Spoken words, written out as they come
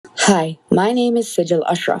Hi, my name is Sijal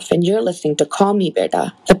Ashraf, and you're listening to Call Me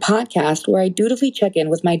Beta, the podcast where I dutifully check in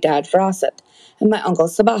with my dad Farasat and my uncle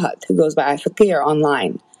Sabahat, who goes by Fakir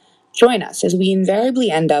online. Join us as we invariably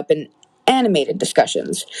end up in animated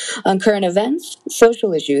discussions on current events,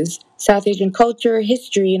 social issues, South Asian culture,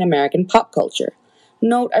 history, and American pop culture.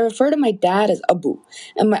 Note, I refer to my dad as Abu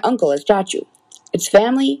and my uncle as Chachu. It's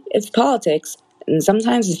family, it's politics, and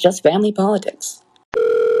sometimes it's just family politics.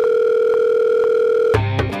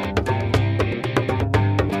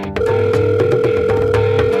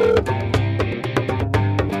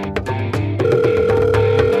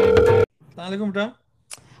 Assalamualaikum, Tom.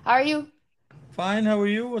 How are you? Fine, how are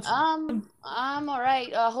you? What's I'm all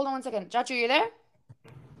right. Hold on one second. Chachu, you there?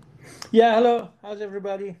 Yeah, hello. How's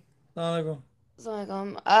everybody? Assalamualaikum.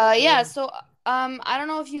 Assalamualaikum. Yeah. So, I don't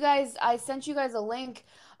know if you guys, I sent you guys a link,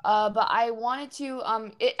 but I wanted to,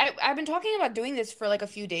 I've been talking about doing this for like a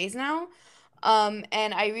few days now,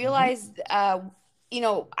 and I realized, I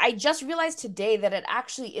just realized today that it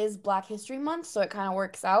actually is Black History Month, so it kind of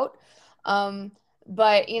works out. Um,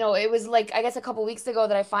 but it was like I guess a couple weeks ago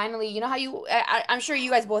that I finally, how I'm sure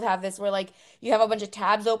you guys both have this where like you have a bunch of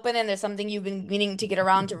tabs open and there's something you've been meaning to get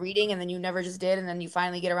around to reading and then you never just did and then you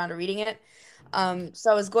finally get around to reading it.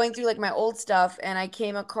 So I was going through like my old stuff and I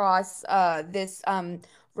came across this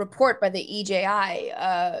report by the EJI,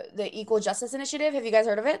 the Equal Justice Initiative. Have you guys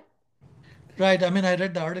heard of it? Right, I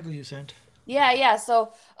read the article you sent. Yeah.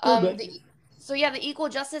 So, Little bit. the Equal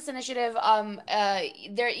Justice Initiative,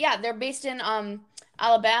 they're based in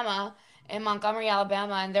Alabama, in Montgomery,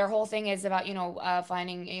 Alabama, and their whole thing is about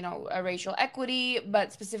finding a racial equity,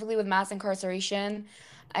 but specifically with mass incarceration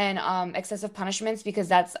and excessive punishments because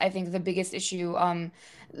that's I think the biggest issue,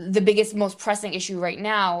 the biggest most pressing issue right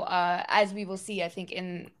now, as we will see I think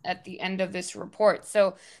in at the end of this report.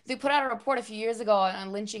 So they put out a report a few years ago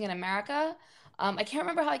on lynching in America. I can't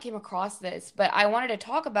remember how I came across this, but I wanted to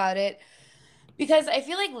talk about it because I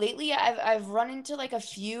feel like lately I've run into like a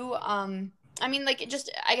few I mean like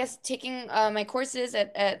just I guess taking my courses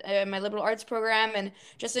at my liberal arts program and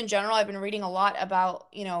just in general I've been reading a lot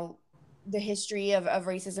about the history of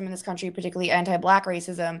racism in this country, particularly anti-black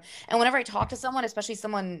racism. And whenever I talk to someone, especially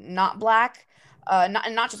someone not black,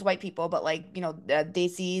 not just white people, but like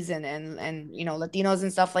Desis and Latinos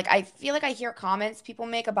and stuff, like I feel like I hear comments people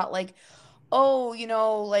make about like, oh, yeah,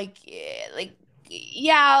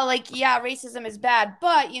 racism is bad,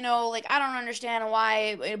 but like I don't understand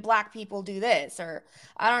why black people do this, or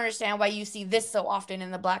I don't understand why you see this so often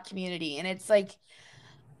in the black community. And it's like,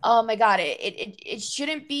 oh my God, it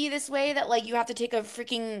shouldn't be this way that like you have to take a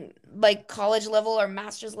freaking like college level or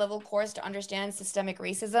master's level course to understand systemic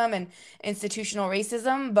racism and institutional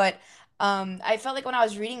racism. But I felt like when I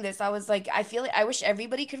was reading this, I was like, I feel like I wish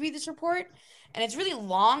everybody could read this report. And it's really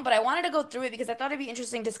long, but I wanted to go through it because I thought it'd be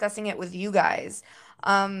interesting discussing it with you guys.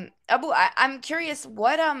 Abu, I'm curious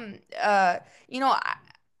what you know,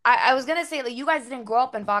 I was gonna say like you guys didn't grow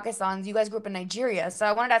up in Pakistan, you guys grew up in Nigeria. So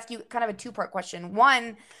I wanted to ask you kind of a two-part question.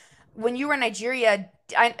 One, when you were in Nigeria,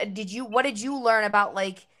 what did you learn about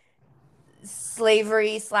like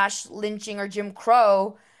slavery slash lynching or Jim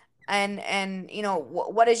Crow? And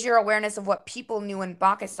what is your awareness of what people knew in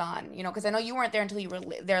Pakistan? Because I know you weren't there until you were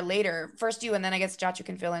there later. First you, and then I guess Chachu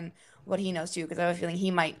can fill in what he knows too, because I have a feeling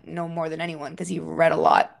he might know more than anyone because he read a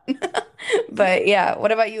lot. But yeah,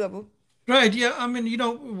 what about you, Abu? Right, yeah,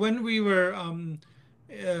 when we were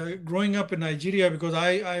growing up in Nigeria, because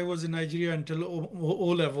I was in Nigeria until O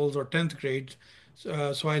levels or 10th grade.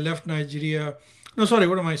 So I left Nigeria. No, sorry,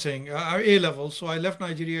 what am I saying? A levels. So I left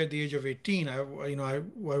Nigeria at the age of 18. I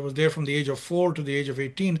was there from the age of 4 to the age of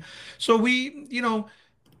 18. So we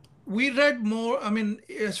read more.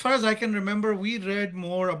 As far as I can remember, we read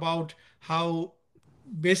more about how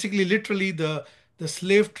basically, literally, the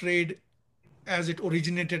slave trade as it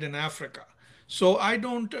originated in Africa. So I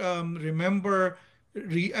don't remember,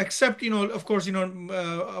 except, of course,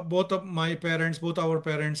 both of my parents, both our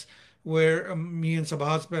parents were, me and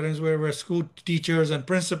Sabahat's parents were school teachers and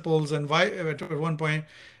principals. And at one point,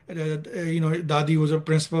 Dadi was a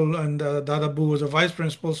principal and Dada Boo was a vice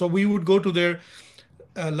principal. So we would go to their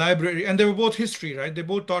library, and they were both history, right? They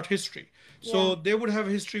both taught history. Yeah. So they would have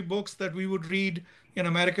history books that we would read in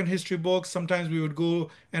American history books. Sometimes we would go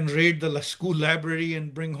and raid the school library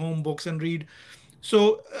and bring home books and read.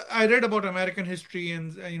 So I read about American history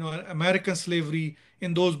and American slavery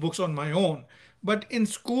in those books on my own. But in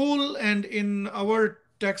school and in our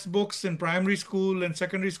textbooks in primary school and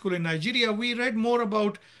secondary school in Nigeria, we read more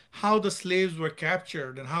about how the slaves were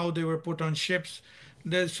captured and how they were put on ships.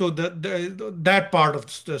 So that part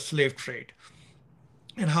of the slave trade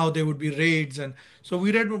and how there would be raids, and so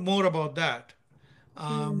we read more about that.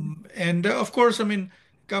 Mm. And of course, I mean,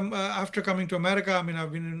 after coming to America, I mean,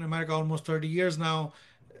 I've been in America almost 30 years now.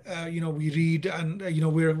 We read, and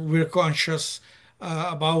we're conscious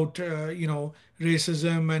about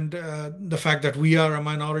racism, and the fact that we are a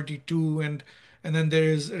minority too, and then there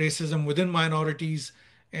is racism within minorities.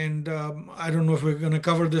 And I don't know if we're going to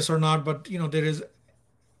cover this or not, but there is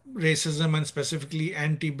racism, and specifically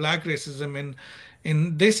anti-black racism,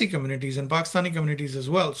 in Desi communities and Pakistani communities as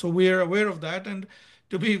well. So we are aware of that. And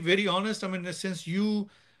to be very honest, I mean, since you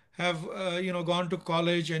have gone to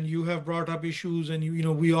college and you have brought up issues, and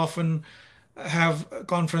we often have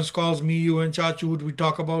conference calls, me, you, and Chachu, we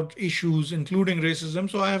talk about issues including racism.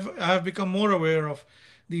 So I have become more aware of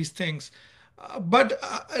these things. But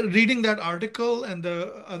reading that article and the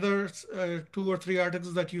other two or three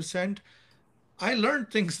articles that you sent, I learned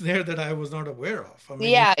things there that I was not aware of. I mean,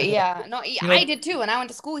 Yeah, yeah. No, yeah, you I know, did too, and I went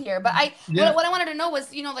to school here. But I, yeah. what I wanted to know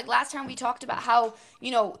was, like last time we talked about how,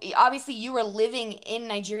 obviously you were living in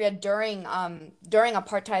Nigeria during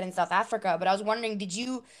apartheid in South Africa. But I was wondering,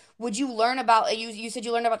 would you learn about you said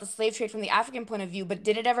you learned about the slave trade from the African point of view, but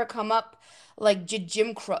did it ever come up like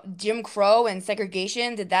Jim Crow and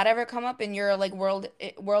segregation? Did that ever come up in your like world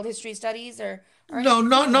history studies or No,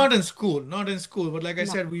 anything? not in school, not in school. But like I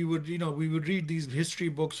No. said, we would read these history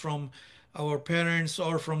books from our parents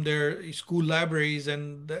or from their school libraries,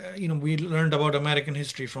 and we learned about American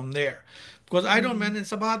history from there. Because I don't, man, in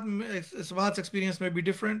Sabat's experience may be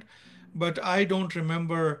different, but I don't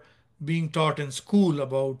remember being taught in school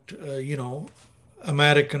about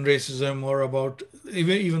American racism, or about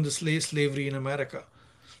even the slavery in America.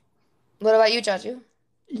 What about you, Jaju?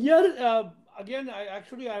 Yeah, again,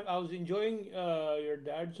 I was enjoying your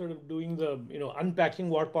dad sort of doing the unpacking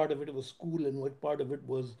what part of it was school and what part of it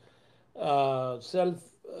was self,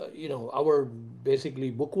 our basically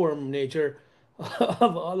bookworm nature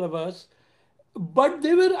of all of us. But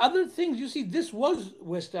there were other things. You see, this was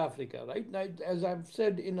West Africa, right? As I've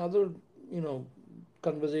said in other you know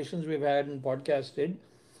conversations we've had and podcasted,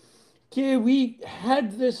 okay, we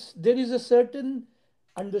had this, there is a certain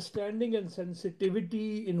understanding and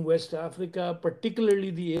sensitivity in West Africa,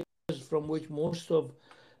 particularly the areas from which most of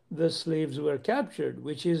the slaves were captured,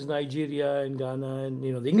 which is Nigeria and Ghana and the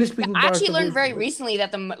English Yeah, speaking I parts actually of learned it. very But recently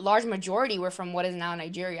that the large majority were from what is now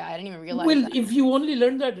Nigeria. I didn't even realize well, that. if you only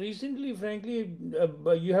learned that recently, frankly,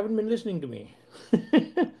 you haven't been listening to me.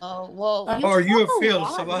 Oh, well, I- you Or talk you have a failed,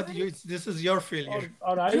 lot, Sabat. man. This is your failure.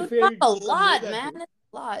 or I You talk failed a to convey lot, that man. to you.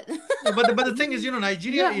 It's a lot. Yeah, but the thing is,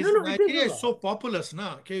 Nigeria Yeah, no, is no, it is a Nigeria is lot. so populous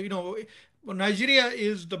now. Okay, Nigeria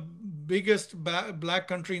is the biggest black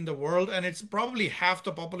country in the world, and it's probably half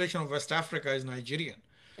the population of West Africa is Nigerian.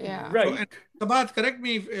 Yeah. So, Right. and Sabat, correct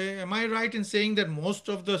me, am I right in saying that most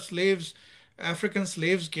of the slaves, African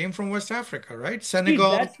slaves, came from West Africa, right? See,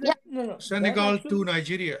 Senegal, Yeah. no, no, that Senegal to actually.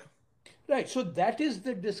 Nigeria. Right. So that is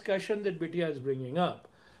the discussion that Bitya is bringing up.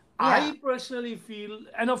 Yeah. I personally feel,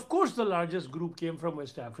 and of course, the largest group came from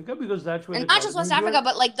West Africa because that's where And the not just West colonies Africa, were.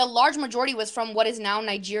 but like the large majority was from what is now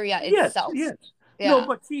Nigeria Yes, itself. yes. No, Yeah.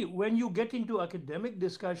 but see, when you get into academic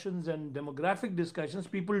discussions and demographic discussions,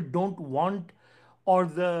 people don't want, or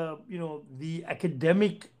the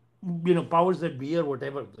academic powers that be or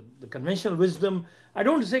whatever, the conventional wisdom. I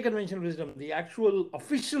don't want to say conventional wisdom, the actual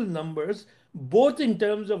official numbers, both in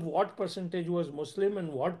terms of what percentage was Muslim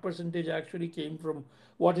and what percentage actually came from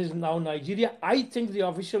what is now Nigeria. I think the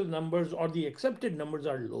official numbers or the accepted numbers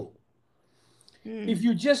are low. If Hmm.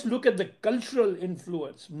 you just look at the cultural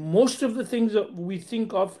influence, most of the things that we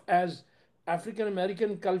think of as African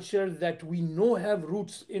American culture that we know have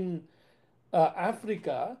roots in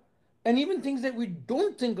Africa, and even things that we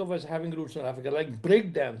don't think of as having roots in Africa, like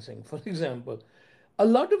breakdancing, for example, a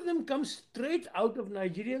lot of them come straight out of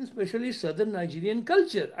Nigerian, especially southern Nigerian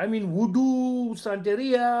culture. I mean, voodoo,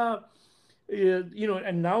 Santeria,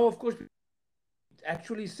 and now, of course,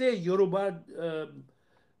 actually say Yoruba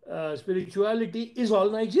spirituality is all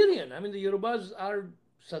Nigerian. I mean, the Yorubas are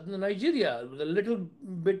southern Nigeria with a little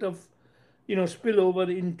bit of, spillover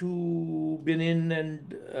into Benin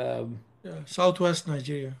and Yeah, Southwest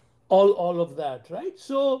Nigeria. all of that, right?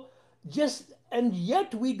 So just and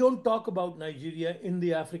yet we don't talk about Nigeria in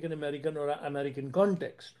the African American or American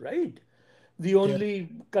context, right? The Yeah. only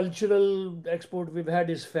cultural export we've had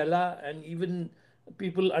is Fela, and even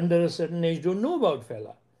people under a certain age don't know about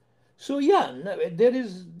Fela. So yeah, no, there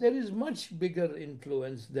is much bigger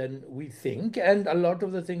influence than we think, and a lot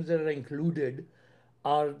of the things that are included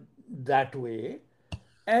are that way.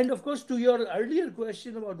 And of course, to your earlier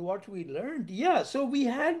question about what we learned, yeah, so we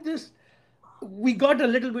had this, we got a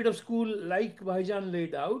little bit of school like Bhaijan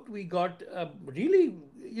laid out. We got a really,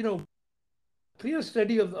 clear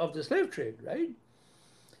study of the slave trade, right?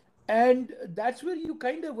 And that's where you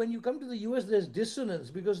kind of, when you come to the US, there's dissonance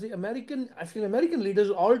because I feel American leaders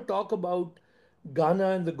all talk about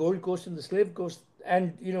Ghana and the Gold Coast and the Slave Coast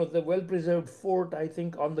and, the well preserved fort, I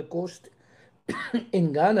think, on the coast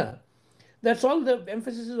in Ghana. That's all the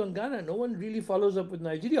emphasis is on Ghana. No one really follows up with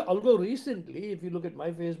Nigeria. Although recently, if you look at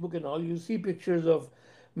my Facebook and all, you see pictures of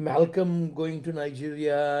Malcolm going to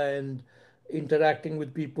Nigeria and interacting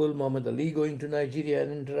with people, Muhammad Ali going to Nigeria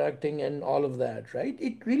and interacting, and all of that, right?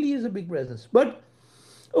 It really is a big presence. But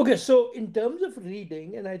okay, so in terms of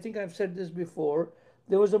reading, and I think I've said this before,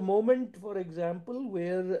 there was a moment, for example,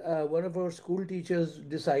 where one of our school teachers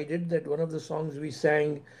decided that one of the songs we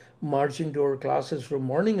sang marching to our classes from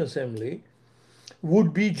morning assembly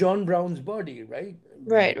would be John Brown's body, right?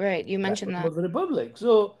 Right, right. You mentioned Baptism that. of the Republic.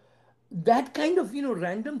 So that kind of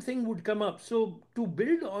random thing would come up. So to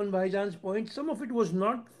build on Bhaijan's point, some of it was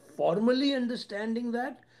not formally understanding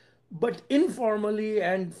that, but informally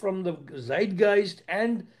and from the zeitgeist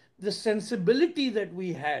and the sensibility that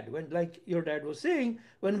we had when, like your dad was saying,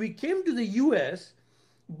 when we came to the US,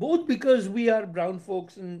 both because we are brown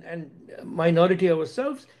folks and minority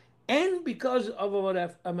ourselves, and because of our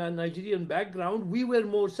Nigerian background, we were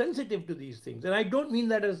more sensitive to these things. And I don't mean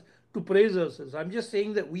that as to praise ourselves. I'm just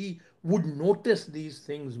saying that we would notice these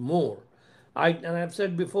things more. And I've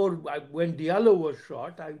said before, when Diallo was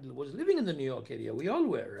shot, I was living in the New York area. We all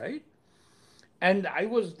were, right? And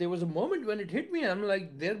there was a moment when it hit me. I'm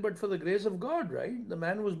like, there, but for the grace of God, right? The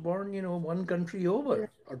man was born, one country Yeah. over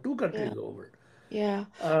or two Yeah. countries over. Yeah.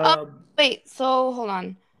 Um, Uh, wait, so hold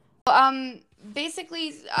on.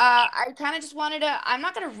 Basically, I kind of just wanted to, I'm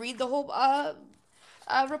not gonna read the whole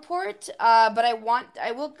report, but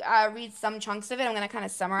I will read some chunks of it. I'm gonna kind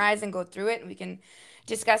of summarize and go through it, and we can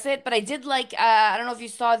discuss it. But I did like, I don't know if you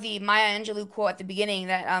saw the Maya Angelou quote at the beginning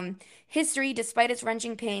that history, despite its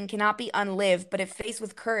wrenching pain, cannot be unlived, but if faced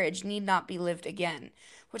with courage, need not be lived again,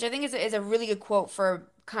 which I think is a really good quote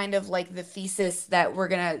for kind of like the thesis that we're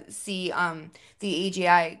gonna see the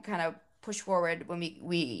EJI kind of push forward when we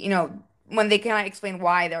when they kind of explain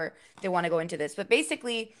why they want to go into this. But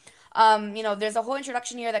basically, there's a whole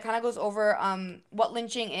introduction here that kind of goes over what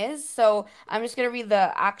lynching is. So I'm just going to read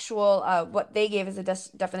the actual what they gave as a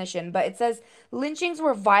definition. But it says lynchings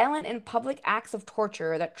were violent and public acts of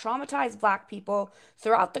torture that traumatized Black people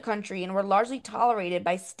throughout the country and were largely tolerated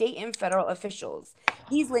by state and federal officials.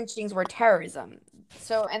 These lynchings were terrorism.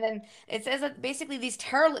 So, and then it says that basically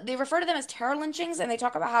they refer to them as terror lynchings, and they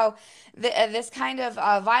talk about how this kind of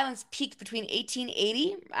violence peaked between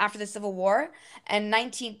 1880 after the Civil War and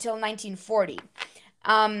 1940.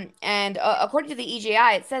 And according to the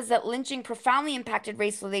EJI, it says that lynching profoundly impacted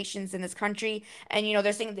race relations in this country, and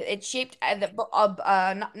they're saying that it shaped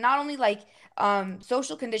not only like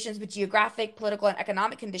social conditions, but geographic, political, and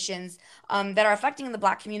economic conditions that are affecting the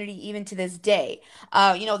Black community even to this day.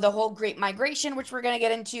 The whole Great Migration, which we're going to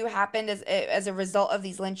get into, happened as a result of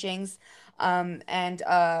these lynchings, and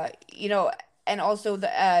and also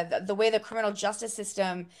the way the criminal justice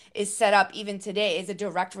system is set up even today is a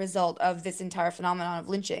direct result of this entire phenomenon of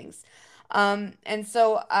lynchings. And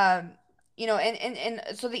so and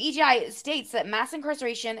so the EGI states that mass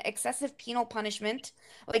incarceration, excessive penal punishment,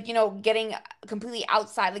 like getting completely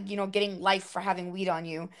outside, like getting life for having weed on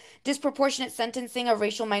you, disproportionate sentencing of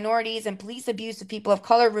racial minorities, and police abuse of people of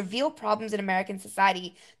color reveal problems in American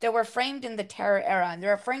society that were framed in the terror era, and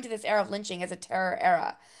they're referring to this era of lynching as a terror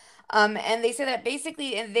era. And they say that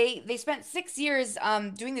basically, and they spent 6 years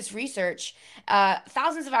doing this research,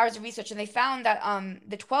 thousands of hours of research, and they found that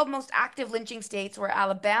the 12 most active lynching states were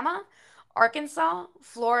Alabama, Arkansas,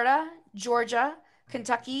 Florida, Georgia,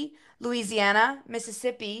 Kentucky, Louisiana,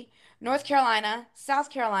 Mississippi, North Carolina, South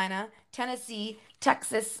Carolina, Tennessee,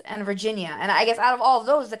 Texas, and Virginia. And I guess out of all of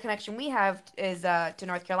those, the connection we have is to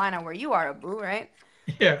North Carolina, where you are, Abu, right?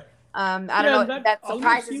 Yeah. I don't Yeah, know and if that that almost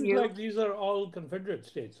surprises seems you. like these are all Confederate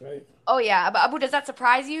states, right? Oh yeah, but Abu, does that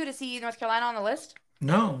surprise you to see North Carolina on the list?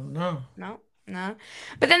 No, no. No, no.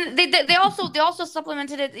 But then they also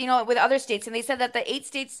supplemented it, with other states, and they said that the 8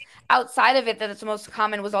 states outside of it that it's the most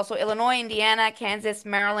common was also Illinois, Indiana, Kansas,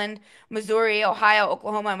 Maryland, Missouri, Ohio,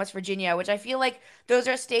 Oklahoma, and West Virginia, which I feel like those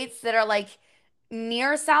are states that are like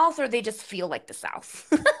near South or they just feel like the South.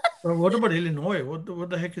 But what about Illinois? What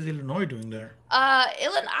the heck is Illinois doing there?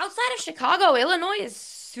 Illinois outside of Chicago, Illinois is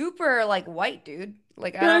super like white, dude.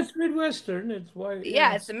 Like I Yeah, don't. it's Midwestern. It's why, Yeah,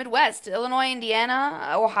 yeah. it's the Midwest, Illinois,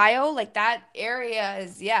 Indiana, Ohio, like that area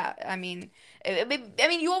is, yeah. I mean,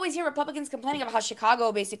 you always hear Republicans complaining about how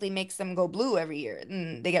Chicago basically makes them go blue every year,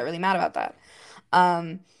 and they get really mad about that.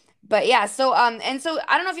 Um, But yeah, so and so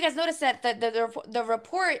I don't know if you guys noticed that the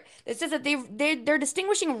report, it says that they're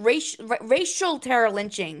distinguishing racial terror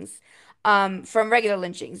lynchings from regular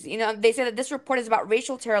lynchings. You know, they say that this report is about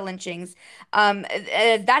racial terror lynchings.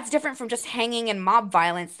 That's different from just hanging and mob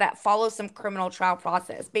violence that follows some criminal trial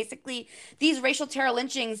process. Basically, these racial terror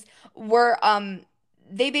lynchings were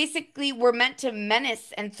they basically were meant to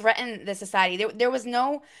menace and threaten the society. There was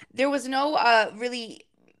no really,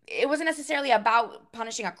 it wasn't necessarily about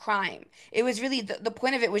punishing a crime. It was really the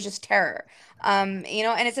point of it was just terror. You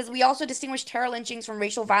know, and it says we also distinguish terror lynchings from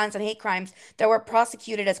racial violence and hate crimes that were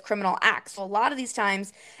prosecuted as criminal acts. So a lot of these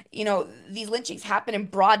times, you know, these lynchings happen in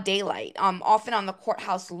broad daylight, often on the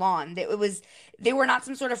courthouse lawn. They were not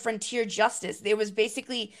some sort of frontier justice. It was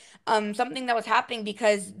basically something that was happening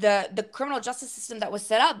because the criminal justice system that was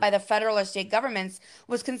set up by the federal or state governments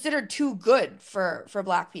was considered too good for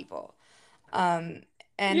Black people. Um,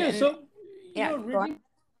 Yeah, and so yeah, go on. really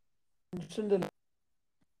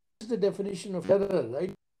is the definition of terror,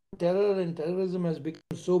 right? Terror and terrorism has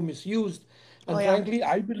become so misused, Oh and yeah. frankly,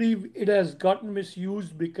 I believe it has gotten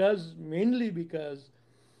misused because mainly because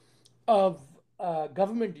of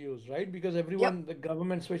government use, right? Because Yep. everyone, the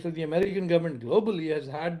government, especially the American government globally, has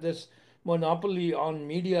had this monopoly on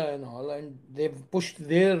media and all, and they've pushed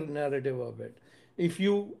their narrative of it. If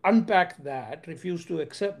you unpack that, refuse to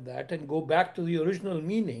accept that, and go back to the original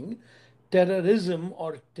meaning, terrorism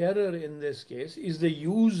or terror in this case is the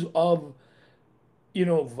use of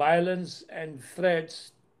violence and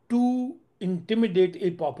threats to intimidate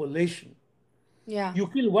a population. Yeah. You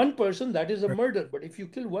kill one person, that is a murder. But if you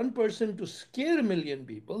kill one person to scare a million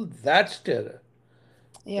people, that's terror,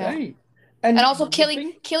 Yeah. right? And And also the killing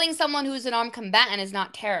thing, killing someone who's an armed combatant is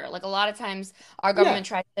not terror. Like a lot of times our yeah, government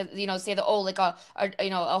tries to, you know, say that, oh, like a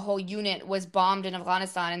whole unit was bombed in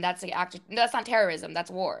Afghanistan and that's like act that's not terrorism, that's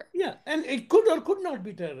war. yeah, and it could or could not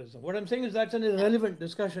be terrorism. What I'm saying is that's an Yeah. irrelevant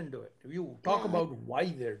discussion to it. You talk Yeah. about why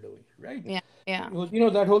they're doing it, right? Yeah. Yeah.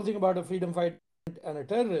 That whole thing about a freedom fighter and a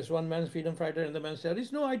terrorist, one man's freedom fighter and the man's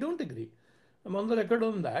terrorist. No, I don't agree. I'm on the record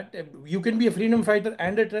on that. You can be a freedom fighter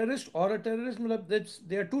and a terrorist, or a terrorist.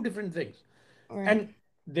 They are two different things, Right. and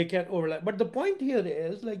they can overlap. But the point here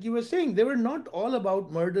is, like you were saying, they were not all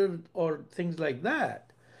about murder or things like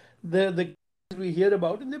that. The we hear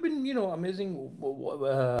about, and there've been amazing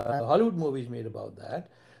Hollywood movies made about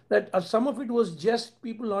that. That some of it was just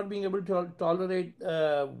people not being able to tolerate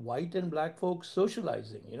white and black folks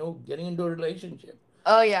socializing, getting into a relationship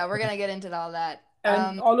Oh yeah, we're gonna get into all that.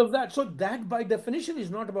 and all of that. So that by definition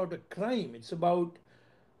is not about a crime. It's about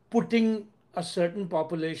putting a certain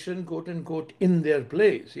population, quote unquote, in their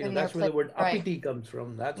place. In their That's where the place. word Right. uppity comes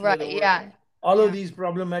from. That's where Right. the word, Yeah. all of Yeah. these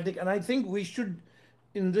problematic. And I think we should,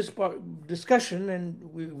 in this discussion,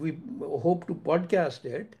 and we hope to podcast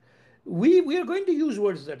it, we are going to use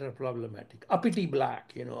words that are problematic. Uppity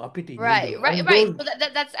black, uppity Right. Negro. Right. And Right. those So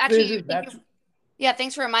that's actually, phrases, thank you. that's, Yeah,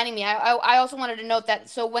 thanks for reminding me. I also wanted to note that,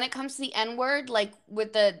 so when it comes to the N word, like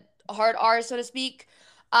with the hard R, so to speak,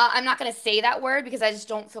 I'm not gonna say that word because I just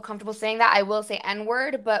don't feel comfortable saying that. I will say N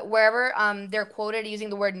word, but wherever they're quoted using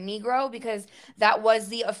the word Negro because that was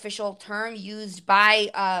the official term used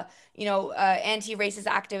by anti-racist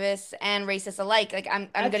activists and racists alike. Like I'm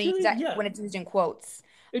gonna use actually, that yeah, when it's used in quotes.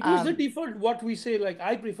 it was the Um, default what we say. Like,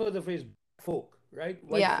 I prefer the phrase folk, right?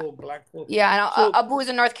 White yeah. folk, black folk. Yeah, I know. So Abu is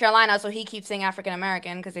in North Carolina, so he keeps saying African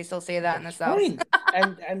American because they still say that in the that's South. fine.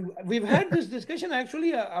 And we've had this discussion.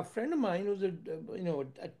 Actually, a friend of mine who's a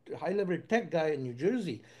high level tech guy in New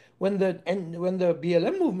Jersey, when the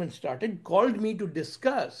BLM movement started, called me to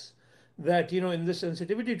discuss that, in the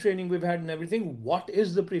sensitivity training we've had and everything, what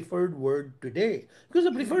is the preferred word today? Because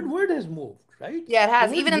the preferred Mhm. word has moved, right? Yeah, it The has.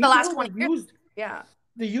 word Even in the last Negro 20 was years. used Yeah.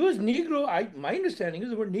 the US Negro, my understanding is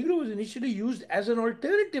the word Negro was initially used as an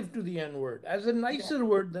alternative to the N word, as a Yeah. nicer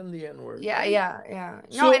word than the N word, Yeah, right? yeah, yeah.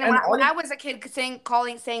 No, So, and and when all I of, was a kid,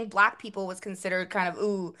 saying black people was considered kind of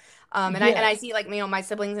ooh, and I yes, see like my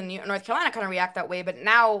siblings in North Carolina kind of react that way, but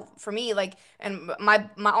now for me like and my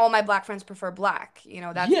all my black friends prefer black.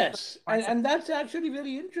 That's yes, more and acceptable. that's actually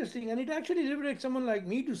very interesting, and it actually liberates someone like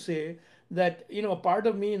me to say that a part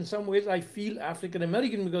of me, in some ways, I feel African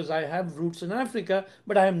American because I have roots in Africa,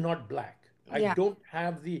 but I am not black. I Yeah. don't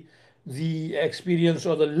have the experience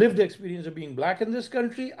or the lived experience of being black in this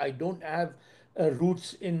country. I don't have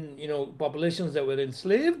roots in populations that were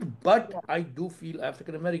enslaved, but Yeah. I do feel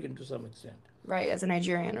African American to some extent. Right, as a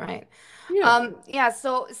Nigerian, right? Yeah. Yeah,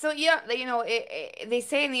 so yeah, they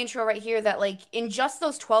say in the intro right here that like in just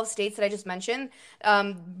those 12 states that I just mentioned,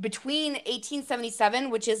 between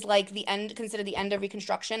 1877, which is like the end, considered the end of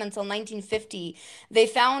Reconstruction, until 1950, they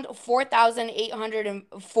found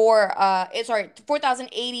 4,804,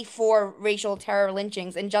 4,084 racial terror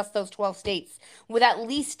lynchings in just those 12 states, with at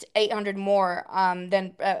least 800 more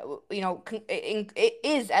than it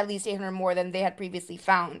is at least 800 more than they had previously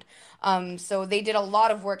found. So they did a lot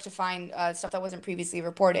of work to find stuff that wasn't previously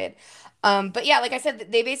reported. But yeah, like I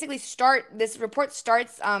said, they basically start, this report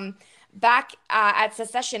starts back at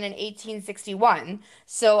secession in 1861.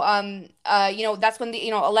 So, that's when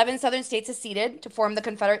 11 southern states seceded to form the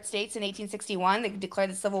Confederate States in 1861. They declared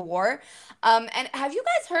the Civil War. And have you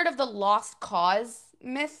guys heard of the lost cause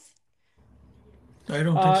myth? I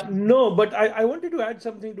don't think so. No, but I wanted to add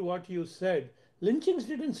something to what you said. Lynchings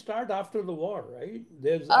didn't start after the war, right?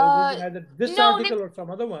 I was Uh, reading either this no, article or some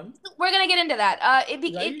other one, we're gonna get into that. It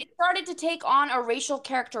right? started to take on a racial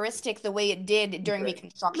characteristic the way it did during Right.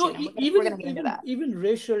 No, Reconstruction, and we're gonna even get into even that. even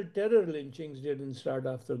racial terror lynchings didn't start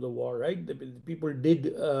after the war, right? People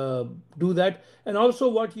did do that, and also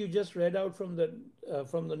what you just read out from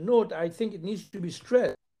the note, I think it needs to be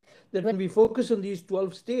stressed that when we focus on these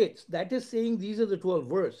 12 states, that is saying these are the 12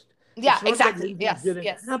 worst. Yeah, It's not that exactly. lynchings Yes, didn't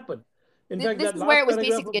yes. happen. In fact, This that is where last it was paragraph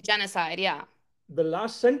basically of a genocide. Yeah. the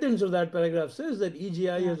last sentence of that paragraph says that EJI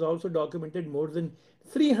Yeah. has also documented more than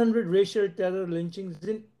 300 racial terror lynchings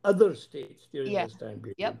in other states during Yeah. this time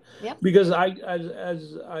period. Yep. Yep. Because I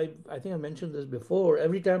think I mentioned this before,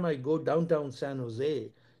 every time I go downtown San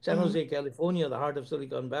Hmm. Jose, California, the heart of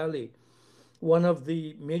Silicon Valley, one of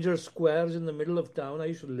the major squares in the middle of town, I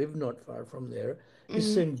used to live not far from there, is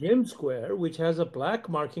Hmm. St. James Square, which has a plaque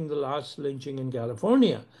marking the last lynching in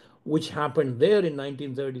California, which happened there in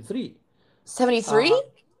 1933. 73? Uh,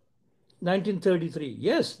 1933.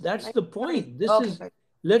 Yes, that's the point. This Okay. is,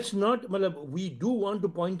 let's not, malab, we do want to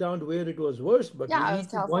point out where it was worse, but we Yeah, it was need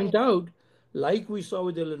to California. point out, like we saw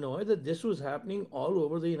with Illinois, that this was happening all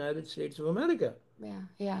over the United States of America. Yeah.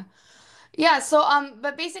 Yeah. Yeah, so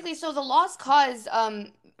but basically so the lost cause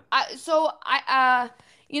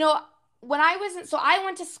you know when I was in, so I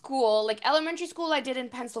went to school, like elementary school I did in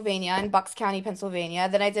Pennsylvania, in Bucks County, Pennsylvania.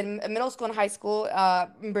 Then I did middle school and high school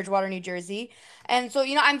in Bridgewater, New Jersey. And so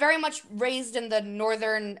I'm very much raised in the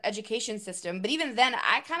northern education system, but even then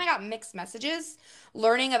I kind of got mixed messages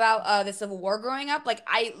learning about the Civil War growing up. Like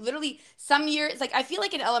I literally some years, like I feel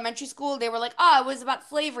like in elementary school they were like, oh, it was about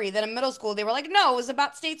slavery. Then in middle school they were like, no, it was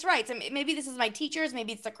about states' rights. And maybe this is my teachers,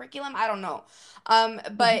 maybe it's the curriculum, I don't know.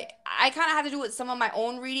 But I kind of had to do with some of my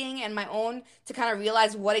own reading and my own to kind of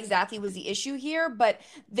realize what exactly was the issue here. But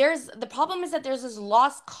there's the problem is that there's this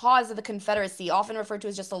lost cause of the Confederacy, often referred to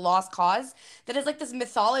as just a lost cause, that is like this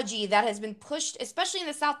mythology that has been pushed, especially in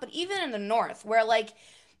the South, but even in the North, where like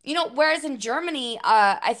whereas in Germany,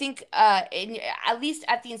 I think at least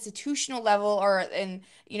at the institutional level, or in,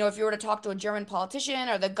 if you were to talk to a German politician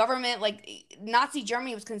or the government, like Nazi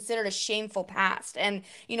Germany was considered a shameful past. And,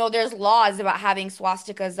 there's laws about having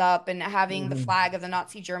swastikas up and having the Mhm. flag of the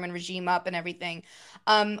Nazi German regime up and everything.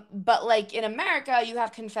 But like in America, you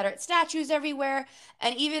have Confederate statues everywhere.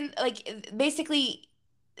 And even like basically,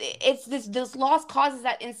 it's this lost causes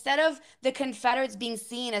that instead of the Confederates being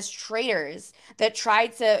seen as traitors that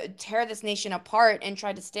tried to tear this nation apart and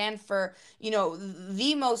tried to stand for,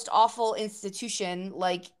 the most awful institution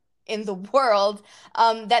like in the world,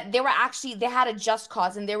 that they had a just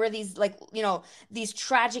cause, and there were these like, these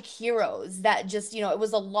tragic heroes that just, it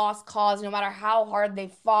was a lost cause, no matter how hard they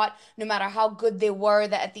fought, no matter how good they were,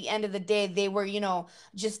 that at the end of the day they were,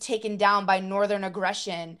 just taken down by northern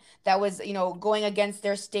aggression that was, going against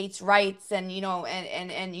their states' rights. And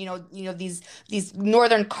these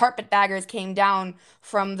northern carpetbaggers came down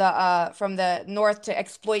from the north to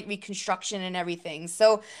exploit Reconstruction and everything.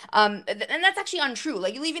 So and that's actually untrue.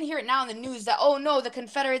 Like you'll even hear it now in the news that, oh no, the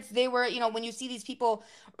Confederates, they were, when you see these people,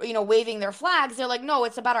 waving their flags, they're like, no,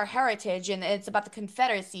 it's about our heritage and it's about the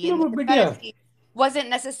Confederacy. No, And the but yeah, Confederacy wasn't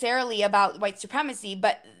necessarily about white supremacy,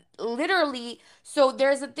 but literally, so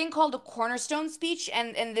there's a thing called a cornerstone speech,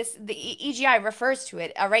 and the EGI refers to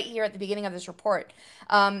it right here at the beginning of this report.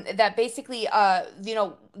 That basically,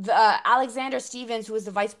 Alexander Stephens, who was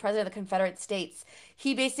the vice president of the Confederate States,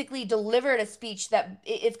 he basically delivered a speech that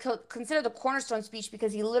it's considered the cornerstone speech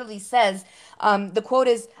because he literally says, the quote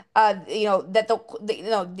is, that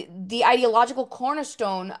the ideological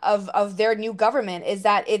cornerstone of their new government is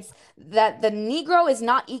that it's that the Negro is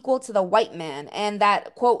not equal to the white man, and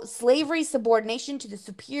that, quote, slavery subordination to the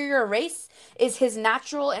superior race is his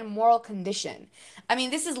natural and moral condition. I mean,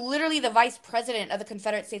 this is literally the vice president of the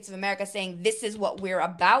Confederate States of America saying, this is what we're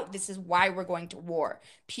about. This is why we're going to war,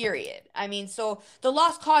 period. I mean, so the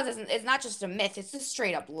lost cause is not just a myth, it's a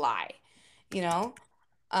straight up lie, you know?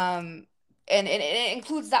 Um, and it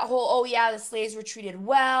includes that whole, oh yeah, the slaves were treated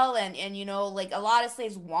well, and like a lot of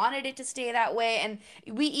slaves wanted it to stay that way, and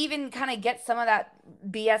we even kind of get some of that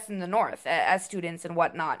BS in the North as students and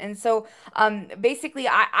whatnot. And so, basically,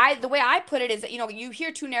 I the way I put it is that you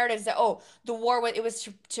hear two narratives that, oh, the war it was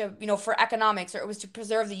to for economics, or it was to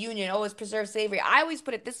preserve the Union, oh, it was preserve slavery. I always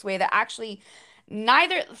put it this way, that actually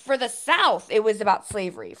neither. For the South it was about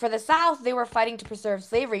slavery. For the South, they were fighting to preserve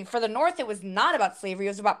slavery. For the North, it was not about slavery, it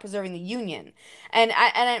was about preserving the Union.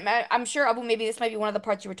 I'm sure, Abu, maybe this might be one of the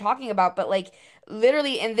parts you were talking about, but like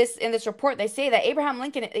literally in this report they say that Abraham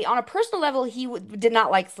Lincoln, on a personal level, did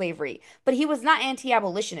not like slavery, but he was not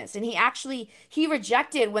anti-abolitionist, and he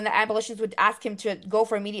rejected when the abolitionists would ask him to go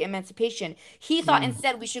for immediate emancipation. He thought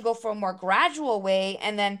instead we should go for a more gradual way,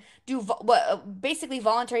 and then do basically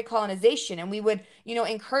voluntary colonization, and we would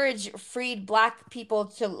encourage freed black people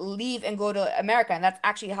to leave and go to America. And that's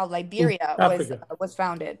actually how Liberia was Africa. was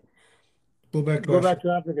founded. Go back to Go back Africa.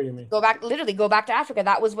 to Africa, you mean? Go back to Africa.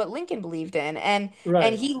 That was what Lincoln believed in. And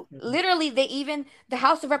Right. he literally, the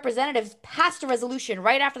House of Representatives passed a resolution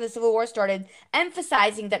right after the Civil War started,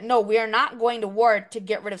 emphasizing that no, we are not going to war to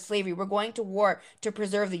get rid of slavery. We're going to war to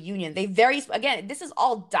preserve the Union. Again, this is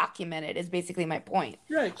all documented, is basically my point.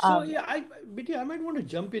 Right. So yeah, I might want to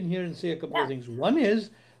jump in here and say a couple of Yeah. things. One is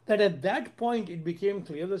that at that point it became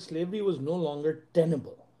clear that slavery was no longer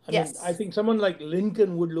tenable. I mean, I Yes. think someone like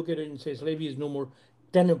Lincoln would look at it and say slavery is no more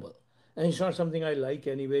tenable. And it's not something I like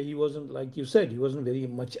anyway. He wasn't, like you said, he wasn't very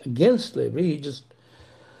much against slavery.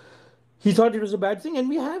 He thought it was a bad thing. And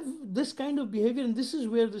we have this kind of behavior, and this is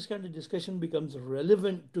where this kind of discussion becomes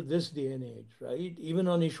relevant to this day and age, right? Even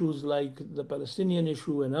on issues like the Palestinian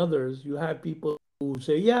issue and others, you have people who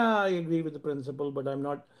say, yeah, I agree with the principle, but I'm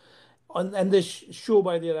not. And they show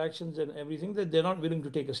by their actions and everything that they're not willing to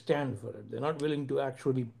take a stand for it. They're not willing to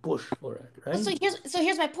actually push for it, Well, right? so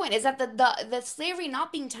here's my point, is that the slavery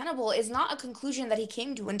not being tenable is not a conclusion that he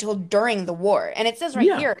came to until during the war. And it says right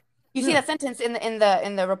Yeah, here, you see yeah, that sentence in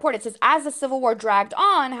the report. It says, as the Civil War dragged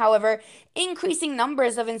on, however, increasing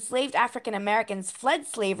numbers of enslaved African Americans fled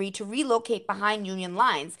slavery to relocate behind Union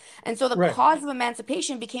lines. And so the right. cause of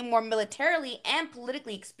emancipation became more militarily and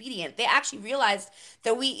politically expedient. They actually realized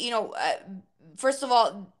that first of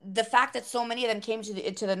all, the fact that so many of them came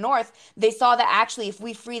to the North, they saw that actually if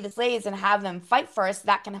we free the slaves and have them fight for us,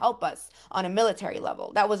 that can help us on a military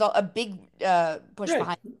level. That was a big push Right.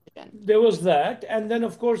 behind the decision. There was that. And then,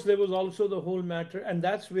 of course, there was also the whole matter. And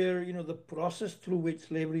that's where, the process through which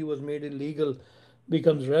slavery was made illegal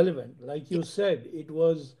becomes relevant. Like you said, it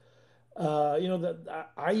was, that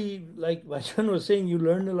like Vajan was saying, you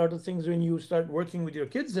learn a lot of things when you start working with your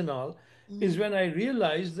kids and all, is Mhm. when I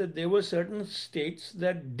realized that there were certain states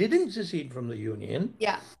that didn't secede from the Union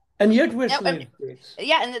Yeah. and yet were Yep, slave states.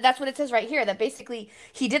 yeah, and that's what it says right here, that basically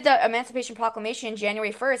he did the Emancipation Proclamation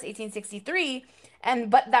January 1st, 1863,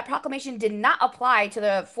 but that proclamation did not apply to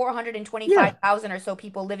the Yeah, 425,000 or so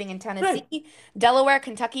people living in right. Tennessee, Delaware,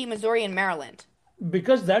 Kentucky, Missouri, and Maryland.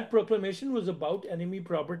 Because that proclamation was about enemy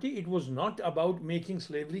property, it was not about making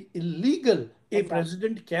slavery illegal. A Exactly.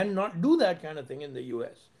 president cannot do that kind of thing in the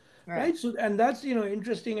US, Right. right? So, and that's,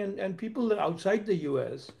 interesting. And people outside the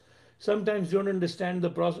US sometimes don't understand the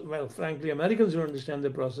process. Well, frankly, Americans don't understand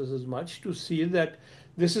the process as much to see that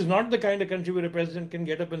this is not the kind of country where a president can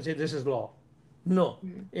get up and say, this is law. No,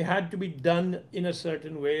 Mhm. it had to be done in a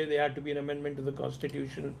certain way. There had to be an amendment to the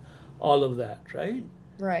Constitution, all of that, right?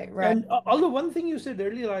 Right, right. And although one thing you said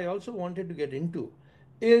earlier, I also wanted to get into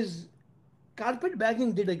is carpet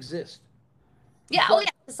bagging did exist, Yeah, oh yeah,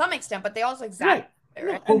 but to some extent, but they also exaggerate right, it,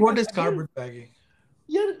 no, right? But what and is here, carpetbagging?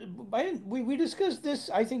 here, Brian, we discussed this.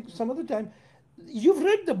 I think some other time. You've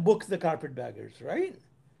read the book, The Carpetbaggers, right?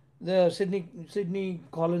 The Sydney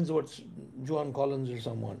Collins, what's Joan Collins or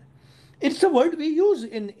someone. It's a word we use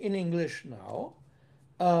in English now,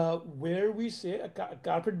 where we say a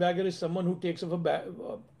carpetbagger is someone who takes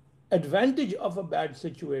advantage of a bad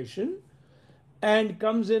situation and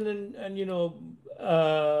comes in and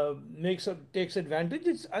takes advantage.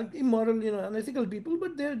 It's immoral, unethical people,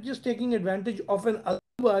 but they're just taking advantage of an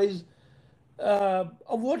otherwise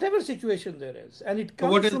of whatever situation there is, and it So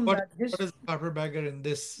what comes is from what that. what is carpetbagger in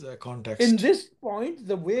this In context? this point,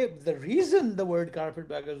 the reason the word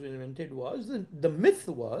carpetbagger was invented was the myth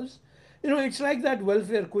was, it's like that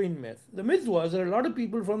welfare queen myth. The myth was that a lot of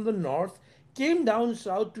people from the north came down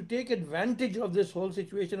south to take advantage of this whole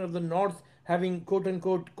situation of the north having quote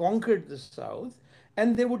unquote conquered the south,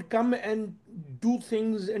 and they would come and do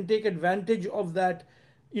things and take advantage of that,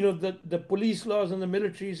 the police laws and the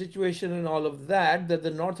military situation and all of that that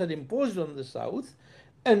the North had imposed on the South.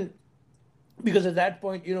 And because at that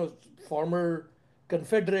point, former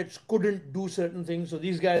Confederates couldn't do certain things, so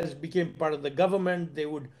these guys became part of the government. They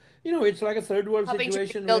would, it's like a third world Helping to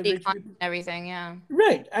situation where rebuild the rich economy people, and everything. Yeah.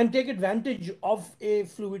 right, and take advantage of a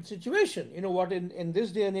fluid situation. You know what, in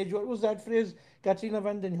this day and age, what was that phrase Katrina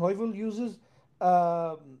van den Heuvel uses?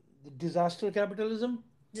 Disaster capitalism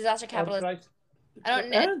Disaster or capitalism. crisis? I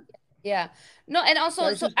don't. Huh? Yeah. No, and also,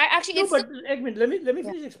 so Crisis. I actually, No, it's still. but Egmont, let me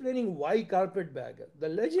Yeah. finish explaining why carpetbagger. The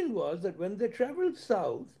legend was that when they traveled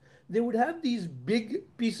south, they would have these big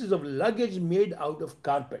pieces of luggage made out of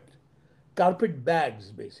carpet bags,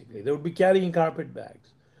 basically. They would be carrying carpet bags.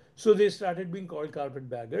 So they started being called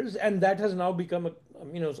carpetbaggers, and that has now become a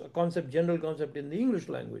concept, general concept in the English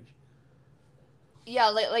language.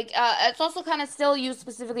 Yeah, it's also kind of still used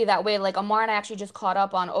specifically that way. Like Amar and I actually just caught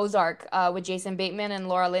up on Ozark with Jason Bateman and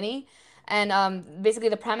Laura Linney. And basically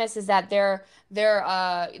the premise is that they're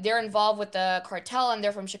involved with the cartel and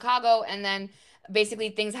they're from Chicago and then basically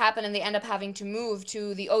things happen and they end up having to move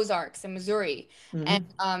to the Ozarks in Missouri and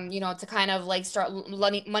Hmm. to kind of like start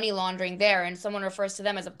money laundering there and someone refers to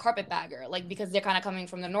them as a carpetbagger like because they're kind of coming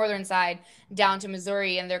from the northern side down to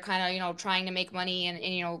Missouri and they're kind of trying to make money and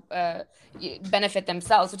benefit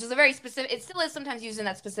themselves, which is a very specific, it still is sometimes used in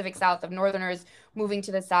that specific South of Northerners moving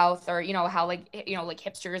to the South or, how like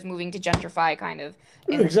hipsters moving to gentrify kind of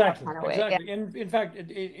in the South Exactly, kind of way. Yeah. exactly. And in fact,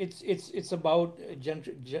 it's about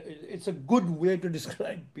it's a good way to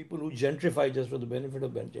describe people who gentrify just for the benefit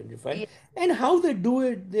of gentrifying, Yeah. and how they do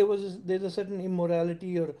it. There's a certain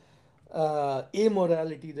immorality or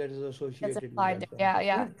amorality that is That's associated with implied there. that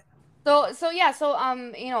Yeah. concept. Yeah. Right. So yeah, so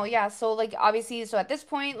yeah, so like obviously, so at this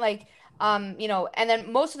point, like and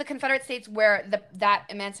then most of the Confederate states where that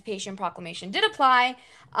Emancipation Proclamation did apply,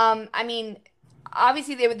 I mean,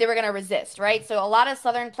 obviously they were gonna resist, right? So a lot of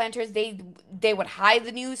Southern planters they would hide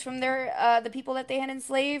the news from the people that they had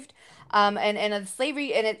enslaved, and the slavery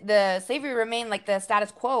the slavery remained like the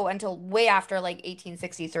status quo until way after like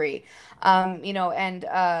 1863, and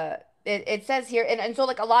it says here, and so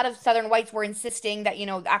like a lot of Southern whites were insisting that,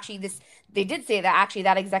 actually they did say that actually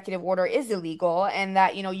that executive order is illegal and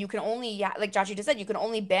that, you can only, yeah, like Joshua just said, you can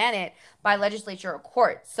only ban it by legislature or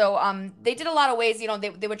court. So they did a lot of ways,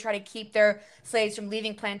 they would try to keep their slaves from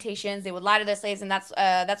leaving plantations. They would lie to their slaves, and that's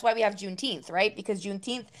why we have Juneteenth, right? Because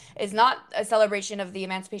Juneteenth is not a celebration of the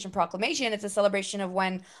Emancipation Proclamation. It's a celebration of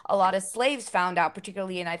when a lot of slaves found out,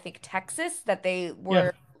 particularly in I think Texas, that they Yeah,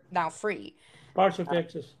 were now free. parts of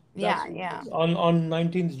Texas. Yeah, yeah. On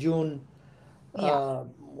 19th June, Yeah.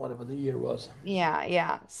 whatever the year was. Yeah,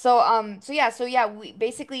 yeah. So yeah, we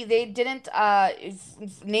basically they didn't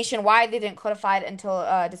nationwide they didn't codify it until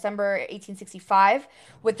December 1865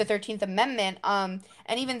 with the 13th Amendment. And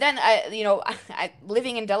even then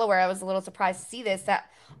living in Delaware, I was a little surprised to see this that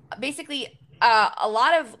basically a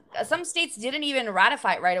lot of some states didn't even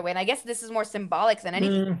ratify it right away. And I guess this is more symbolic than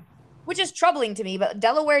anything, Mm. which is troubling to me, but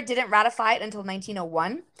Delaware didn't ratify it until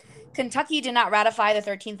 1901. Kentucky did not ratify the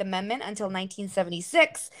 13th Amendment until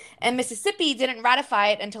 1976, and Mississippi didn't ratify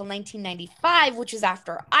it until 1995, which is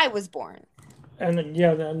after I was born. And then,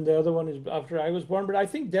 yeah, and the other one is after I was born. But I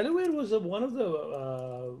think Delaware was one of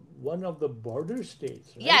the border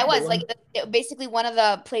states, Yeah, right? it The was like one. basically one of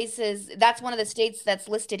the places that's one of the states that's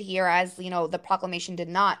listed here as, the proclamation did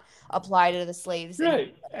not apply to the slaves in.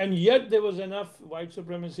 Right. And yet there was enough white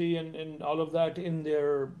supremacy and all of that in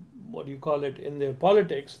their, what do you call it, in their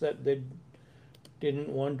politics that they didn't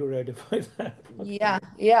want to ratify that Yeah,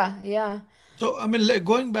 proclamation. yeah, yeah. So, I mean,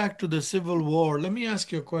 going back to the Civil War, let me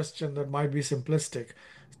ask you a question that might be simplistic.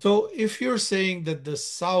 So, if you're saying that the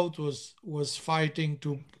South was fighting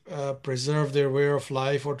to preserve their way of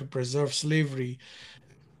life or to preserve slavery,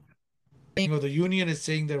 the Union is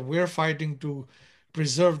saying that we're fighting to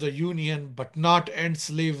preserve the Union but not end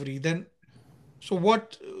slavery, then so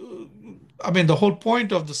what? I mean, the whole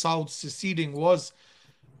point of the South seceding was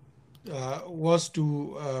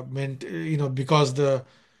to because the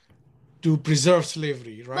to preserve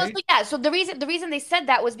slavery, No, so right? yeah, so the reason they said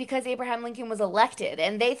that was because Abraham Lincoln was elected,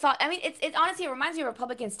 and they thought. I mean, it honestly it reminds me of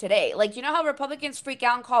Republicans today. Like, you know how Republicans freak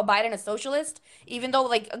out and call Biden a socialist, even though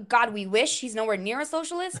like God, we wish he's nowhere near a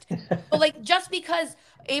socialist. But like, just because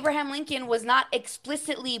Abraham Lincoln was not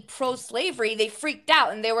explicitly pro-slavery, they freaked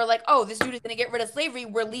out and they were like, "Oh, this dude is gonna get rid of slavery.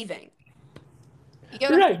 We're leaving." You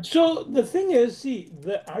get what I'm Right. So the thing is, see,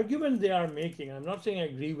 the argument they are making, I'm not saying I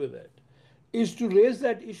agree with it, is to raise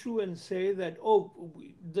that issue and say that, oh,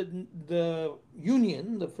 the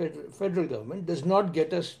union, the federal government, does not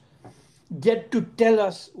get us get to tell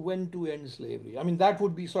us when to end slavery. I mean, that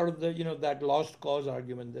would be sort of the, that lost cause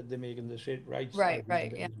argument that they make in the state rights Right, argument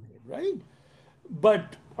right, that yeah. is made, right?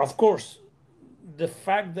 But of course, the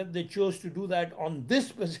fact that they chose to do that on this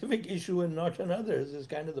specific issue and not on others is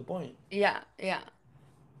kind of the point. Yeah, yeah.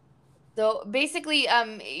 So basically,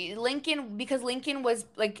 Lincoln, because Lincoln was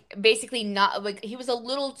like basically not like he was a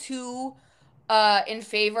little too in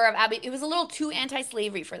favor of Abby. It was a little too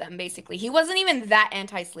anti-slavery for them, basically. He wasn't even that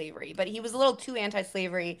anti-slavery, but he was a little too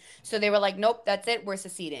anti-slavery. So they were like, nope, that's it, we're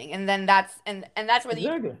seceding. And then that's where the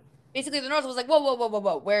Exactly. basically the North was like, whoa, whoa, whoa, whoa,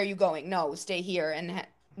 whoa, where are you going? No, stay here and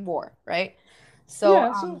war, right? So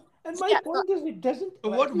Yeah. And so my yeah, so point is, it doesn't,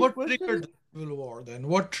 So at least what triggered personally, the Civil War then?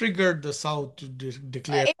 What triggered the South to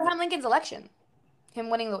declare? Abraham Lincoln's election, him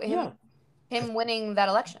winning the yeah. him winning that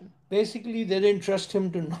election. Basically, they didn't trust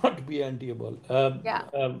him to not be anti-abol, Yeah.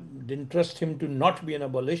 didn't trust him to not be an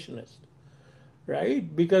abolitionist,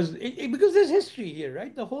 right? Because because there's history here,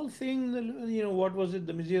 right? The whole thing, what was it,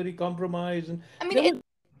 the Missouri Compromise, and I mean, there was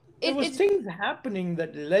it it's things happening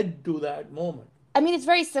that led to that moment. I mean, it's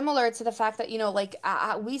very similar to the fact that, like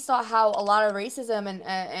we saw how a lot of racism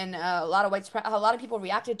and a lot of a lot of people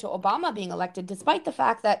reacted to Obama being elected, despite the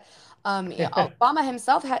fact that yeah, Obama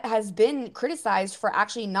himself has been criticized for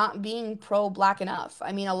actually not being pro-black enough.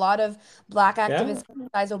 I mean, a lot of black Yeah. activists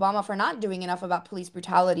criticize Obama for not doing enough about police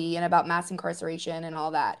brutality and about mass incarceration and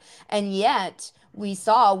all that. And yet we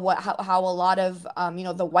saw how a lot of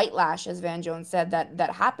the white lash, as Van Jones said,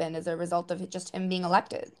 that happened as a result of just him being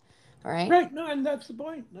elected. All right. Right. No, and that's the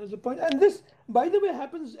point. That's the point. And this, by the way,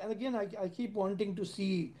 happens. And again, I keep wanting to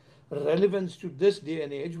see relevance to this day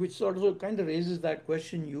and age, which sort of kind of raises that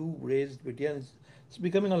question you raised, but yeah, it's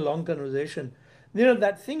becoming a long conversation.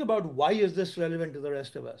 That thing about why is this relevant to the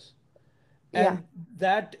rest of us? Yeah. And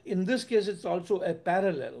that in this case, it's also a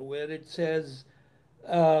parallel where it says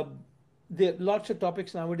uh, there are lots of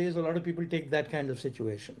topics nowadays. A lot of people take that kind of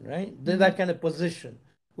situation, right? Mhm. That kind of position,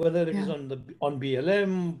 whether it is Yeah. on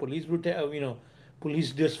BLM,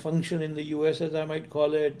 police dysfunction in the U.S., as I might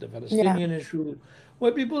call it, the Yeah. Palestinian issue,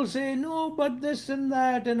 where people say no, but this and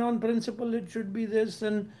that, and on principle it should be this,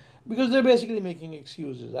 and because they're basically making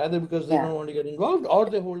excuses, either because they Yeah. don't want to get involved or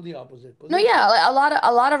they hold the opposite No, position. yeah, like,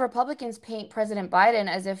 a lot of Republicans paint President Biden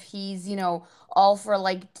as if he's, all for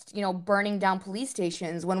like, burning down police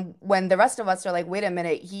stations when the rest of us are like, wait a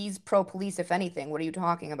minute, he's pro-police if anything. What are you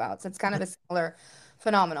talking about? So it's kind of a similar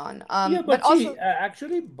phenomenon. Yeah, But but see, also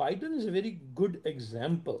actually, Biden is a very good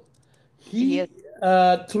example. he is,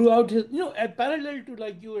 Throughout his, parallel to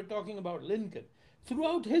like you were talking about Lincoln,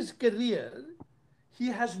 throughout his career, he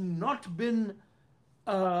has not been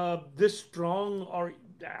this strong, or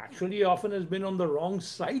actually often has been on the wrong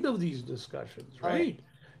side of these discussions, oh yeah. right?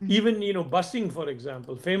 Mhm. Even, busing, for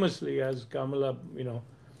example, famously, as Kamala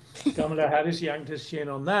Harris yanked his chain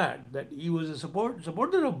on that he was a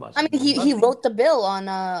supporter of I busing, mean, and he busing, wrote the bill on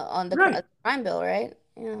the right. crime bill, right?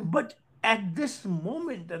 Yeah. But at this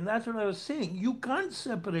moment, and that's what I was saying, you can't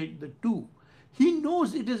separate the two. He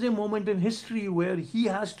knows it is a moment in history where he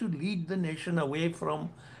has to lead the nation away from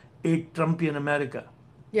a Trumpian America,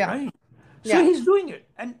 Yeah. right? So Yeah. he's doing it.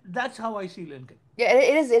 And that's how I see Lincoln. Yeah,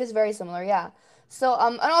 it is very similar, yeah. So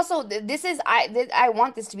and also this is I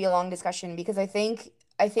want this to be a long discussion because I think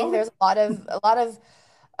Okay. there's a lot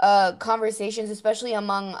of conversations, especially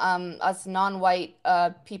among us non-white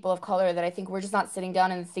people of color, that I think we're just not sitting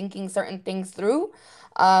down and thinking certain things through.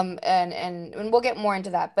 And we'll get more into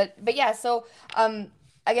that. But yeah, so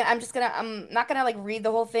again, I'm not gonna like read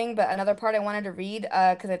the whole thing, but another part I wanted to read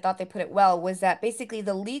because I thought they put it well was that basically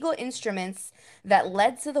the legal instruments that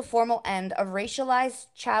led to the formal end of racialized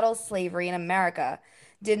chattel slavery in America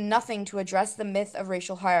did nothing to address the myth of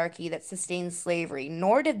racial hierarchy that sustained slavery,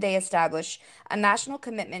 nor did they establish a national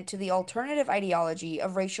commitment to the alternative ideology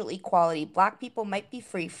of racial equality Black people might be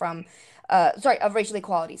free from. Sorry, of racial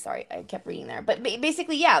equality. Sorry, I kept reading there. But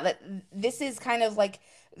basically, yeah, that this is kind of like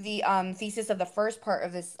the thesis of the first part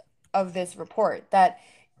of this report that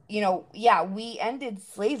yeah, we ended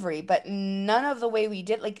slavery, but none of the way we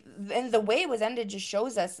did, like, and the way it was ended just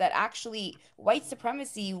shows us that actually white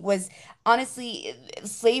supremacy was honestly,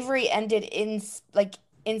 slavery ended like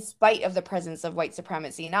in spite of the presence of white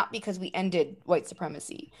supremacy, not because we ended white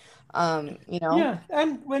supremacy. You know? Yeah,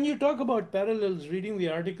 and when you talk about parallels, reading the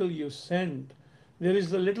article you sent, there is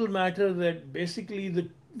the little matter that basically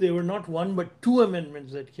there were not one but two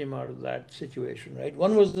amendments that came out of that situation, right?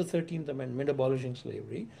 One was the 13th Amendment abolishing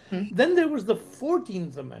slavery. Mhm. Then there was the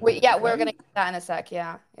 14th Wait, Amendment, yeah, we're right? gonna get that in a sec.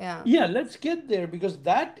 Yeah, yeah, Yeah, let's get there because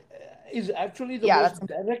that is actually the yeah. most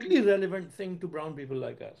directly relevant thing to brown people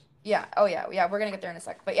like us. Yeah. Oh, yeah. Yeah. We're gonna get there in a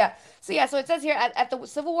sec. But yeah. So yeah. So it says here at the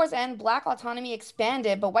Civil War's end, Black autonomy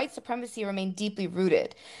expanded, but white supremacy remained deeply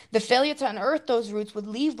rooted. The failure to unearth those roots would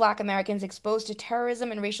leave Black Americans exposed to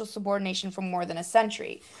terrorism and racial subordination for more than a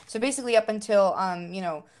century. So basically, up until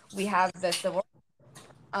we have the Civil.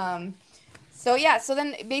 Um, so yeah, so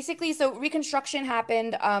then basically, so Reconstruction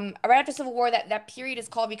happened right after Civil War. That period is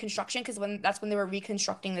called Reconstruction because that's when they were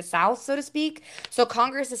reconstructing the South, so to speak. So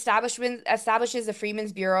Congress establishes the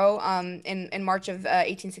Freedmen's Bureau in March of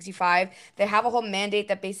 1865. They have a whole mandate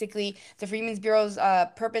that basically the Freedmen's Bureau's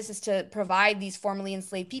purpose is to provide these formerly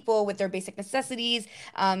enslaved people with their basic necessities,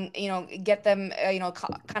 get them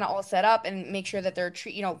kind of all set up and make sure that they're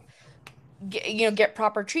get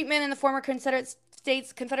proper treatment in the former Confederate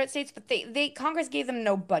States, but they Congress gave them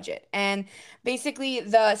no budget. And basically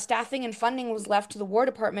the staffing and funding was left to the War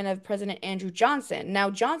Department of President Andrew Johnson. Now,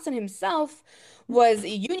 Johnson himself was a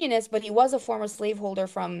unionist, but he was a former slaveholder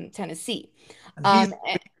from Tennessee. And Um,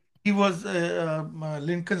 he was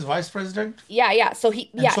Lincoln's vice president. yeah, yeah.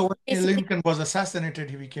 And so when Basically, Lincoln was assassinated,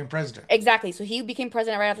 he became president. exactly. So he became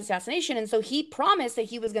president right after the assassination. And so he promised that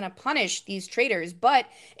he was going to punish these traitors. But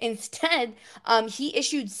instead, he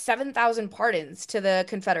issued 7,000 pardons to the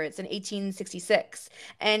Confederates in 1866.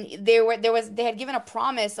 And they had given a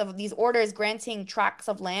promise of these orders granting tracts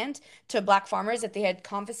of land to black farmers that they had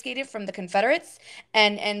confiscated from the Confederates.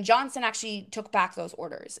 And Johnson actually took back those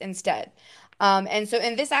orders instead.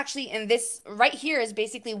 And this right here is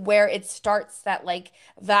basically where it starts that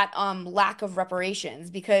lack of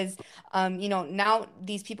reparations because now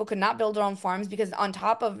these people could not build their own farms because on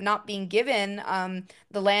top of not being given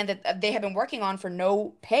the land that they have been working on for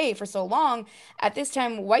no pay for so long, at this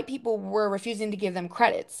time white people were refusing to give them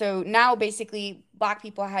credit. So now basically black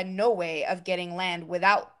people had no way of getting land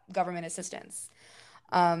without government assistance.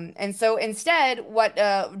 And so instead, what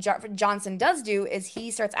Johnson does do is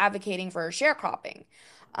he starts advocating for sharecropping.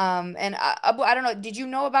 And Abu, I don't know, did you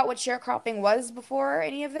know about what sharecropping was before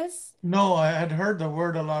any of this? No, I had heard the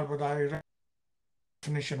word a lot, but I read the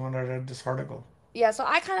definition when I read this article. Yeah, so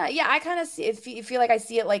I kind of feel like I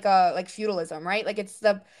see it like feudalism, right? Like it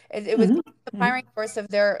was Hmm. the Hmm. primary source of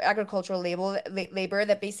their agricultural labor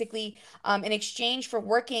that basically in exchange for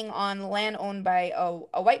working on land owned by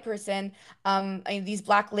a white person, these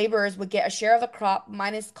black laborers would get a share of the crop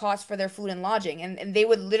minus cost for their food and lodging, and they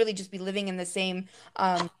would literally just be living in the same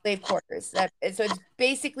slave quarters. So it's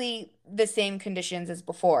basically the same conditions as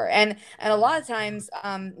before, and a lot of times,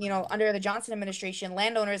 under the Johnson administration,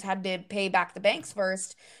 landowners had to pay back the banks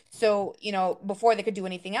first. So, before they could do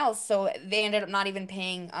anything else. So they ended up not even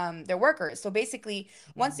paying their workers. So basically,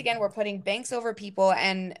 once again, we're putting banks over people,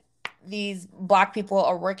 and these black people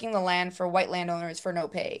are working the land for white landowners for no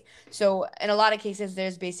pay. So in a lot of cases,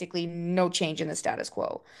 there's basically no change in the status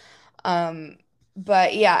quo. Um,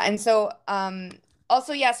 but yeah, and so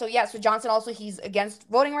also so Johnson also he's against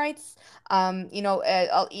voting rights.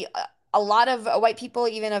 A lot of white people,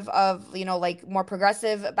 even of like more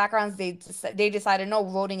progressive backgrounds, they decided no,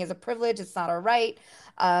 voting is a privilege, it's not a right.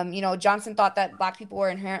 Johnson thought that black people were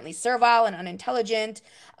inherently servile and unintelligent,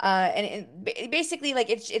 basically like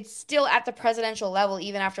it's still at the presidential level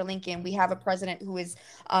even after Lincoln. We have a president who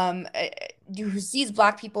sees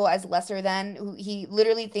black people as lesser than, who he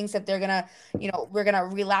literally thinks that we're gonna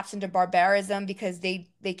relapse into barbarism because they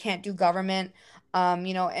can't do government.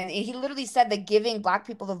 And he literally said that giving black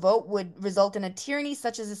people the vote would result in a tyranny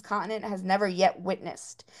such as this continent has never yet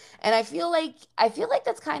witnessed. And I feel like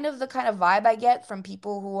that's the kind of vibe I get from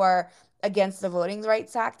people who are against the Voting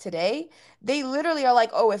Rights Act today. They literally are like,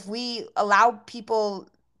 oh, if we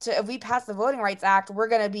pass the Voting Rights Act, we're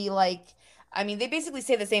gonna be like, I mean, they basically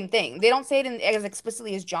say the same thing. They don't say it as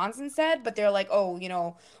explicitly as Johnson said, but they're like, oh,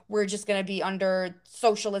 we're just gonna be under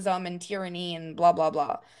socialism and tyranny and blah blah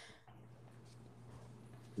blah.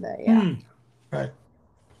 But yeah. Hmm. Right.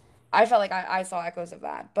 I felt like I saw echoes of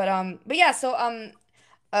that. But yeah, but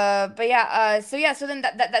yeah, so then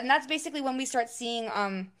that's basically when we start seeing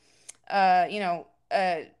uh you know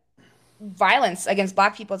uh violence against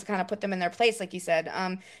black people to kind of put them in their place, like you said.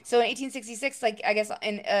 So in 1866, like I guess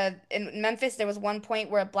in Memphis, there was one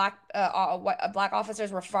point where black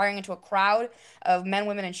officers were firing into a crowd of men,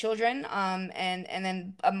 women, and children. And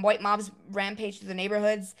then white mobs rampaged through the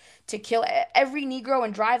neighborhoods to kill every Negro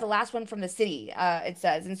and drive the last one from the city. It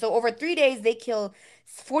says, and so over 3 days, they killed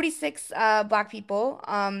 46 black people.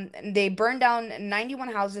 They burned down 91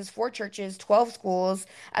 houses, four churches, 12 schools.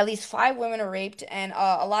 At least five women were raped, and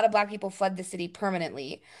a lot of black people fled the city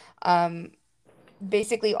permanently. Um,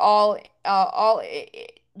 Basically,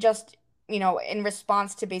 just in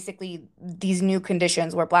response to basically these new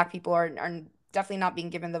conditions where black people are definitely not being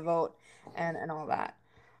given the vote and all that.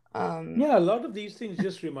 Um, Yeah, a lot of these things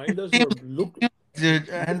just remind us or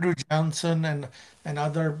Andrew Johnson and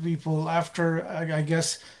other people after I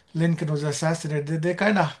guess Lincoln was assassinated, they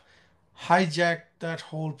kind of hijacked that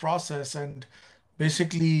whole process and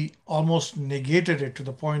basically almost negated it to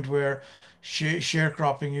the point where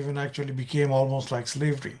sharecropping even actually became almost like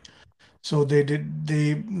slavery. So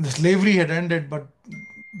the slavery had ended, but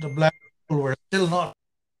the black people were still not,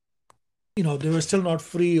 they were still not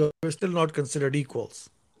free or they were still not considered equals.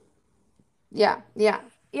 Yeah, yeah.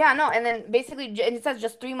 Yeah, no, and then basically and it says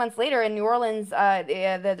just 3 months later in New Orleans,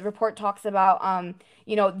 the report talks about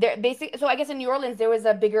there basic so I guess in New Orleans there was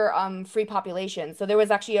a bigger free population. So there was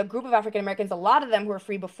actually a group of African Americans, a lot of them who were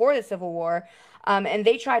free before the Civil War. And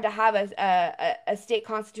they tried to have a state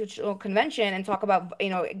constitutional convention and talk about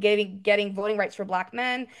getting voting rights for black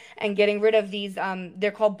men and getting rid of these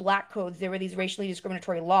they're called black codes. They were these racially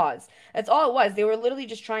discriminatory laws. That's all it was. They were literally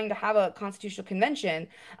just trying to have a constitutional convention.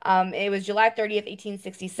 It was July 30th,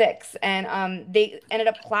 1866, and they ended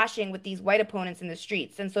up clashing with these white opponents in the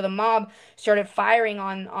streets. And so the mob started firing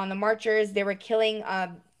on the marchers. They were killing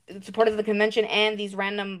supporters of the convention and these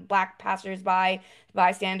random black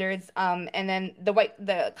bystanders. And then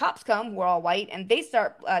the cops come, who are all white, and they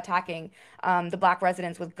start attacking the black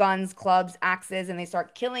residents with guns, clubs, axes, and they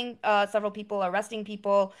start killing several people, arresting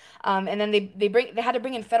people. And then they had to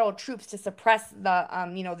bring in federal troops to suppress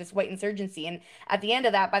this white insurgency. And at the end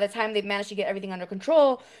of that, by the time they managed to get everything under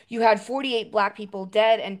control, you had 48 black people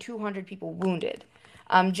dead and 200 people wounded,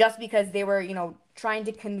 just because they were trying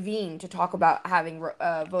to convene to talk about having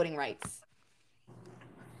voting rights.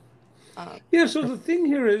 Um, Yeah, so the thing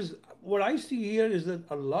here is what I see here is that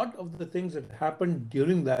a lot of the things that happened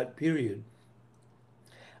during that period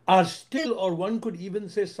are still, or one could even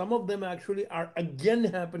say some of them actually are again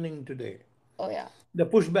happening today. oh yeah, The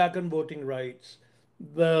pushback on voting rights,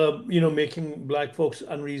 the, making black folks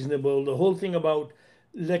unreasonable, the whole thing about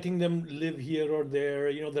letting them live here or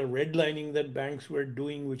there, the redlining that banks were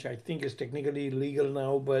doing, which I think is technically illegal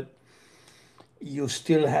now, but you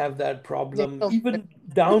still have that they problem, still do it. even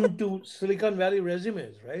down to Silicon Valley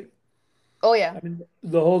resumes, right? Oh yeah, I mean,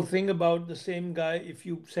 the whole thing about the same guy, if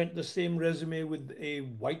you sent the same resume with a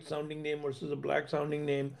white sounding name versus a black sounding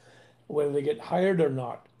name, whether they get hired or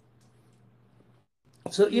not.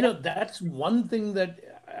 So, yeah, that's one thing that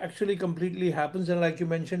actually completely happens. And like you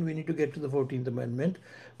mentioned, we need to get to the 14th Amendment,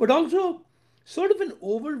 but also sort of an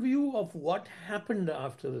overview of what happened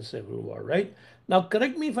after the Civil War, right? Now,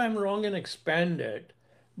 correct me if I'm wrong and expand it,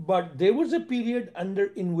 but there was a period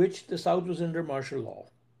in which the South was under martial law,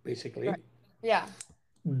 right, basically. yeah,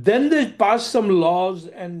 Then they passed some laws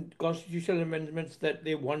and constitutional amendments that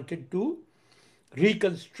they wanted to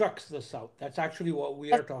reconstruct the South. That's actually what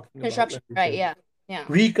we are that's talking about construction, when we right? say Yeah, yeah,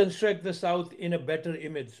 reconstruct the South in a better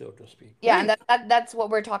image, so to speak. yeah, and Right? that's what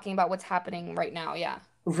we're talking about. What's happening right now? Yeah.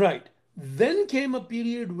 Right. Then came a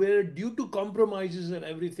period where, due to compromises and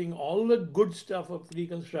everything, all the good stuff of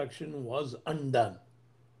Reconstruction was undone.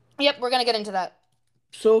 Yep, we're gonna get into that.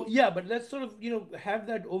 So yeah, but let's sort of have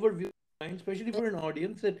that overview in mind, especially for an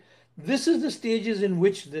audience, that this is the stages in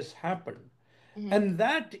which this happened, Hmm. and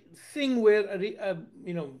that thing where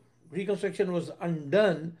Reconstruction was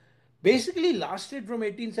undone basically lasted from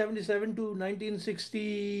 1877 to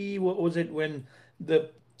 1960. What was it when the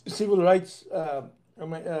Civil Rights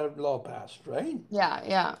law passed, right? Yeah,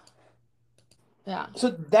 yeah, yeah, So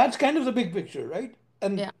that's kind of the big picture, right?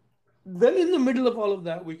 And yeah. then in the middle of all of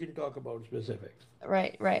that, we can talk about specifics.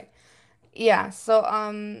 Right, right. Yeah, so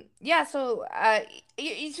yeah, so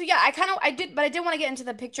so yeah, I did, but I did want to get into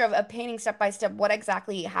the picture of painting step by step what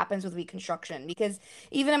exactly happens with Reconstruction, because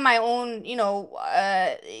even in my own,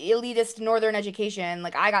 elitist Northern education,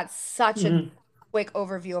 like I got such a Mhm. quick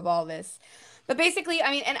overview of all this. But basically,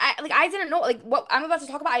 I mean, and I didn't know like what I'm about to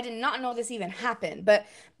talk about. I did not know this even happened. But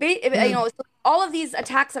so all of these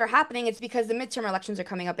attacks that are happening, it's because the midterm elections are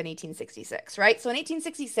coming up in 1866, right? So in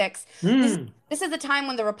 1866, this Hmm. this is the time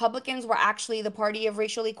when the Republicans were actually the party of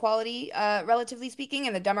racial equality, relatively speaking,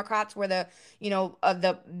 and the Democrats were the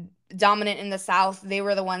dominant in the South. They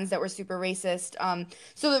were the ones that were super racist.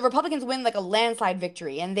 So the Republicans win like a landslide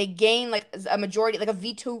victory, and they gain like a majority, like a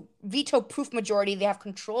veto proof majority. They have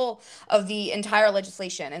control of the entire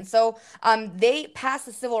legislation, and so they passed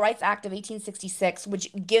the Civil Rights Act of 1866, which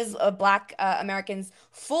gives Black Americans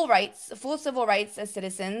full rights, full civil rights as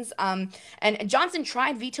citizens. And Johnson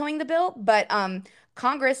tried vetoing the bill, but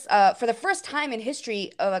Congress, for the first time in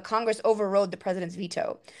history, Congress overrode the president's veto.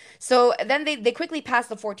 So then they quickly passed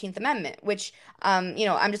the 14th Amendment, which,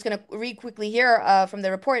 I'm just going to read quickly here from the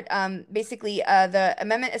report. Basically, the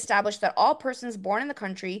amendment established that all persons born in the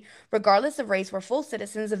country, regardless of race, were full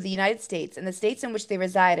citizens of the United States and the states in which they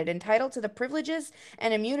resided, entitled to the privileges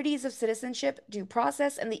and immunities of citizenship, due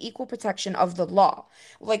process, and the equal protection of the law.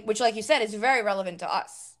 Like you said, is very relevant to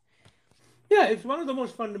us. Yeah, it's one of the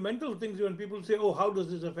most fundamental things when people say, "Oh, how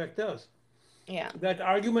does this affect us?" Yeah. That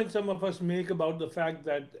argument some of us make about the fact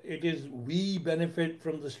that it is we benefit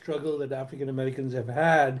from the struggle that African Americans have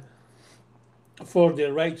had for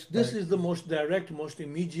their rights. This Right. is the most direct, most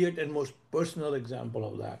immediate, and most personal example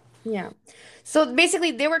of that. Yeah. So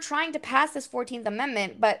basically, they were trying to pass this 14th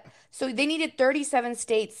Amendment, but so they needed 37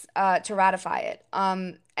 states to ratify it.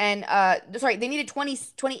 Sorry, they needed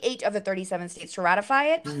 28 of the 37 states to ratify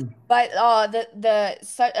it. But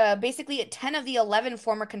basically 10 of the 11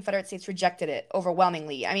 former Confederate states rejected it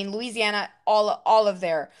overwhelmingly. I mean, Louisiana, all of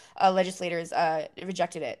their legislators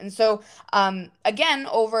rejected it. And so again,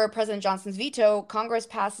 over President Johnson's veto, Congress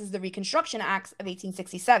passes the Reconstruction Acts of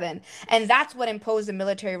 1867, and that's what imposed the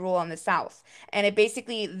military rule on the South. And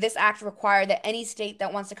this act required that any state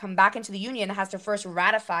that wants to come back into the Union has to first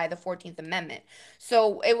ratify the 14th Amendment.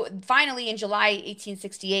 So finally, in July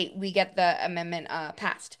 1868, we get the amendment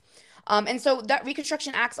passed. And so that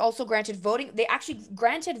Reconstruction Acts also granted voting. They actually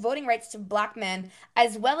granted voting rights to black men,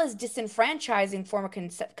 as well as disenfranchising former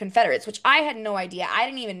Confederates, which I had no idea. I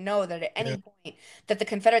didn't even know that at any Yeah. point that the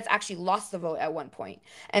Confederates actually lost the vote at one point.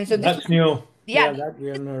 And so this was, That's new. yeah, Yeah, that we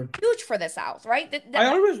have heard. huge for the South, right? I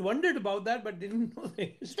always wondered about that, but didn't know the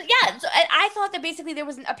So history. yeah, so I thought that basically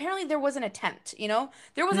apparently there was an attempt,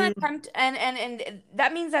 there was an attempt, and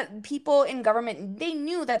that means that people in government, they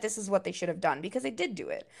knew that this is what they should have done because they did do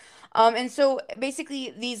it. And so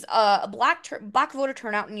basically these black voter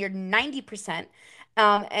turnout near 90%.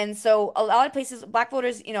 And so a lot of places black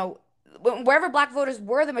voters, wherever black voters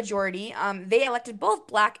were the majority, they elected both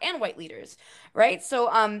black and white leaders, right? So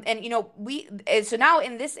and so now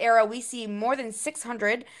in this era we see more than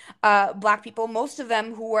 600 black people, most of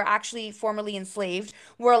them who were actually formerly enslaved,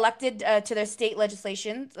 were elected to their state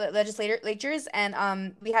legislatures,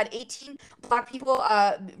 and we had 18 black people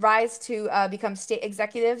rise to become state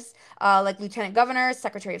executives, like lieutenant governor,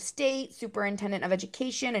 secretary of state, superintendent of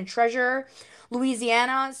education, and treasurer.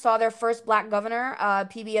 Louisiana saw their first black governor,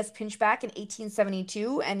 PBS Pinchback, in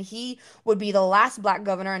 1872, and he would be the last black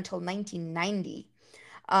governor until 1990.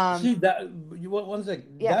 See that one sec.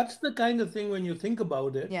 Yeah, That's the kind of thing when you think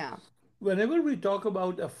about it. yeah, Whenever we talk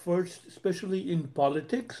about a first, especially in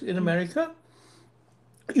politics in mhm, America,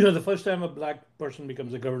 the first time a black person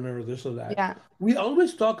becomes a governor or this or that, yeah, we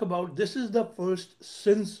always talk about this is the first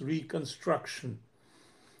since Reconstruction.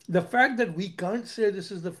 The fact that we can't say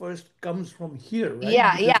this is the first comes from here, right?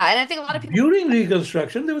 yeah, Because yeah. And I think a lot of people, during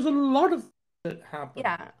Reconstruction, there was a lot of that happened.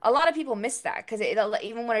 yeah, a lot of people miss that because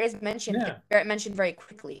even when it is mentioned, Yeah, it's mentioned very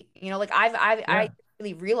quickly. Like I yeah.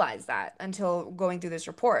 really realized that until going through this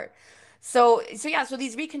report. So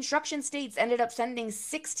these Reconstruction states ended up sending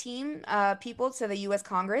 16 people to the U.S.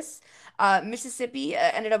 Congress. Mississippi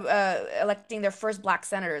ended up electing their first black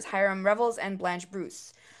senators, Hiram Revels and Blanche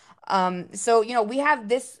Bruce. So we have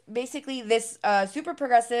this super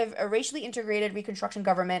progressive, racially integrated Reconstruction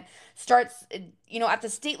government starts, at the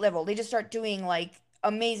state level. They just start doing like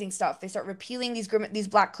amazing stuff. They start repealing these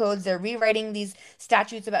black codes. They're rewriting these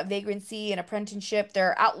statutes about vagrancy and apprenticeship.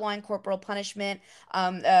 They're outlawing corporal punishment.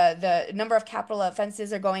 The number of capital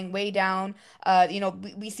offenses are going way down.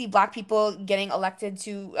 We see black people getting elected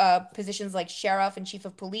to positions like sheriff and chief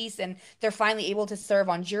of police, and they're finally able to serve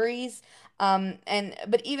on juries.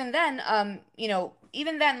 But even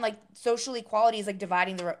then, like social equality is like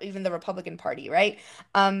dividing even the Republican Party, right?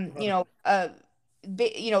 Um, you Right. know, uh,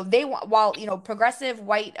 while progressive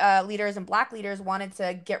white leaders and black leaders wanted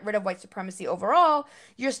to get rid of white supremacy overall,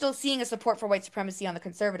 you're still seeing a support for white supremacy on the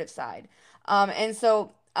conservative side. And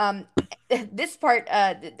so this part,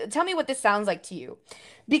 tell me what this sounds like to you.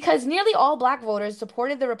 Because nearly all black voters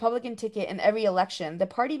supported the Republican ticket in every election, the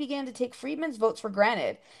party began to take Freedmen's votes for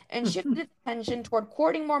granted and shifted its attention toward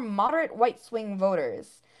courting more moderate white swing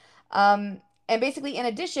voters. And basically, in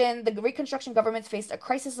addition, the Reconstruction governments faced a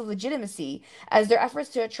crisis of legitimacy as their efforts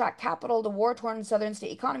to attract capital to war-torn southern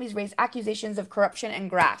state economies raised accusations of corruption and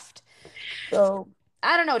graft. So,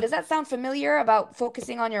 I don't know. Does that sound familiar about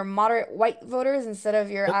focusing on your moderate white voters instead of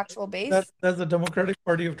your That, actual that base? that's the Democratic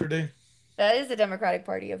Party of today. That is the Democratic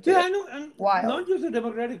Party of Yeah, today. I know, and Wild. not just the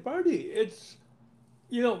Democratic Party.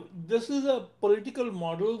 This is a political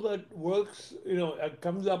model that works,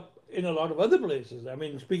 comes up in a lot of other places. I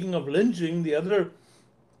mean, speaking of lynching, the other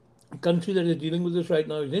country that is dealing with this right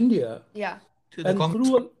now is India. Yeah. See, the And Congress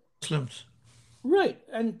through party a, Muslims. right,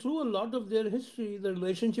 and through a lot of their history, the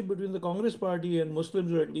relationship between the Congress Party and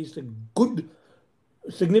Muslims, or at least a good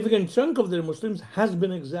significant chunk of their Muslims, has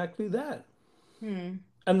been exactly that. Hmm.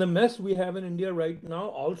 And the mess we have in India right now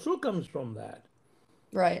also comes from that.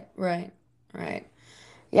 Right, right, right.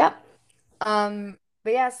 Yep.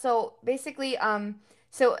 But yeah, so basically,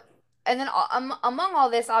 so and then among all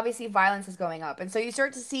this, obviously violence is going up, and so you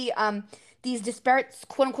start to see these disparate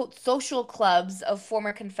quote unquote social clubs of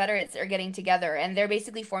former Confederates are getting together, and they're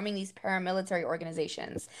basically forming these paramilitary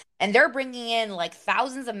organizations, and they're bringing in like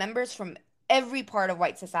thousands of members from every part of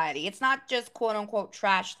white society. It's not just quote unquote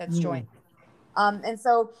trash that's joining. Hmm. And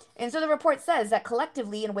so the report says that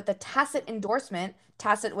collectively and with the tacit endorsement,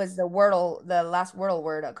 tacit was the last Wordle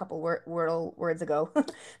word a couple Wordle words ago.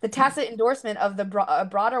 The tacit endorsement of the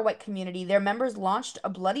broader white community, their members launched a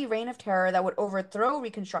bloody reign of terror that would overthrow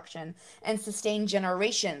Reconstruction and sustain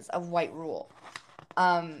generations of white rule.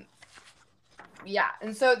 Um, yeah,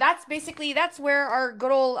 and so that's where our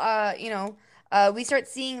good old we start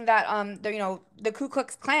seeing that the Ku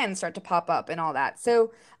Klux Klan start to pop up and all that.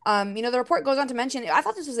 So the report goes on to mention, I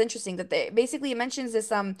thought this was interesting that they basically it mentions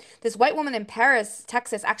this white woman in Paris,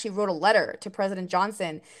 Texas actually wrote a letter to President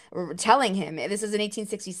Johnson telling him, this is in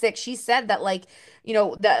 1866. She said that like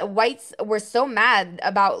the whites were so mad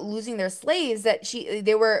about losing their slaves that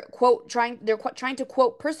they were quote trying to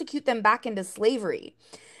quote persecute them back into slavery.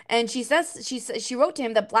 And she wrote to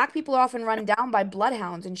him that black people are often run down by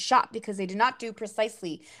bloodhounds and shot because they do not do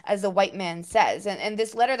precisely as the white man says. And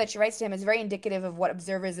this letter that she writes to him is very indicative of what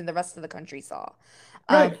observers in the rest of the country saw.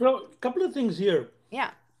 Um, Right. So, a couple of things here.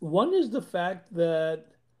 yeah, One is the fact that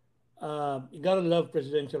you gotta love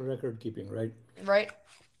presidential record keeping, right? right.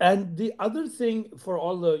 And the other thing, for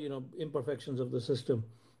all the imperfections of the system,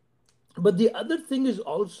 but the other thing is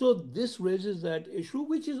also this raises that issue,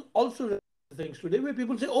 which is also things today where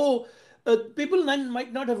people say, "Oh, people then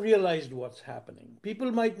might not have realized what's happening.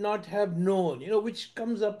 People might not have known," which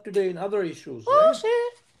comes up today in other issues, right?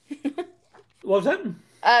 Bullshit. What's that?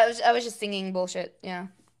 I was just singing bullshit. Yeah.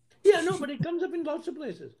 Yeah, no, but it comes up in lots of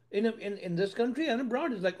places. In this country and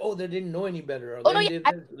abroad, it's like, oh, they didn't know any better, or Oh no, yeah.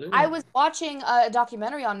 I they. was watching a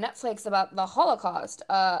documentary on Netflix about the Holocaust,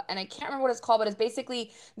 and I can't remember what it's called, but it's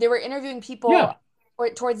basically they were interviewing people Yeah.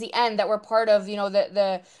 towards the end that were part of,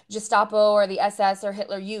 the Gestapo or the SS or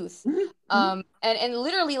Hitler Youth. Mhm, mhm. And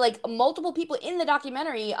literally like multiple people in the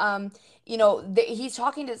documentary, he's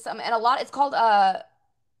talking to some and a lot. It's called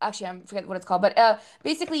actually I forget what it's called, but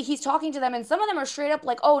basically he's talking to them and some of them are straight up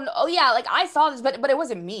like, oh no, oh yeah, like I saw this, but it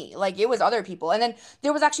wasn't me, like it was other people. And then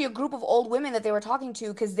there was actually a group of old women that they were talking to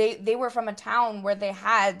because they were from a town where they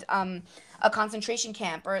had a concentration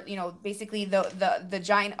camp, or basically the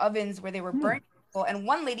giant ovens where they were burning people. And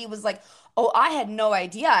one lady was like, oh, I had no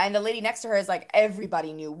idea. And the lady next to her is like,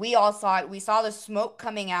 everybody knew, we all saw it, we saw the smoke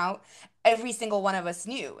coming out, every single one of us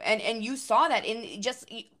knew. And you saw that in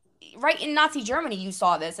just right in Nazi Germany, you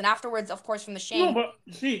saw this, and afterwards, of course, from the No, shame. but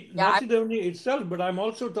see, Yeah. Nazi Germany itself, but I'm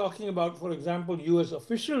also talking about, for example, US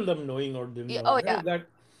officialdom knowing or didn't know, Oh yeah. right? That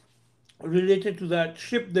related to that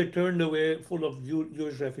ship they turned away full of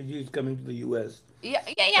Jewish refugees coming to the US Yeah.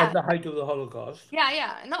 Yeah. at Yeah. the height of the Holocaust. Yeah.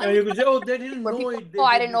 Yeah. No, and And we you could say, oh, they didn't where know people. it, Oh, they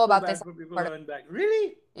I did didn't know this so about this bad for people part of who went back. Really?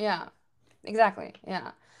 it. Yeah. Exactly.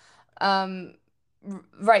 Yeah. Um,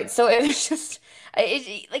 right. So it was just,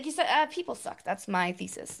 like you said, people suck. That's my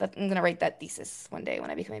thesis. I'm gonna write that thesis one day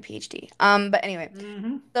when I become a PhD. But anyway,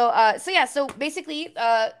 Hmm. so yeah, so basically,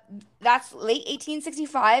 that's late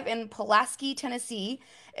 1865 in Pulaski, Tennessee,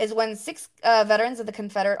 is when six veterans of the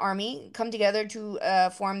Confederate Army come together to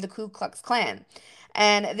form the Ku Klux Klan.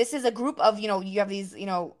 And this is a group of, you have these,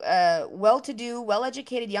 well-to-do,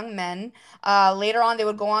 well-educated young men. Later on, they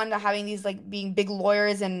would go on to having these, like, being big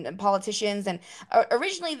lawyers and politicians. And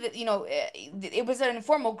originally, it was an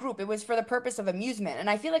informal group. It was for the purpose of amusement. And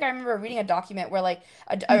I feel like I remember reading a document where, like,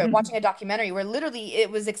 watching a documentary where literally it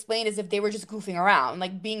was explained as if they were just goofing around,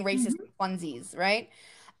 like being racist funsies, right?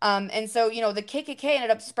 And so, the KKK ended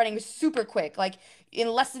up spreading super quick. Like in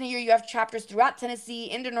less than a year, you have chapters throughout Tennessee,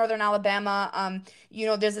 into northern Alabama.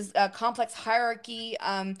 There's this complex hierarchy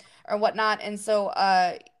or whatnot. And so,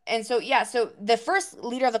 yeah, so the first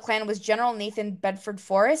leader of the Klan was General Nathan Bedford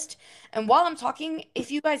Forrest. And while I'm talking, if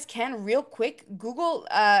you guys can, real quick, Google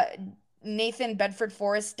Nathan Bedford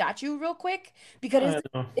Forrest statue real quick because I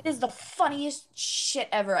know. it is the funniest shit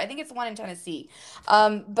ever. I think it's the one in Tennessee.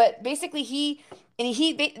 But basically and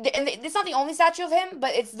it's not the only statue of him,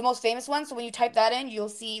 but it's the most famous one. So when you type that in, you'll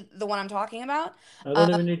see the one I'm talking about. I Uh, don't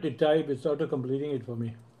even need to type, it's auto completing it for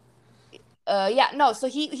me. Yeah, no, so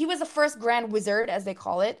he was the first Grand Wizard, as they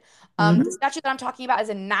call it. The Hmm. statue that I'm talking about is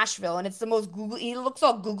in Nashville, and it's the most googly. He looks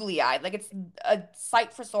all googly-eyed, like it's a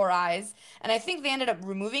sight for sore eyes. And I think they ended up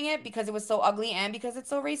removing it because it was so ugly and because it's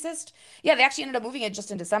so racist. Yeah, they actually ended up moving it just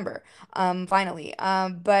in December, finally.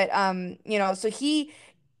 So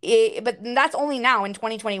but that's only now in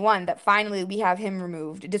 2021 that finally we have him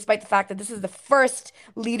removed, despite the fact that this is the first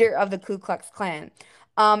leader of the Ku Klux Klan.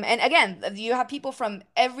 And again, you have people from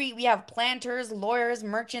we have planters, lawyers,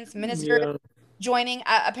 merchants, ministers Yeah. joining.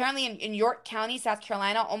 Apparently in York County, South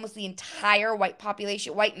Carolina, almost the entire white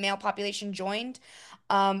male population joined.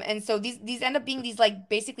 And so these end up being these like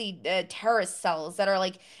basically terrorist cells that are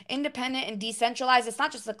like independent and decentralized. It's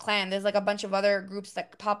not just the Klan. There's like a bunch of other groups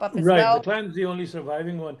that pop up as Right. The well. Klan's the only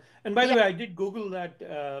surviving one. And by the Yeah, way, I did Google that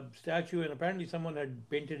statue, and apparently someone had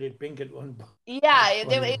painted it pink at one point. That's yeah.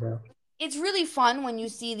 funny as hell. It's really fun when you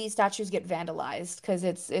see these statues get vandalized because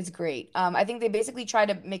it's great. I think they basically try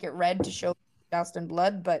to make it red to show doused in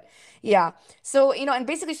blood, but yeah. So, and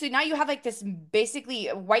basically, so now you have like this basically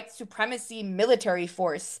white supremacy military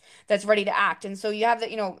force that's ready to act. And so you have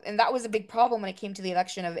that, and that was a big problem when it came to the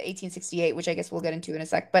election of 1868, which I guess we'll get into in a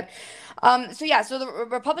sec. But so yeah, so the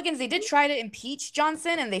Republicans, they did try to impeach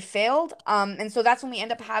Johnson and they failed. And so that's when we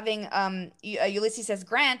end up having Ulysses S.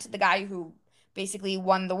 Grant, the guy who basically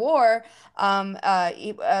won the war,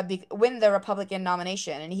 win the Republican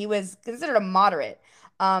nomination, and he was considered a moderate.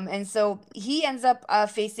 And so he ends up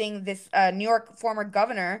facing this New York former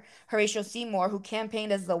governor, Horatio Seymour, who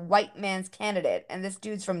campaigned as the white man's candidate. And this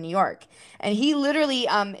dude's from New York. And he literally,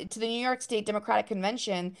 to the New York State Democratic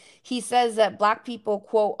Convention, he says that black people,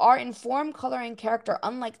 quote, are in form, color, and character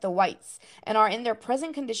unlike the whites, and are in their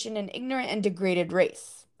present condition an ignorant and degraded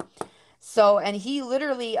race. So, and he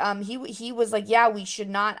literally, he was like, yeah, we should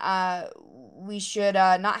not have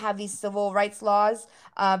these civil rights laws,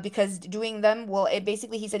 because doing them will, it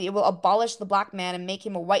basically, he said it will abolish the black man and make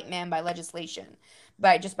him a white man by legislation,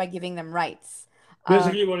 by giving them rights. Um,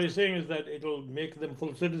 Basically, what he's saying is that it'll make them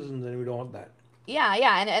full citizens, and we don't want that. Yeah,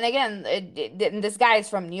 yeah, and again, and this guy is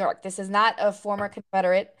from New York. This is not a former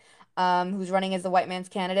Confederate, who's running as the white man's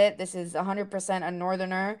candidate. This is 100% a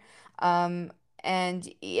Northerner, um, and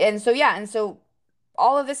so yeah, and so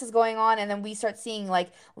all of this is going on, and then we start seeing like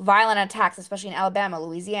violent attacks, especially in Alabama,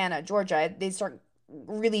 Louisiana, Georgia. They start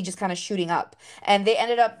really just kind of shooting up, and they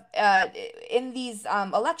ended up in these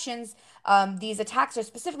elections. These attacks are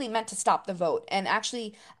specifically meant to stop the vote, and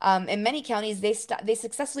actually, in many counties, they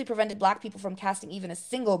successfully prevented Black people from casting even a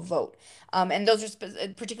single vote. And those are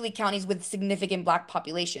particularly counties with significant Black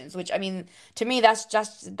populations. Which I mean, to me, that's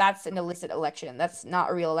an illicit election. That's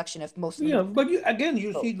not a real election if most of them Yeah, don't but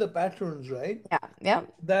you vote. see the patterns, right? Yeah, yeah,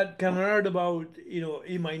 That canard about,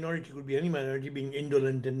 a minority could be any minority being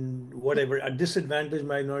indolent and whatever, a disadvantaged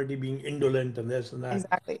minority being indolent and this and that.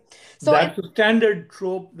 exactly. So and That's a standard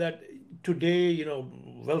trope that today,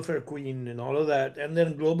 welfare queen and all of that. And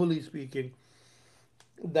then globally speaking,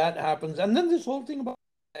 that happens. And then this whole thing about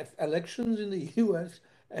elections in the US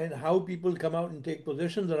and how people come out and take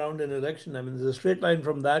positions around an election. I mean, there's a straight line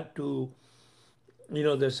from that to,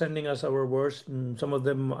 they're sending us our worst, and some of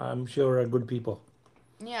them, I'm sure, are good people.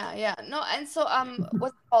 yeah, yeah. No, and so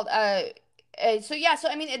what's it called? So yeah, so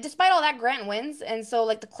I mean, despite all that, Grant wins, and so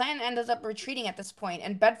like the Klan ends up retreating at this point,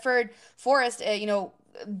 and Bedford Forrest,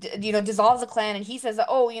 dissolves the Klan, and he says that,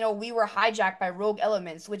 oh, we were hijacked by rogue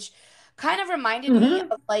elements, which kind of reminded me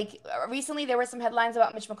Hmm. of like recently there were some headlines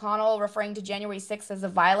about Mitch McConnell referring to January 6th as a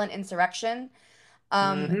violent insurrection.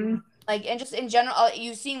 Um, Hmm. like, and just in general,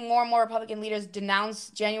 you've seen more and more Republican leaders denounce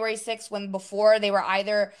January 6th when before they were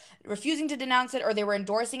either refusing to denounce it or they were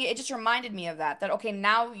endorsing it. It just reminded me of that, okay,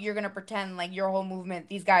 now you're going to pretend like your whole movement,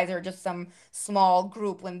 these guys are just some small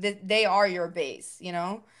group when they are your base, you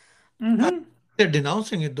know? I, Hmm. they're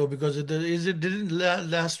denouncing it though because it didn't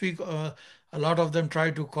last week. A lot of them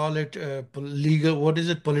tried to call it legal. What is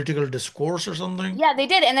it? Political discourse or something? Yeah, they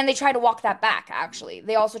did. And then they tried to walk that back, actually.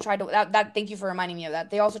 They also tried to, thank you for reminding me of that.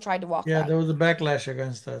 They also tried to walk Yeah, that. there was a backlash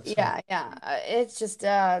against that. So. Yeah, yeah. It's just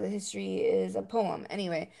the history is a poem.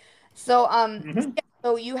 Anyway, so Hmm. yeah,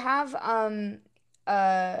 so you have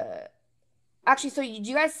uh actually, so do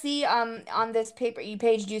you guys see on this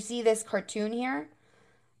page, do you see this cartoon here?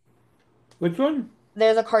 Which one?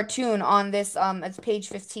 There's a cartoon on this it's page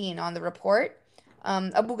 15 on the report.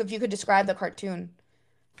 Abu, if you could describe the cartoon.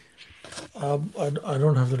 I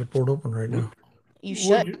don't have the report open right now. You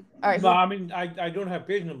should. Which? All right, No, who I mean, I don't have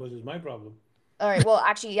page numbers. Is my problem. All right, well,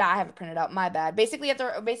 actually, yeah, I have it printed out. My bad. Basically at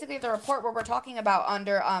the report where we're talking about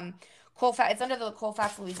under Colfax, it's under the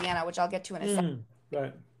Colfax, Louisiana, which I'll get to in a sec. Mm.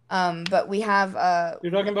 Right. But we have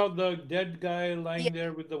You're talking about the dead guy yeah, lying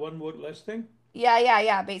there with the one vote less thing?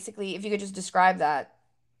 yeah. Basically, if you could just describe that.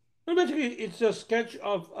 No, basically, it's a sketch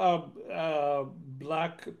of a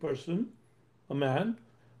black person, a man,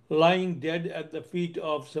 lying dead at the feet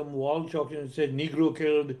of some wall chalk, and it said Negro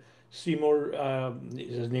killed, Seymour,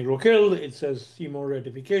 it says Negro killed, it says Seymour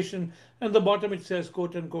ratification, and the bottom it says,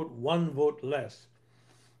 quote unquote, one vote less.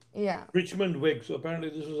 Yeah. Richmond Whig. So apparently,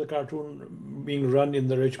 this was a cartoon being run in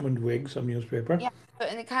the Richmond Whig, some newspaper. Yeah,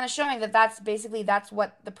 and it kind of showing that that's basically that's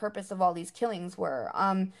what the purpose of all these killings were.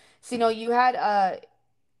 So you had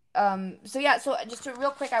so yeah, so just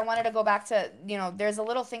real quick, I wanted to go back to, there's a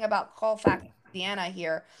little thing about Colfax, Louisiana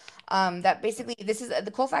here. That basically this is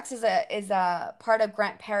the Colfax is a part of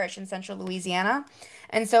Grant Parish in central Louisiana.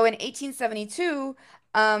 And so in 1872,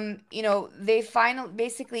 they finally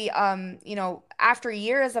basically after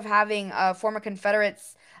years of having former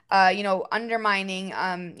Confederates undermining,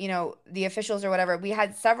 the officials or whatever. We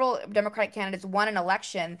had several Democratic candidates won an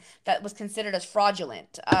election that was considered as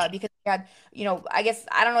fraudulent, because we had, I guess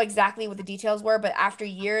I don't know exactly what the details were, but after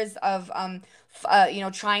years of,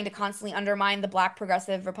 trying to constantly undermine the Black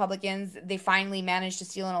progressive Republicans, they finally managed to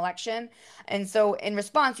steal an election. And so in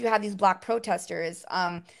response, you had these Black protesters,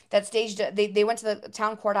 that staged, they went to the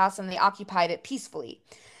town courthouse and they occupied it peacefully.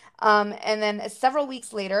 And then several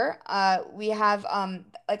weeks later, we have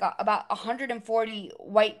about 140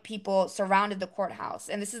 white people surrounded the courthouse.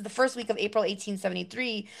 And this is the first week of April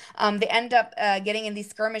 1873. They end up getting in these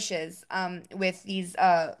skirmishes with these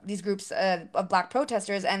groups of black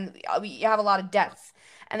protesters, and we have a lot of deaths.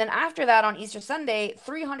 And then after that, on Easter Sunday,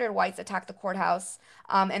 300 whites attacked the courthouse,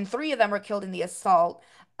 and three of them were killed in the assault.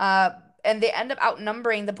 Uh, and they end up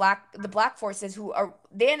outnumbering the black forces, who are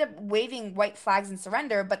they end up waving white flags in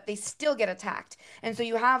surrender, but they still get attacked. And so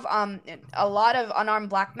you have a lot of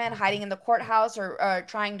unarmed black men hiding in the courthouse, or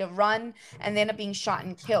trying to run, and they end up being shot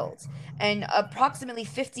and killed. And approximately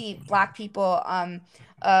 50 black people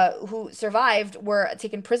who survived were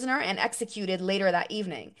taken prisoner and executed later that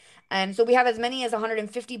evening. And so we have as many as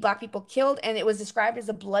 150 black people killed, and it was described as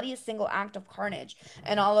the bloodiest single act of carnage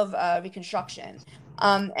in all of Reconstruction.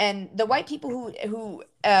 And the white people who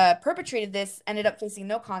perpetrated this ended up facing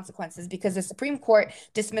no consequences because the Supreme Court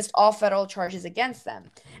dismissed all federal charges against them.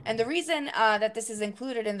 And the reason that this is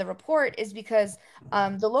included in the report is because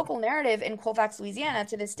the local narrative in Colfax, Louisiana,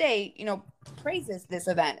 to this day, praises this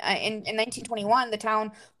event. In 1921, the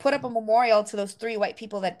town put up a memorial to those three white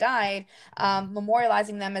people that died,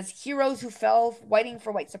 memorializing them as heroes who fell fighting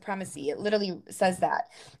for white supremacy. It literally says that.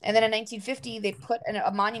 And then in 1950, they put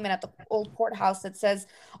a monument at the old courthouse that says,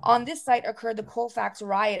 on this site occurred the Colfax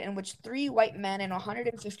riot in which three white men and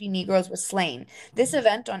 150 Negroes were slain. This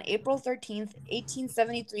event on April 13th,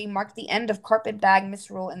 1873 marked the end of carpetbag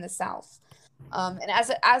misrule in the South. And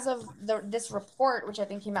as of this report, which I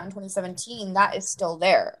think came out in 2017, that is still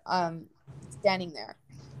there, standing there,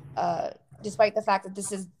 despite the fact that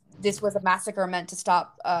this was a massacre meant to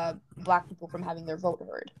stop Black people from having their vote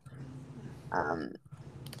heard. Um,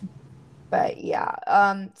 but yeah,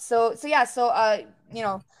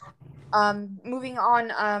 moving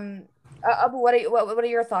on. Abu, what are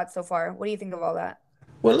your thoughts so far? What do you think of all that?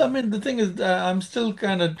 Well, I mean, the thing is, I'm still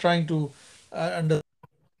kind of trying to understand,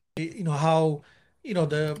 how,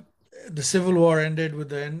 the Civil War ended with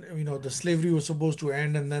the end, the slavery was supposed to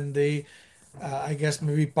end, and then they, I guess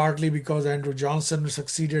maybe partly because Andrew Johnson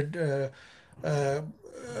succeeded, uh,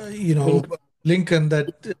 you know, Lincoln. Lincoln,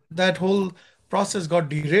 that whole process got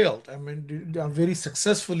derailed. I mean, very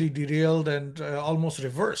successfully derailed and almost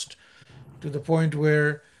reversed to the point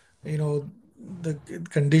where, you know, the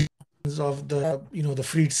conditions of the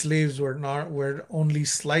freed slaves were only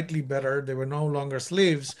slightly better. They were no longer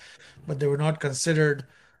slaves, but they were not considered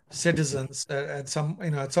citizens at some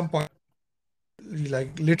point,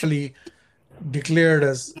 like literally declared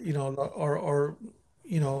as, or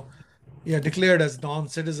you know yeah, declared as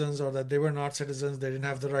non-citizens, or that they were not citizens. They didn't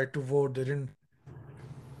have the right to vote. They didn't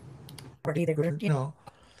property. They couldn't, so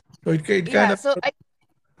it kind Yeah, of, so I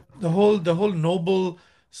the whole noble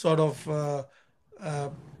sort of uh,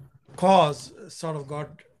 cause sort of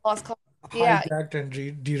got lost call. Yeah, hijacked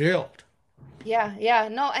and derailed. yeah,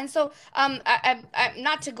 no, and so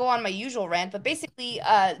not to go on my usual rant, but basically,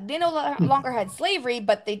 they no longer had slavery,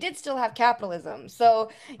 but they did still have capitalism.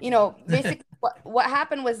 So, basically, what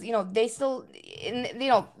happened was, they still,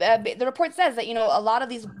 the report says that, a lot of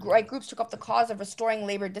these groups took up the cause of restoring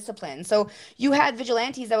labor discipline. So you had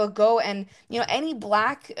vigilantes that would go and, any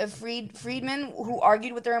black freedmen who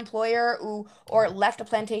argued with their employer, or left a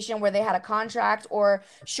plantation where they had a contract, or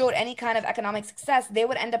showed any kind of economic success, they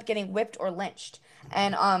would end up getting whipped or lynched.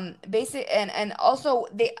 And and also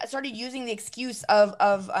they started using the excuse of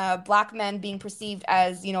black men being perceived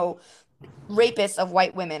as, rapists of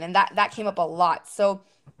white women, and that came up a lot. So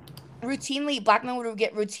routinely, black men would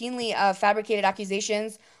get routinely fabricated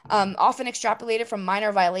accusations, often extrapolated from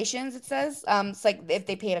minor violations. It says it's like if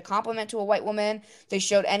they paid a compliment to a white woman, they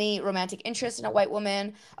showed any romantic interest in a white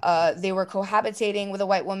woman, they were cohabitating with a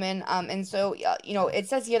white woman, and so it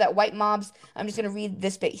says here that white mobs. I'm just going to read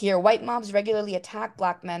this bit here. White mobs regularly attack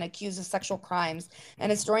black men accused of sexual crimes,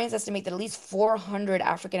 and historians estimate that at least 400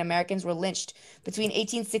 African Americans were lynched between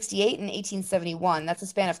 1868 and 1871. That's a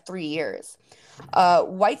span of 3 years.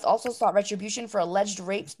 Whites also sought retribution for alleged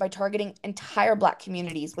rapes by targeting entire black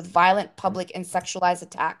communities with violent public and sexualized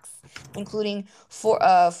attacks, including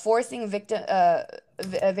forcing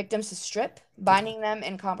victims to strip, binding them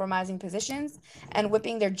in compromising positions, and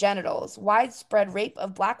whipping their genitals, widespread rape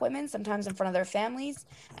of black women, sometimes in front of their families,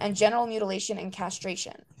 and general mutilation and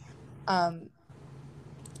castration. Um,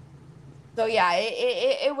 so yeah,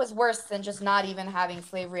 it was worse than just not even having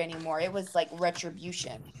slavery anymore. It was like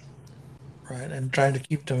retribution. Right, and trying to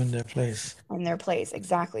keep them in their place. In their place.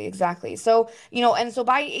 Exactly. So, and so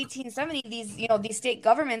by 1870, these state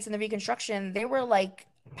governments in the Reconstruction, they were like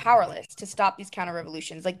powerless to stop these counter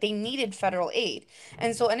revolutions. Like they needed federal aid.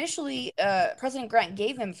 And so initially, President Grant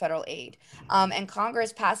gave them federal aid. And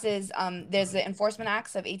Congress passes, there's the Enforcement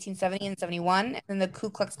Acts of 1870 and 71, and then the Ku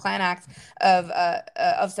Klux Klan Act of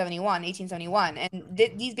 1871. And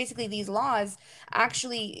these laws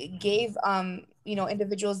actually gave,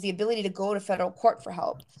 individuals the ability to go to federal court for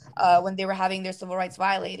help when they were having their civil rights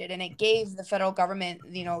violated, and it gave the federal government,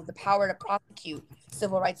 the power to prosecute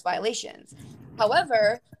civil rights violations.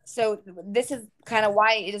 However, so this is kind of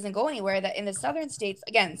why it doesn't go anywhere. That in the southern states,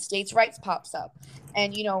 again, states' rights pops up,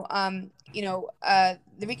 and the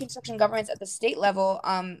Reconstruction governments at the state level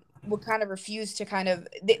would kind of refuse to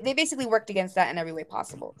they basically worked against that in every way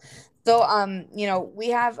possible. So we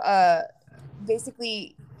have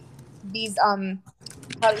basically these how do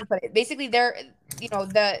you put it? Basically,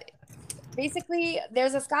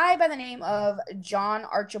 there's this guy by the name of John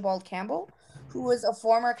Archibald Campbell, who was a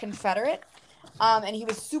former Confederate, and he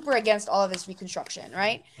was super against all of this Reconstruction,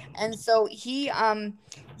 right? And so he went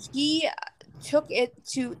to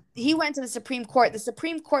the Supreme Court. The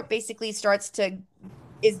Supreme Court basically is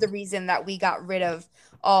the reason that we got rid of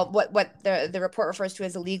all what the report refers to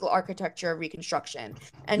as the legal architecture of Reconstruction.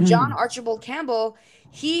 And John Archibald Campbell,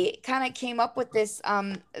 he kind of came up with this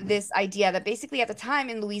idea that basically at the time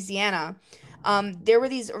in Louisiana, there were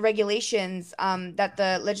these regulations that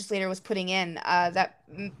the legislator was putting in that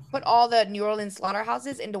put all the New Orleans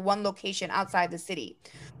slaughterhouses into one location outside the city.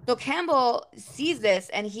 So Campbell sees this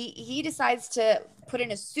and he decides to put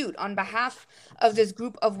in a suit on behalf of this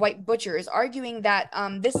group of white butchers, arguing that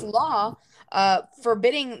this law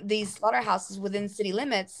forbidding these slaughterhouses within city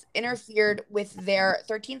limits interfered with their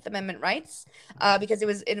 13th Amendment rights because it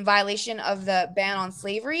was in violation of the ban on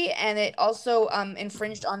slavery, and it also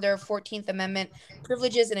infringed on their 14th Amendment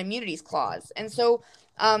privileges and immunities clause. And so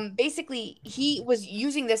basically he was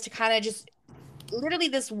using this to kind of just literally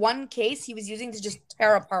this one case he was using to just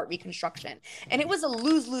tear apart Reconstruction. And it was a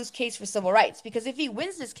lose-lose case for civil rights, because if he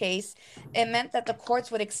wins this case, it meant that the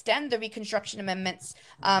courts would extend the Reconstruction amendments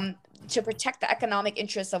to protect the economic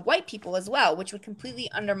interests of white people as well, which would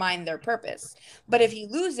completely undermine their purpose. But if he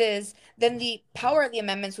loses, then the power of the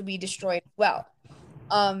amendments would be destroyed as well.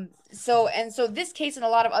 So this case and a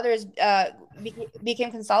lot of others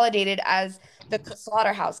became consolidated as the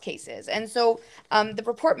slaughterhouse cases. And so the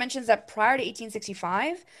report mentions that prior to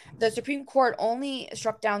 1865, the Supreme Court only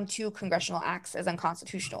struck down 2 congressional acts as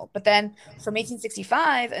unconstitutional. But then from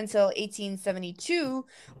 1865 until 1872,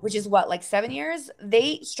 which is like 7 years,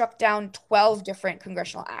 they struck down 12 different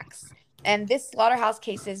congressional acts. And this slaughterhouse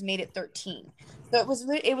cases made it 13. So it was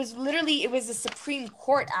the Supreme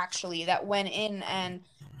Court actually that went in and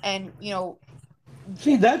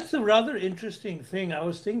See, that's a rather interesting thing. I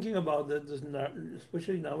was thinking about that,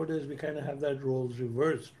 especially nowadays, we kind of have that roles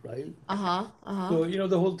reversed, right? So,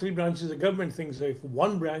 the whole 3 branches of government thing, so if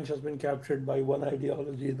one branch has been captured by one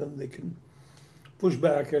ideology, then they can push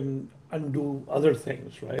back and undo other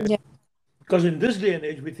things, right? Yeah. Because in this day and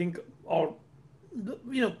age, we think, or,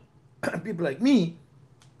 people like me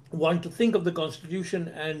want to think of the Constitution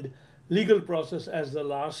and legal process as the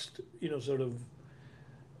last, sort of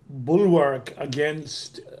bulwark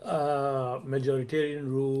against majoritarian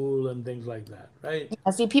rule and things like that, right?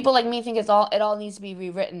 I see people like me think it all needs to be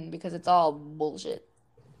rewritten because it's all bullshit.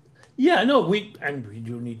 Yeah, no, we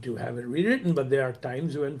do need to have it rewritten, but there are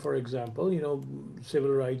times when, for example,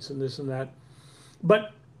 civil rights and this and that,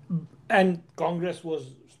 and Congress was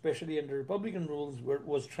especially under Republican rules,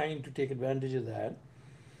 was trying to take advantage of that.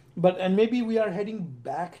 But and maybe we are heading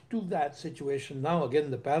back to that situation now. Again,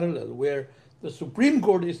 the parallel where the Supreme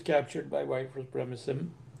Court is captured by white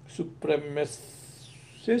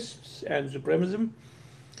supremacists and supremacism,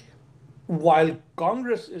 while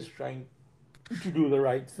Congress is trying to do the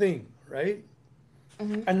right thing, right?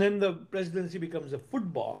 Hmm. And then the presidency becomes a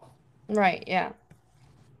football. Right, yeah.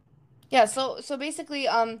 Yeah, so basically,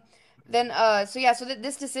 then so yeah, so th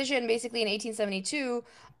this decision basically in 1872,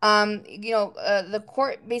 the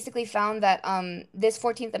court basically found that this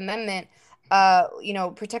 14th Amendment,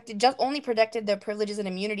 protected just only protected the privileges and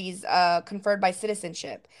immunities conferred by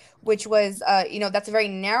citizenship, which was that's a very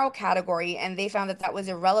narrow category, and they found that that was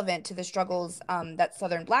irrelevant to the struggles that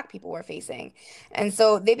Southern Black people were facing, and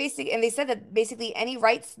so they said that basically any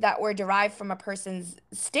rights that were derived from a person's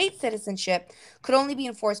state citizenship could only be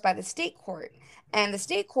enforced by the state court. And the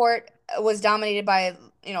state court was dominated by,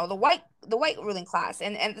 the white ruling class.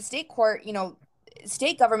 And the state court,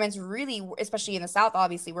 state governments really, especially in the South,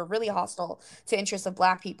 obviously, were really hostile to interests of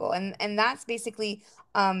Black people. And that's basically,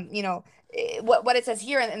 what it says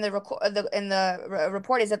here in the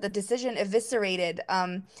report is that the decision eviscerated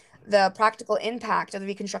the practical impact of the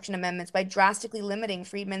Reconstruction Amendments by drastically limiting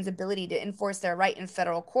freedmen's ability to enforce their right in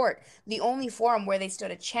federal court, the only forum where they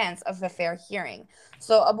stood a chance of a fair hearing.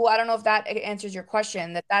 So, Abu, I don't know if that answers your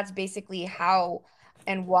question, that that's basically how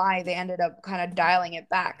and why they ended up kind of dialing it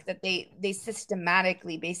back, that they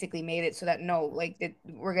systematically basically made it so that no, like that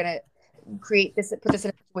we're gonna put this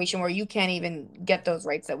in a situation where you can't even get those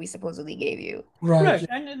rights that we supposedly gave you. Right. Right,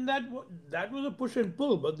 and that was a push and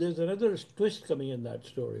pull, but there's another twist coming in that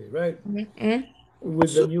story, right? Hmm.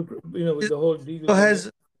 With the So, new, with the whole deal so with the new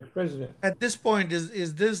has president. at this point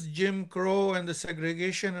is this Jim Crow and the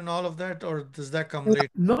segregation and all of that, or does that come later?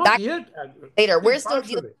 Not That yet, later. only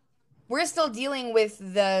parts of it. We're still dealing with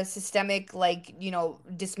the systemic, like,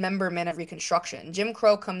 dismemberment of Reconstruction. Jim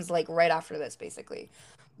Crow comes like right after this, basically.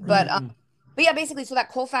 But but yeah, basically, so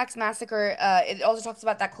that Colfax massacre, it also talks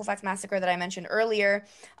about that Colfax massacre that I mentioned earlier.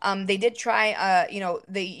 They did try,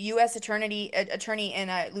 the U.S. attorney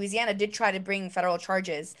in Louisiana did try to bring federal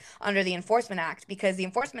charges under the Enforcement Act because the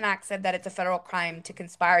Enforcement Act said that it's a federal crime to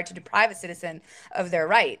conspire to deprive a citizen of their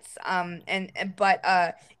rights. And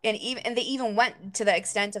they even went to the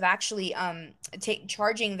extent of actually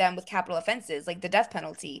charging them with capital offenses like the death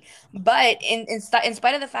penalty. But in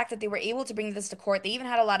spite of the fact that they were able to bring this to court, they even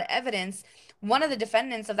had a lot of evidence. One of the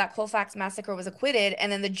defendants of that Colfax massacre was acquitted,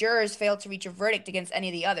 and then the jurors failed to reach a verdict against any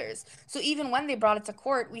of the others. So even when they brought it to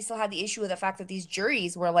court, we still had the issue of the fact that these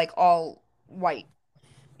juries were like all white,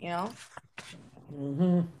 you know?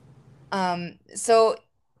 So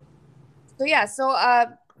yeah,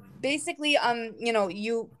 basically,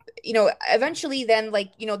 eventually then,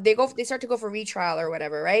 like, they start to go for retrial or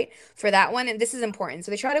whatever, right? For that one, and this is important.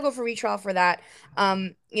 So they try to go for retrial for that.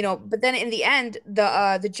 But then in the end,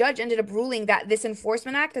 the judge ended up ruling that this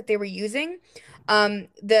enforcement act that they were using,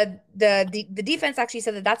 the defense actually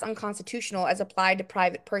said that that's unconstitutional as applied to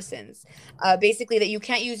private persons. Basically that you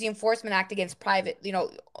can't use the enforcement act against private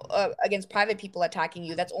people attacking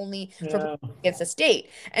you. That's only for Yeah, against the state.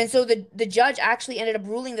 And so the judge actually ended up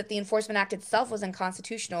ruling that the Enforcement Act itself was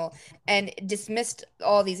unconstitutional and dismissed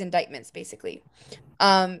all these indictments, basically.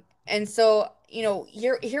 And so,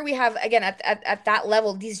 here we have again at that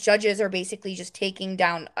level, these judges are basically just taking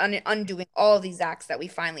down, undoing all of these acts that we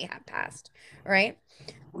finally have passed, right?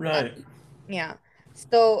 Uh, right. yeah.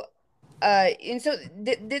 So, and so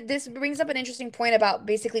this brings up an interesting point about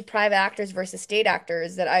basically private actors versus state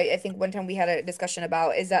actors that I think one time we had a discussion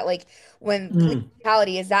about is that like when police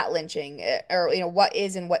brutality is that lynching, or what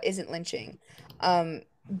is and what isn't lynching.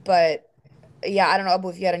 But yeah, I don't know, Abu,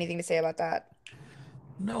 if you had anything to say about that.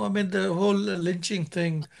 No, I mean the whole lynching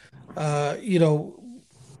thing. You know,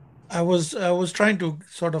 I was trying to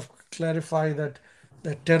sort of clarify that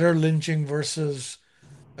terror lynching versus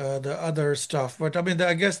the other stuff. But I mean,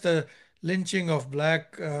 I guess the lynching of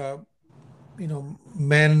black, men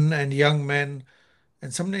and young men,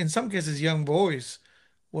 and in some cases young boys,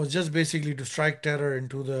 was just basically to strike terror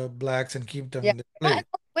into the blacks and keep them Yeah. in their Well,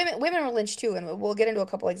 place. women were lynched too, and we'll get into a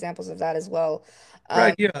couple examples of that as well.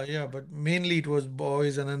 Right, Um, yeah, yeah, but mainly it was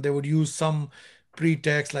boys, and then they would use some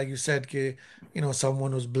pretext, like you said,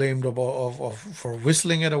 someone was blamed of for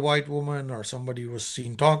whistling at a white woman, or somebody was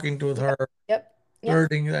seen talking to yep, her, yep, yep,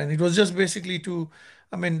 flirting, and it was just basically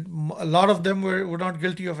I mean, a lot of them were not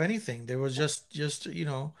guilty of anything. They was just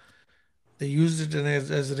they used it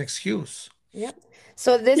as an excuse. yep.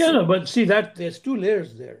 So Yeah, this, no, but see that there's two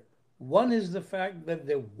layers there. One is the fact that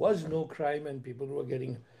there was no crime and people were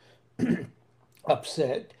getting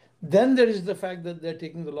upset. Then there is the fact that they're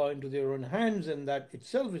taking the law into their own hands, and that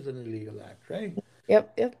itself is an illegal act, right?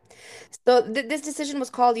 Yep, yep. So this decision was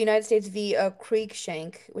called United States v.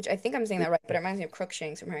 Creekshank, which I think I'm saying that right, but it reminds me of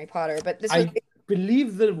Crookshanks from Harry Potter. But this was I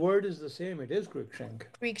believe the word is the same. It is Cruikshank.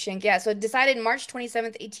 Reconstruction, yeah. So it decided March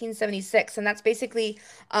 27th, 1876, and that's basically,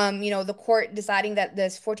 the court deciding that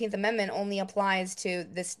this 14th Amendment only applies to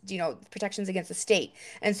this, protections against the state.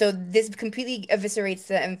 And so this completely eviscerates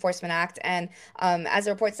the Enforcement Act. And as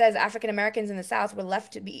the report says, African Americans in the South were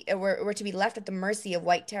to be left at the mercy of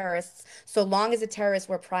white terrorists, so long as the terrorists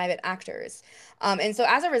were private actors. And so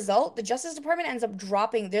as a result, the Justice Department ends up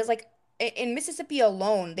dropping. There's like in Mississippi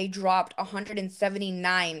alone, they dropped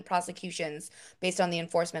 179 prosecutions based on the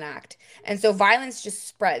Enforcement Act. And so violence just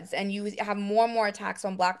spreads, and you have more and more attacks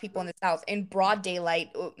on Black people in the South in broad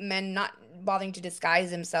daylight, men not bothering to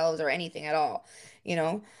disguise themselves or anything at all, you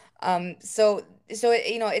know?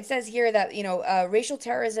 It says here that, racial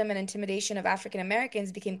terrorism and intimidation of African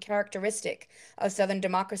Americans became characteristic of Southern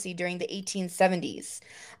democracy during the 1870s.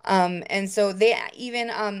 And so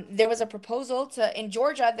there was a proposal in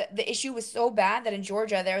Georgia, the issue was so bad that in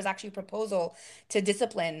Georgia, there was actually a proposal to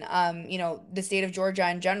discipline, the state of Georgia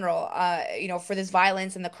in general, for this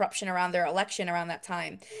violence and the corruption around their election around that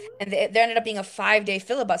time. And there ended up being a 5-day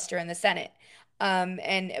filibuster in the Senate.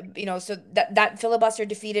 So that filibuster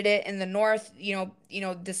defeated it in the North.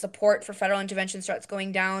 The support for federal intervention starts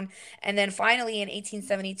going down, and then finally in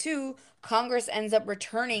 1872, Congress ends up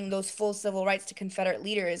returning those full civil rights to Confederate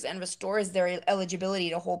leaders and restores their eligibility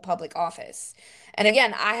to hold public office. And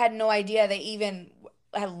again, I had no idea they even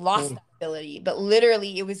had lost Mm. that ability, but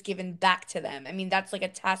literally it was given back to them. I mean, that's like a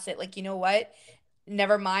tacit, like, you know what?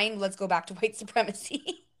 Never mind, let's go back to white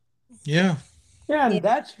supremacy. Yeah. Yeah, Yeah. and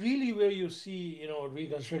that's really where you see,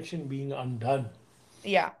 Reconstruction being undone.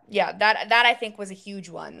 Yeah, that I think was a huge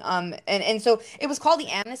one. And so it was called the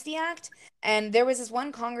Amnesty Act, and there was this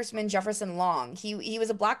one congressman, Jefferson Long. He was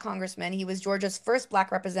a black congressman. He was Georgia's first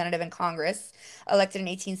black representative in Congress, elected in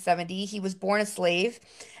 1870. He was born a slave,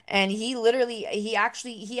 and he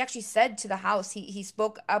actually said to the House, he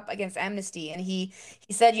spoke up against amnesty, and he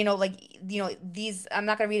said, these, I'm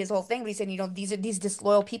not gonna read his whole thing, but he said, these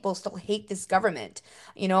disloyal people still hate this government,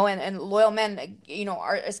 and loyal men,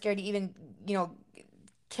 are scared to even,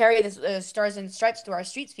 carry this stars and stripes through our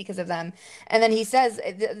streets because of them. And then he says,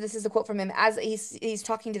 this is a quote from him as he's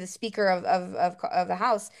talking to the Speaker of the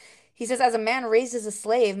House. He says, "As a man raised as a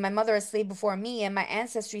slave, my mother a slave before me, and my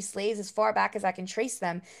ancestry slaves as far back as I can trace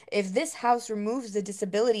them. If this House removes the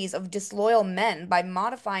disabilities of disloyal men by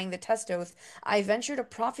modifying the test oath, I venture to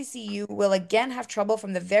prophesy you will again have trouble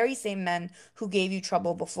from the very same men who gave you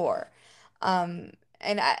trouble before."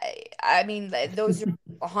 And I mean, those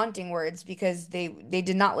are haunting words because they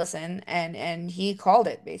did not listen, and he called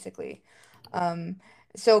it basically. Um,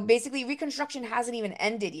 so basically, Reconstruction hasn't even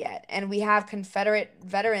ended yet, and we have Confederate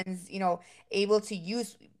veterans, able to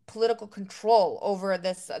use political control over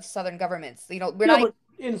this Southern governments. We're Yeah, not. but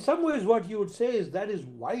in some ways, what you would say is that is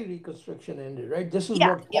why Reconstruction ended, right? This is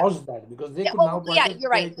Yeah, what yeah, caused that because they yeah. could now Well, yeah, you're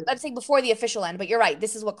right. participate. I'm saying before the official end, but you're right.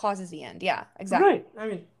 This is what causes the end. Yeah, exactly. Right. I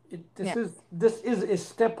mean, Yeah, this is a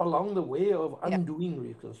step along the way of yeah, undoing yeah,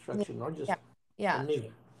 Reconstruction, not just yeah. Yeah. ending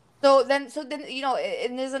it. So then,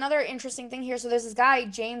 and there's another interesting thing here. So there's this guy,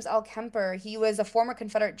 James L. Kemper. He was a former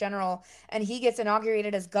Confederate general, and he gets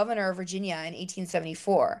inaugurated as governor of Virginia in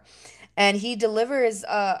 1874. And he delivers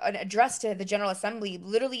an address to the General Assembly,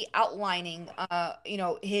 literally outlining,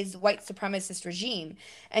 his white supremacist regime.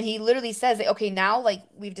 And he literally says, that, okay, now, like,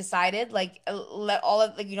 we've decided, like, let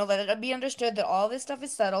it be understood that all this stuff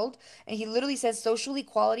is settled. And he literally says, social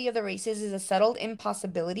equality of the races is a settled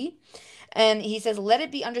impossibility. And he says, let it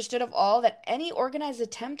be understood of all that any organized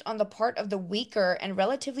attempt on the part of the weaker and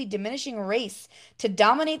relatively diminishing race to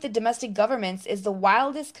dominate the domestic governments is the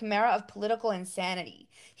wildest chimera of political insanity.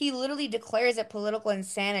 He literally declares it political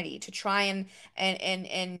insanity to try and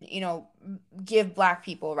give black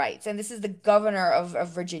people rights. And this is the governor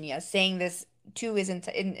of Virginia saying this to his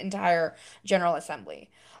entire General Assembly.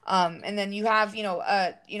 And then you have,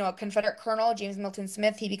 a Confederate colonel, James Milton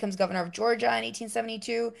Smith. He becomes governor of Georgia in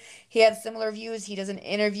 1872. He had similar views. He does an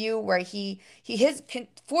interview where his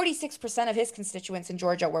 46% of his constituents in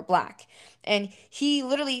Georgia were black. And he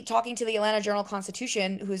literally talking to the Atlanta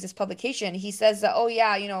Journal-Constitution, who's this publication, he says that, oh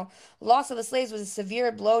yeah, loss of the slaves was a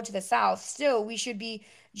severe blow to the South. Still, we should be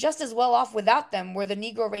just as well off without them, were the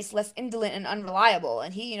Negro race less indolent and unreliable.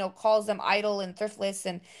 And he, calls them idle and thriftless,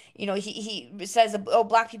 and he says, oh,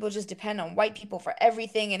 black people just depend on white people for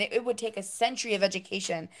everything, and it would take a century of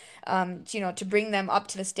education, to bring them up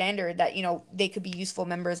to the standard that they could be useful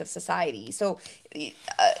members of society. So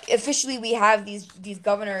officially, we have these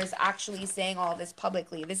governors actually saying all this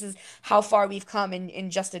publicly. This is how far we've come in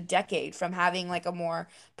just a decade from having like a more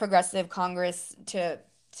progressive Congress to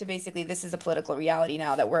basically this is a political reality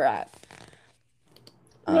now that we're at.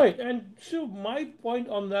 Right. And so my point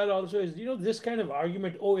on that also is, this kind of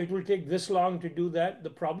argument, oh, it will take this long to do that. The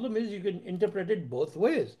problem is you can interpret it both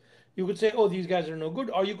ways. You could say, oh, these guys are no good.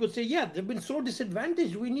 Or you could say, yeah, they've been so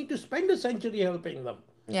disadvantaged. We need to spend a century helping them.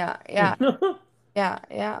 Yeah, yeah, yeah,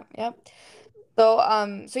 yeah, yeah.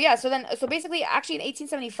 So basically, actually, in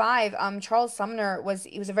 1875, Charles Sumner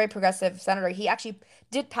he was a very progressive senator. He actually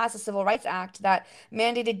did pass a Civil Rights Act that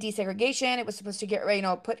mandated desegregation. It was supposed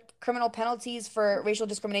to put criminal penalties for racial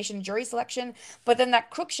discrimination in jury selection. But then that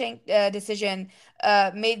Cruikshank decision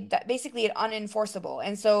made that basically it unenforceable.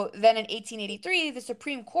 And so then in 1883, the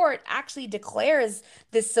Supreme Court actually declares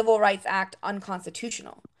this Civil Rights Act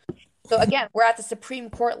unconstitutional. So again, we're at the Supreme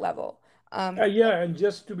Court level. Yeah, and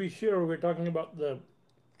just to be sure, we're talking about the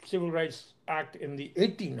Civil Rights Act in the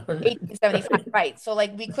 1800s. 1875, right. So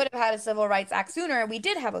like we could have had a Civil Rights Act sooner. We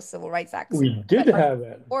did have a Civil Rights Act We sooner. did But have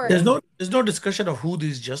it. There's no discussion of who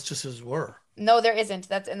these justices were. no, there isn't.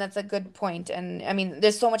 That's a good point. And I mean,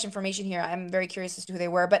 there's so much information here. I'm very curious as to who they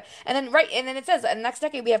were. But and then it says in the next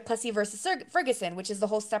decade we have Plessy versus Ferguson, which is the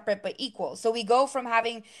whole separate but equal. So we go from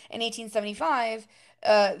having in 1875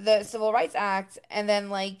 the Civil Rights Act, and then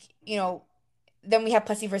then we have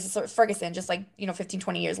Plessy versus Ferguson, just 15,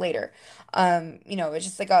 20 years later. It's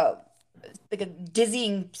just like a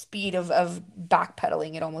dizzying speed of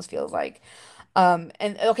backpedaling, it almost feels like.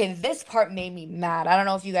 And okay, this part made me mad. I don't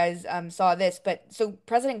know if you guys saw this, but so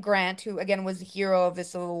President Grant, who again was the hero of the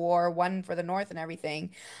Civil War, won for the North and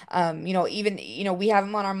everything. Even we have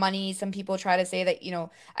him on our money. Some people try to say that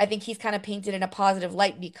I think he's kind of painted in a positive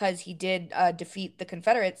light because he did defeat the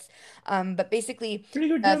Confederates. But basically, Pretty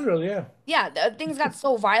good general, yeah. yeah, things got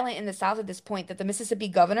so violent in the South at this point that the Mississippi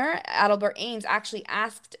governor, Adelbert Ames, actually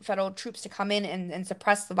asked federal troops to come in and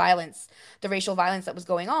suppress the violence, the racial violence that was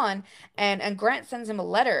going on. And Grant sends him a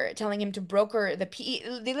letter telling him to broker the peace.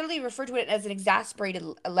 They literally refer to it as an exasperated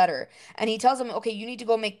letter. And he tells him, okay, you need to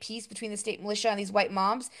go make peace between the state militia and these white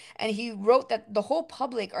mobs. And he wrote that the whole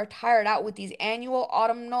public are tired out with these annual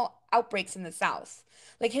autumnal outbreaks in the South.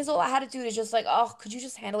 Like his whole attitude is just like, oh, could you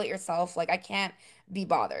just handle it yourself? Like I can't be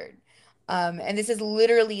bothered. And this is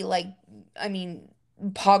literally I mean,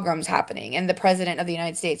 pogroms happening, and the president of the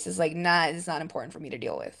United States is like, nah, it's not important for me to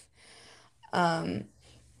deal with. Um,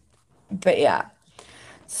 but yeah.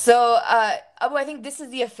 So, I think this is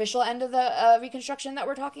the official end of the Reconstruction that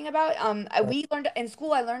we're talking about. We learned in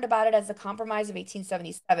school, I learned about it as the Compromise of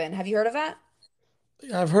 1877. Have you heard of that?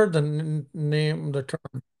 I've heard the name, the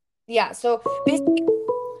term. Yeah. So basically,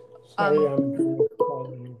 Sorry, um, I'm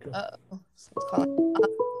calling. someone's calling.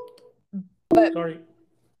 But Sorry.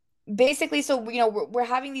 basically, so we're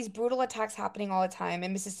having these brutal attacks happening all the time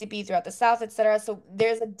in Mississippi, throughout the South, etc. So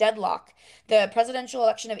there's a deadlock. The presidential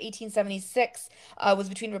election of 1876 was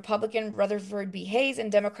between Republican Rutherford B. Hayes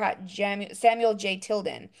and Democrat Samuel J.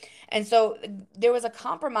 Tilden. And so there was a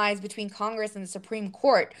compromise between Congress and the Supreme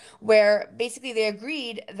Court where basically they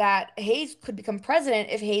agreed that Hayes could become president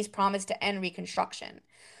if Hayes promised to end Reconstruction.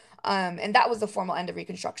 And that was the formal end of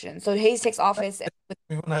Reconstruction. So Hayes takes office, and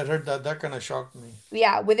When I read that, that kind of shocked me.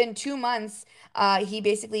 yeah, within 2 months, he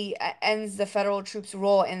basically ends the federal troops'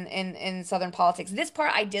 role in Southern politics. This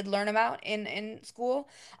part I did learn about in school,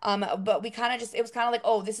 but we kind of just it was kind of like,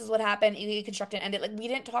 oh, this is what happened. Reconstruction ended. Like we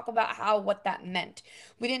didn't talk about what that meant.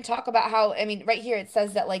 We didn't talk about how. I mean, right here it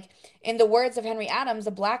says that in the words of Henry Adams,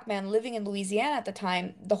 a black man living in Louisiana at the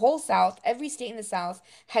time, the whole South, every state in the South,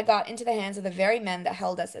 had got into the hands of the very men that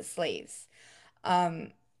held us as slaves.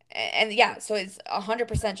 Um, and yeah, so it's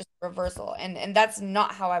 100% just a reversal, and that's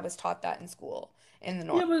not how I was taught that in school in the Yeah,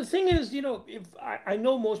 North. but the thing is, if I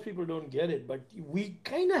know most people don't get it, but we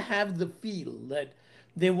kind of have the feel that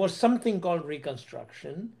there was something called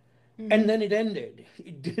Reconstruction, Hmm. and then it ended.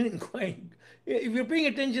 It didn't quite. If you're paying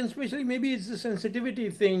attention, especially maybe it's the sensitivity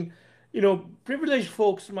thing, privileged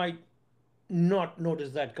folks might not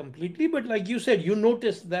notice that completely, but like you said, you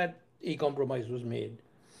noticed that a compromise was made.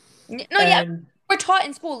 No, yeah, And we're taught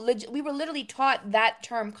in school. We were literally taught that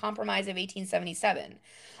term, Compromise of 1877.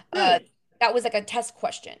 Uh, right, that was like a test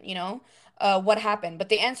question, what happened. But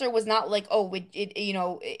the answer was not like, oh,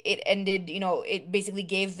 it ended, it basically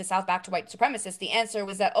gave the South back to white supremacists. The answer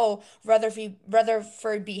was that, oh,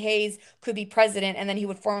 Rutherford B. Hayes could be president, and then he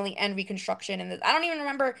would formally end Reconstruction. And I don't even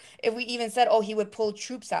remember if we even said, oh, he would pull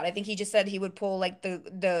troops out. I think he just said he would pull like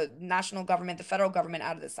the national government, the federal government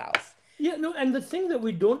out of the South. Yeah, no, and the thing that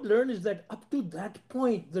we don't learn is that up to that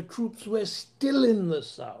point, the troops were still in the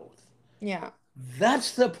South. Yeah.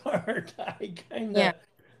 That's the part I kind Yeah. of,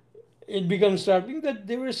 it becomes startling that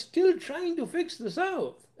they were still trying to fix the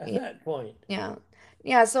South at Yeah. that point. Yeah.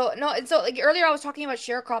 Yeah, so no, and so like earlier I was talking about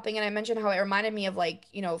sharecropping and I mentioned how it reminded me of like,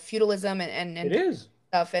 feudalism It and is.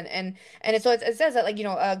 stuff it says that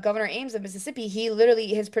like, Governor Ames of Mississippi, he literally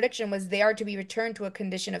his prediction was they are to be returned to a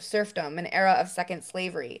condition of serfdom, an era of second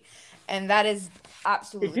slavery. And that is It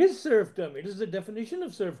absolutely is serfdom. It is the definition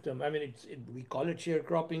of serfdom. I mean, we call it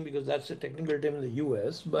sharecropping because that's a technical term in the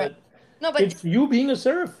U.S., right. but No, but it's you being a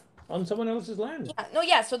serf on someone else's land. yeah, no,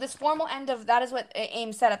 yeah. So this formal end of that is what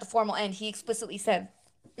Ames said at the formal end. He explicitly said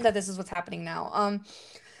that this is what's happening now.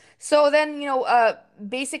 So then,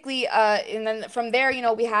 basically, and then from there,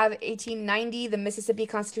 we have 1890, the Mississippi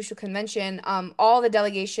Constitutional Convention. All the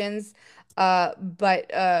delegations,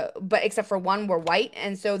 but except for one, were white,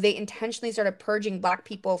 and so they intentionally started purging black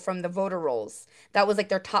people from the voter rolls. That was like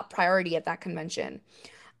their top priority at that convention.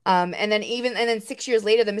 And then 6 years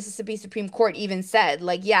later, the Mississippi Supreme Court even said,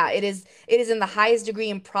 like, yeah, it is in the highest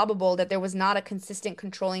degree improbable that there was not a consistent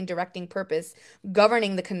controlling directing purpose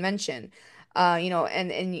governing the convention.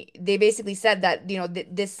 And they basically said that,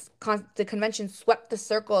 the convention swept the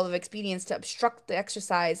circle of expedience to obstruct the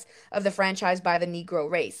exercise of the franchise by the Negro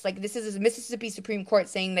race. Like this is the Mississippi Supreme Court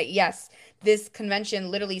saying that yes, this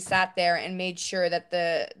convention literally sat there and made sure that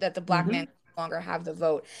the black man Hmm. no longer have the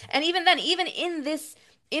vote. And even then, even in this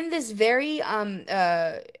very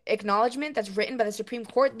acknowledgement that's written by the Supreme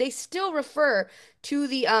Court, they still refer to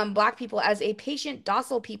the black people as a patient,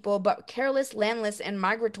 docile people, but careless, landless, and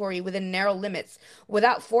migratory within narrow limits,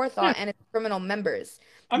 without Yeah. forethought and its criminal members,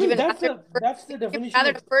 I mean, given rather that's the given definition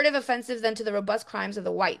rather of furtive offensive than to the robust crimes of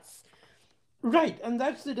the whites. right, and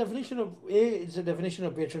that's the definition of it's a definition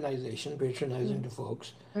of patronization, patronizing to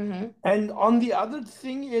folks. Mm-hmm. And on the other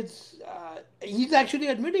thing, it's he's actually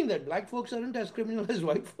admitting that black folks aren't as criminal as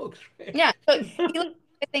white folks, right? Yeah, so he was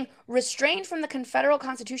saying, restrained from the Confederal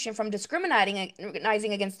Constitution from discriminating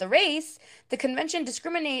against the race, the convention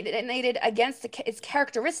discriminated against its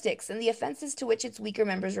characteristics and the offenses to which its weaker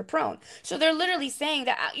members were prone. So they're literally saying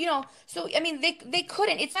that, so I mean, they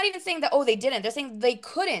couldn't. It's not even saying that, oh, they didn't. They're saying they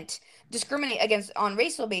couldn't discriminate against on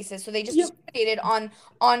racial basis. So they just Yeah. discriminated on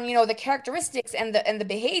the characteristics and the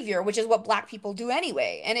behavior, which is what black people do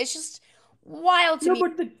anyway. And it's just wild to No, me.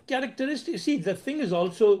 but the characteristics, see, the thing is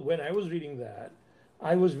also, when I was reading that,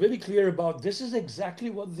 I was very clear about this is exactly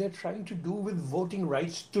what they're trying to do with voting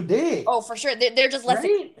rights today, Oh, for sure. They're just less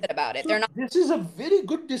right? explicit about it. They're So not. this is a very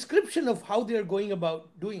good description of how they're going about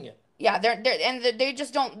doing it. Yeah, they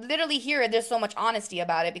just don't literally hear it. There's so much honesty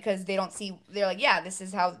about it because they don't see. They're like, yeah, this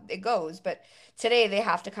is how it goes. But today they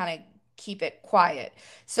have to kind of keep it quiet.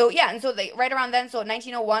 So yeah, and so they right around then. So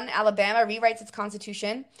 1901, Alabama rewrites its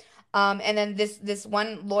constitution. And then this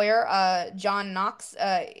one lawyer, John Knox,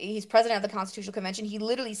 he's president of the Constitutional Convention. He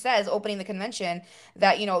literally says, opening the convention,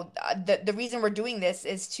 that the reason we're doing this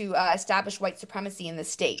is to establish white supremacy in the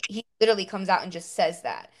state. He literally comes out and just says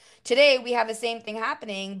that. Today we have the same thing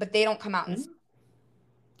happening, but they don't come out and Mhm.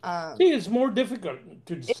 um, See, it's more difficult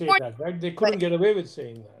to it's say more, that, right? They but couldn't get away with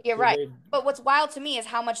saying that. you're So right. they But what's wild to me is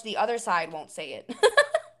how much the other side won't say it.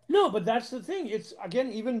 no, but that's the thing. It's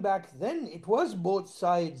again, even back then, it was both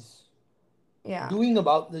sides Yeah. doing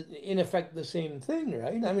about in effect the same thing,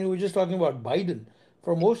 right? I mean, we're just talking about Biden.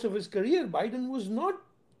 For most of his career, Biden was not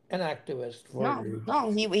an activist for. No,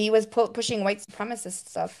 no, he was pushing white supremacist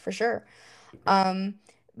stuff for sure. Um,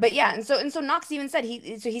 but yeah, and so Knox even said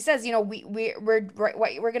he says, what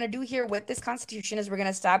we're gonna do here with this constitution is we're gonna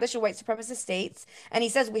establish a white supremacist states, and he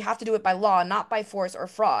says we have to do it by law, not by force or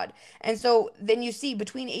fraud. And so then you see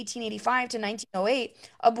between 1885 to 1908,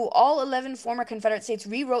 all 11 former Confederate states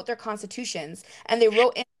rewrote their constitutions, and they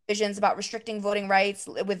wrote in provisions about restricting voting rights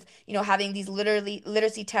with having these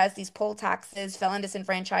literacy tests, these poll taxes, felon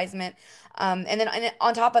disenfranchisement. And then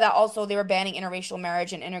on top of that, also they were banning interracial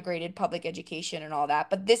marriage and integrated public education and all that.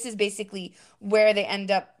 But this is basically where they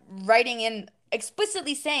end up writing in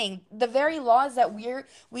explicitly saying the very laws that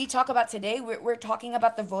we talk about today. We're talking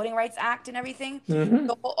about the Voting Rights Act and everything. So Hmm.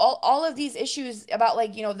 all of these issues about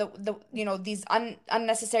like these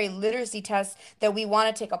unnecessary literacy tests that we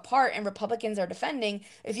want to take apart and Republicans are defending.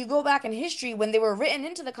 If you go back in history when they were written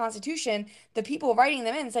into the Constitution, the people writing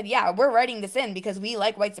them in said, "Yeah, we're writing this in because we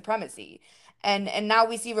like white supremacy." And now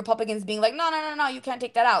we see Republicans being like, "No, no, no, no, you can't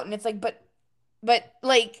take that out." And it's like, but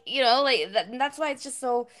like, like that, and that's why it's just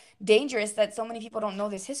so dangerous that so many people don't know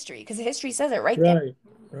this history because the history says it right there. Right,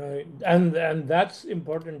 right. And that's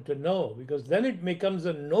important to know because then it becomes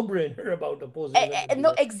a no-brainer about opposing them in the No,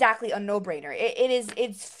 election. exactly a no-brainer.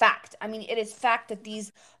 It's fact. I mean, it is fact that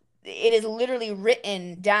it is literally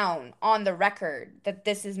written down on the record that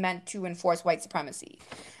this is meant to enforce white supremacy.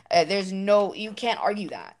 You can't argue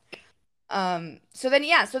that.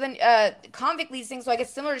 Convict leasing, so I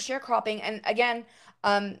guess similar to sharecropping, and again,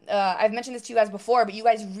 I've mentioned this to you guys before, but you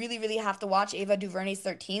guys really, really have to watch Ava DuVernay's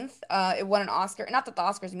 13th. It won an Oscar. Not that the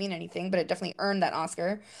Oscars mean anything, but it definitely earned that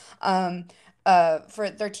Oscar. Um, for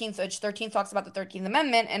 13th, which 13th talks about the 13th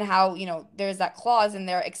Amendment and how, there's that clause in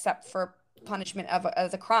there except for punishment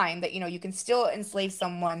as a crime that, you can still enslave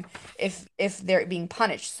someone if they're being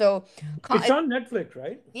punished. So, It's on Netflix,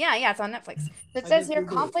 right? yeah, yeah, it's on Netflix. So it I says just here, Googled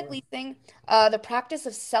it. conflict Yeah. leasing, the practice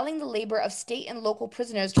of selling the labor of state and local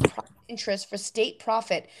prisoners to private interests for state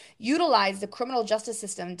profit, utilize the criminal justice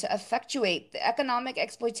system to effectuate the economic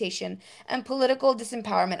exploitation and political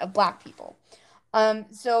disempowerment of Black people.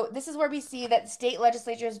 So this is where we see that state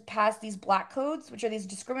legislatures pass these black codes, which are these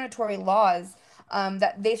discriminatory laws,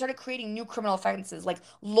 that they started creating new criminal offenses like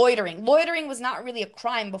loitering. Loitering was not really a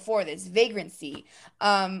crime before this, vagrancy.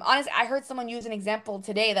 Honestly, I heard someone use an example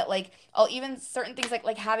today that like, oh, even certain things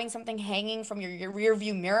like having something hanging from your rear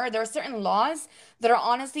view mirror, there are certain laws that are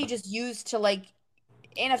honestly just used to like,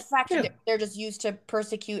 in effect, Yeah. they're just used to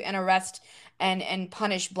persecute and arrest and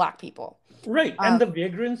punish black people. Right. And Um, the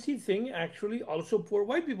vagrancy thing actually also for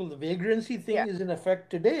white people. The vagrancy thing yeah. is in effect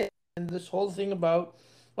today. And this whole thing about,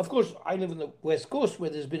 of course, I live in the West Coast where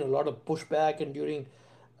there's been a lot of pushback and during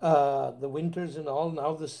the winters and all.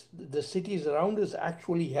 Now the cities around us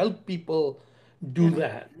actually help people do Yeah.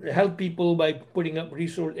 that. Help people by putting up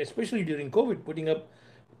resource, especially during COVID, putting up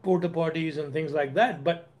porta potties and things like that.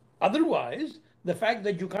 But otherwise, the fact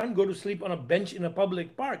that you can't go to sleep on a bench in a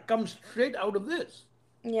public park comes straight out of this.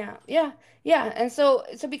 Yeah, yeah, yeah. And so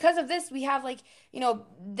because of this, we have like,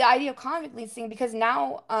 the idea of convict leasing because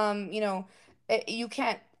now, you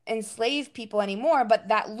can't enslave people anymore, but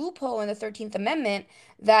that loophole in the 13th Amendment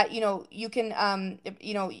that, you can,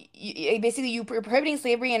 basically you're prohibiting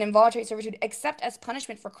slavery and involuntary servitude except as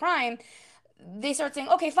punishment for crime. They start saying,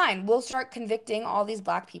 okay, fine, we'll start convicting all these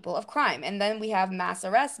black people of crime. And then we have mass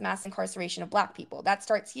arrest, mass incarceration of black people. That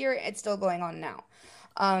starts here. It's still going on now.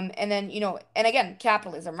 And then, and again,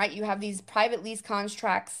 capitalism, right? You have these private lease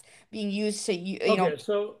contracts being used to, Okay,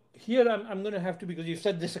 so here I'm going to have to, because you've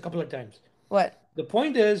said this a couple of times. what? The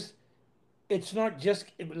point is, it's not just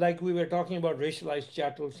like we were talking about racialized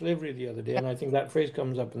chattel slavery the other day, and I think that phrase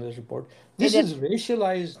comes up in this report. It This did. is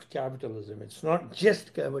racialized capitalism. It's not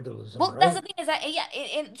just capitalism, Well, that's the right? thing is that yeah,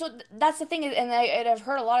 and so that's the thing, and I've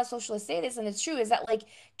heard a lot of socialists say this, and it's true, is that like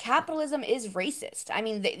capitalism is racist. I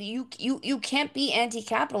mean, you can't be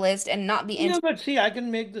anti-capitalist and not be Yeah, anti. but see, I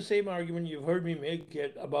can make the same argument you've heard me make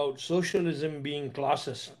it about socialism being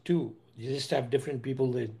classist too. You just have different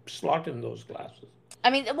people that slot in those classes. I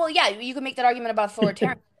mean, well, yeah, you can make that argument about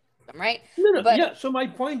authoritarianism, right? No, no, But yeah. So my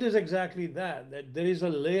point is exactly that there is a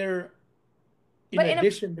layer in but in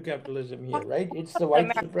addition to capitalism here, right? It's the white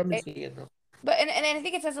America, supremacy and but and I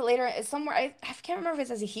think it says it later somewhere. I can't remember if it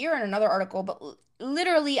says it here in another article, but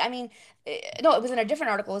literally, I mean, no, it was in a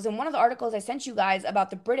different article. It was in one of the articles I sent you guys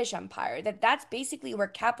about the British Empire. That's basically where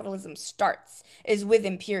capitalism starts, is with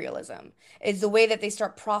imperialism. Is the way that they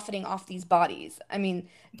start profiting off these bodies. I mean,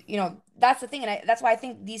 that's the thing, and that's why I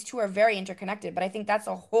think these two are very interconnected. But I think that's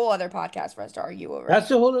a whole other podcast for us to argue over.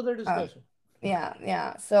 that's a whole other Um, discussion. yeah,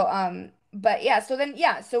 yeah. So, but yeah, so then,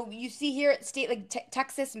 yeah, so you see here, state like te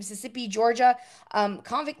Texas, Mississippi, Georgia,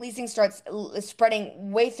 convict leasing starts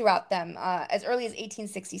spreading way throughout them, as early as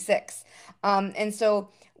 1866. And so,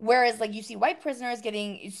 whereas like you see white prisoners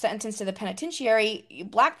getting sentenced to the penitentiary,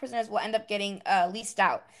 black prisoners will end up getting leased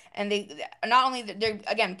out. And they not only they're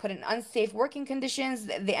again put in unsafe working conditions,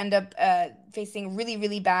 they end up facing really,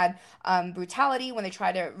 really bad brutality when they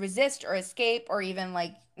try to resist or escape or even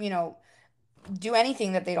like, do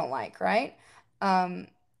anything that they don't like, right? Um,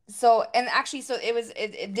 so and actually, so it was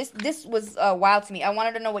this was wild to me. I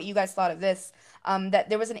wanted to know what you guys thought of this. that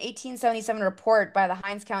there was an 1877 report by the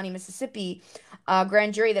Hinds County, Mississippi,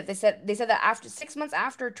 grand jury that they said that after 6 months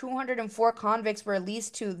after 204 convicts were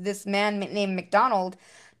released to this man named McDonald,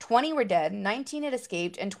 20 were dead, 19 had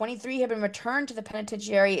escaped, and 23 had been returned to the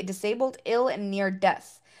penitentiary disabled, ill, and near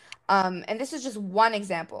death. And this is just one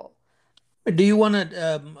example. Do you want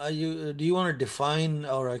to do you want to define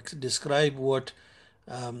or describe what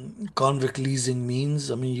convict leasing means?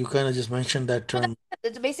 I mean, you kind of just mentioned that So term.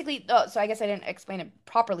 it's basically, so I guess I didn't explain it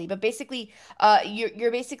properly, but basically, you're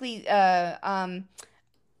basically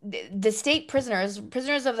the state prisoners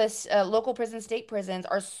of this local prison, state prisons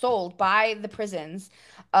are sold by the prisons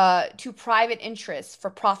to private interests for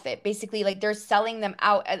profit. Basically, like they're selling them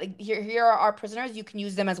out. Like, here are our prisoners. You can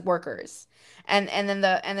use them as workers, and then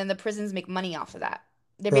the prisons make money off of that.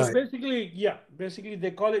 They're Right. basically Basically, yeah, basically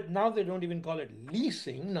they call it now, they don't even call it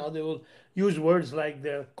leasing. Now they will use words like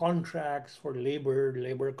the contracts for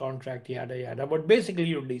labor contract, yada yada. But basically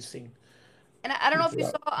you're leasing And I don't know if you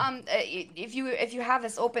people saw out. if you have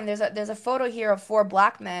this open, there's a photo here of four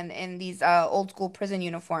black men in these old school prison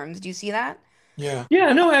uniforms. Do you see that? Yeah.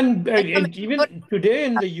 Yeah, no, and Like from even today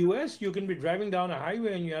in the US, you can be driving down a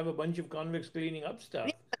highway and you have a bunch of convicts cleaning up yeah,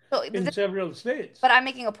 stuff so, in several states. but I'm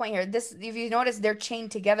making a point here. This, if you notice, they're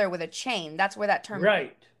chained together with a chain. That's where that term.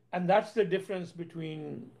 Right. And that's the difference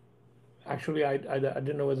between, actually, I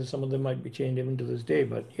didn't know whether some of them might be chained even to this day,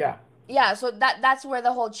 but yeah. Yeah, so that's where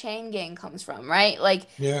the whole chain gang comes from, right? Like,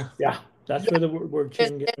 Yeah. Yeah, that's yeah, where the word there's,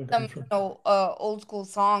 chain there's gang some comes from. old school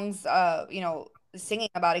songs singing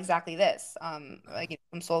about exactly this, like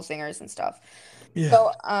some soul singers and stuff. Yeah.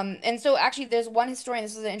 So actually, there's one historian.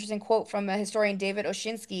 This is an interesting quote from a historian, David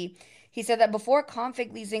Oshinsky. He said that before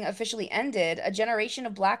convict leasing officially ended, a generation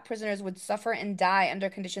of black prisoners would suffer and die under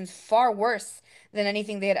conditions far worse than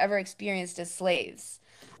anything they had ever experienced as slaves.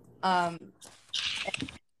 Um,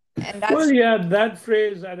 and Well, that's yeah, that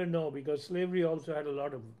phrase, I don't know, because slavery also had a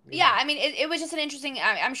lot of, Yeah, I mean, it was just an interesting.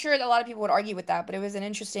 I'm sure that a lot of people would argue with that, but it was an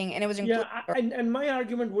interesting, and it was yeah, included. and my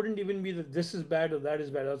argument wouldn't even be that this is bad or that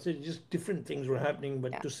is bad. I'll say just different things were happening,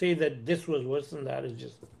 but Yeah. to say that this was worse than that is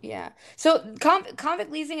just, Yeah. So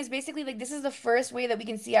convict leasing is basically like this is the first way that we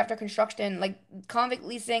can see after construction, like convict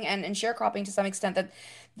leasing and sharecropping to some extent, that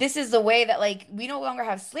this is the way that like we no longer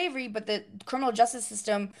have slavery, but the criminal justice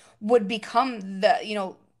system would become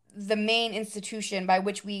the main institution by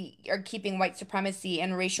which we are keeping white supremacy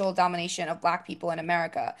and racial domination of black people in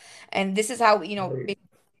America. And this is how, right.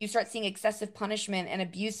 you start seeing excessive punishment and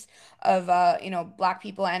abuse of black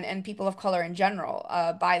people and people of color in general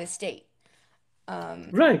by the state. Um,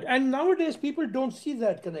 Right. And nowadays people don't see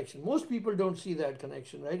that connection. Most people don't see that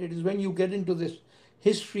connection, right? It is when you get into this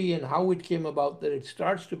history and how it came about that it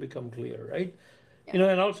starts to become clear, right? yeah.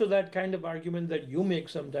 And also that kind of argument that you make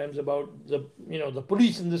sometimes about the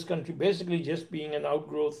police in this country basically just being an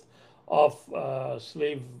outgrowth of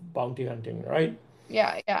slave bounty hunting, right?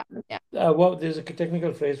 Yeah, yeah, yeah. Well, there's a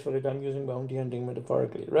technical phrase for it. I'm using bounty hunting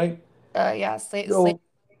metaphorically, right? Yeah, slave. So,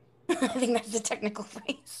 I think that's the technical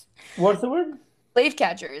phrase. what's the word? Slave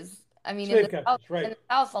catchers. I mean, Slave catchers, In right? the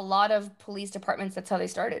South, a lot of police departments, that's how they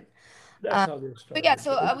started. That's Um, how they but yeah, started,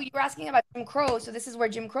 so right? you were asking about Jim Crow. So this is where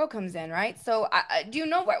Jim Crow comes in, right? So do you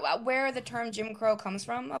know where the term Jim Crow comes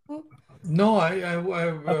from, Apu? No, I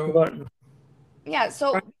I've forgotten. Yeah, trying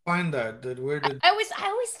so to find that where I, did I always I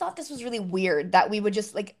always thought this was really weird that we would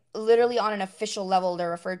just like literally on an official level they're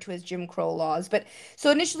referred to as Jim Crow laws. But so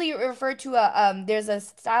initially it referred to there's a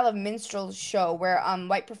style of minstrel show where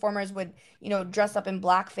white performers would, dress up in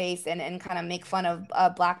blackface and kind of make fun of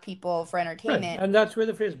black people for Right. entertainment. And that's where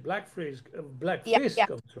the phrase, Yeah, blackface yeah.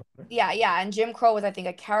 comes from, right? Yeah, yeah, and Jim Crow was, I think,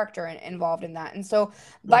 a character involved in that. And so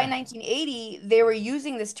by Right. 1980, they were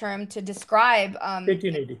using this term to describe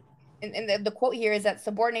 1880. and the quote here is that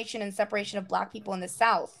subordination and separation of black people in the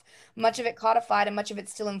South, much of it codified and much of it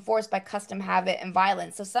still enforced by custom, habit, and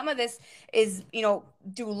violence. So some of this is,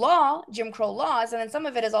 through law, Jim Crow laws, and then some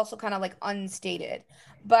of it is also kind of like unstated.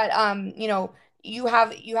 But you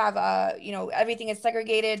have everything is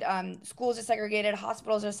segregated, schools are segregated,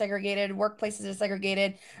 hospitals are segregated, workplaces are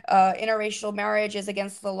segregated, interracial marriage is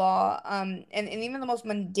against the law, and even the most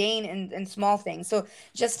mundane and small things. So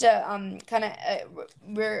just to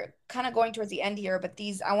we're kind of going towards the end here, but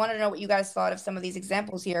these I want to know what you guys thought of some of these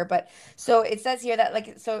examples here. But so it says here that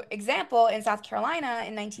example in South Carolina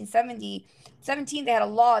in 1917 they had a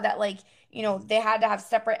law that they had to have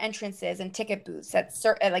separate entrances and ticket booths at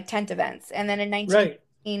like tent events. And then in 19 Right.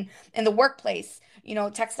 in the workplace,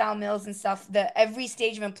 textile mills and stuff, the every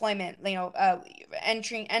stage of employment,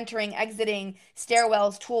 entering, exiting,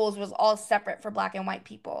 stairwells, tools was all separate for black and white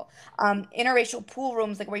people. Interracial pool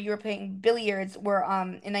rooms, like where you were playing billiards, were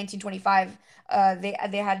in 1925, they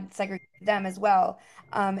had segregated them as well.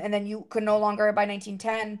 And then you could no longer, by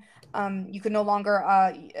 1910, you could no longer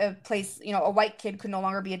place, a white kid could no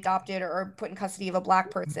longer be adopted or put in custody of a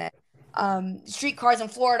black person. Streetcars in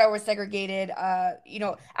Florida were segregated.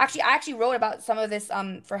 Actually, I actually wrote about some of this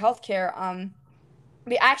for healthcare. I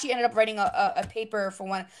actually ended up writing a paper for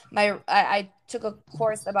one. I took a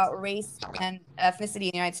course about race and ethnicity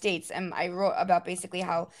in the United States, and I wrote about basically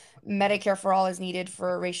how Medicare for all is needed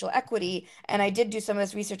for racial equity. And I did do some of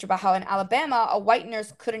this research about how in Alabama, a white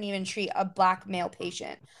nurse couldn't even treat a black male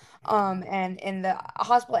patient. And in the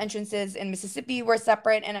hospital entrances in Mississippi were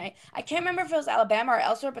separate. And I can't remember if it was Alabama or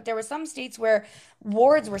elsewhere, but there were some states where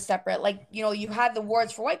wards were separate. Like, you had the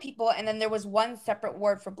wards for white people, and then there was one separate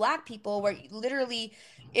ward for black people where literally,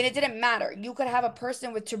 and it didn't matter. You could have a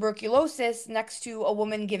person with tuberculosis next to a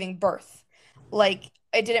woman giving birth. Like,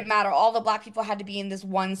 it didn't matter. All the black people had to be in this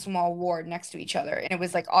one small ward next to each other. And it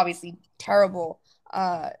was like obviously terrible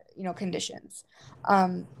conditions.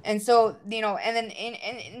 And so, and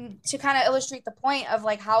then to kind of illustrate the point of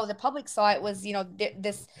like how the public saw it was,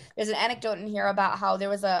 there's an anecdote in here about how there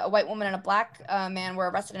was a white woman and a black man were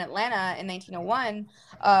arrested in Atlanta in 1901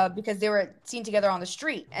 because they were seen together on the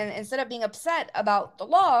street. And instead of being upset about the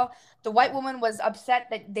law, the white woman was upset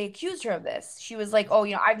that they accused her of this. She was like, oh,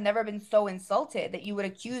 I've never been so insulted that you would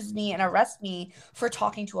accuse me and arrest me for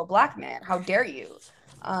talking to a black man. How dare you?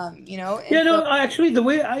 Yeah, no, actually, the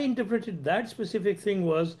way I interpreted that specific thing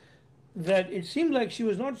was that it seemed like she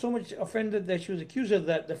was not so much offended that she was accused of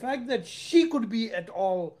that, the fact that she could be at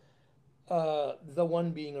all the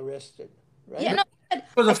one being arrested, Yeah, right? no, I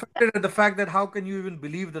was offended at the fact that how can you even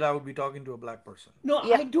believe that I would be talking to a black person? No,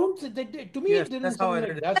 yeah. I don't. To me, Yes, it didn't that's how I sound read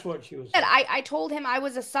like it. that's what she was saying. I told him I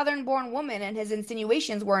was a Southern-born woman, and his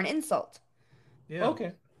insinuations were an insult. Yeah.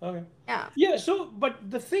 Okay, okay. Yeah. Yeah, so, but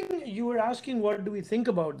the thing you were asking, what do we think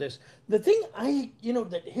about this? The thing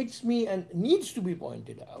that hits me and needs to be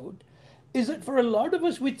pointed out is that for a lot of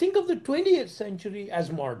us, we think of the 20th century as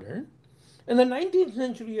modern and the 19th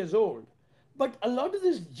century as old. But a lot of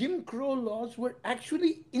these Jim Crow laws were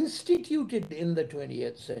actually instituted in the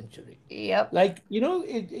 20th century. Yep. Like, you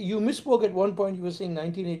misspoke at one point, you were saying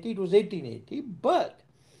 1980, it was 1880, but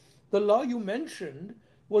the law you mentioned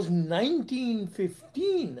was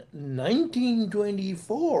 1915,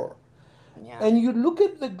 1924. Yeah. And you look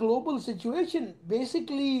at the global situation,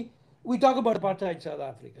 basically, we talk about apartheid South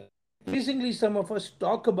Africa. Increasingly, some of us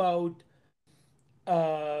talk about,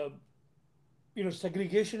 uh,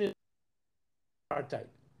 segregation is apartheid.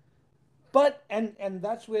 But and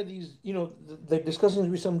that's where these the discussions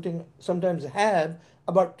we sometimes have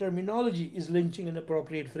about terminology. Is lynching an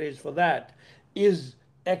appropriate phrase for that? Is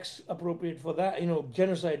X appropriate for that?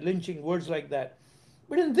 Genocide, lynching, words like that.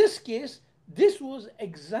 But in this case, this was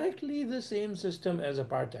exactly the same system as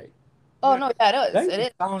apartheid, Oh no, yeah, it is. right? It is.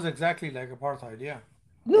 Sounds exactly like apartheid. Yeah.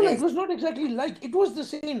 No, It no, it is. was not exactly like, it was the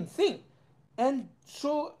same thing. And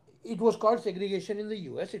so it was called segregation in the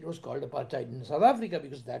US, it was called apartheid in South Africa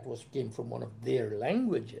because that was came from one of their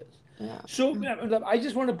languages. Yeah. So I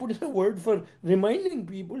just want to put in a word for reminding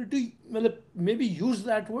people to maybe use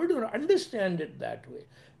that word or understand it that way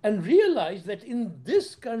and realize that in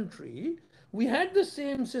this country we had the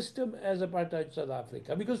same system as apartheid South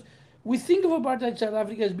Africa because we think of apartheid South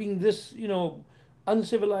Africa as being this,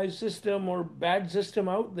 uncivilized system or bad system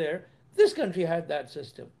out there. This country had that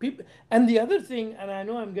system. People, and the other thing, and I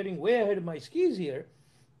know I'm getting way ahead of my skis here,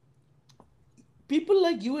 people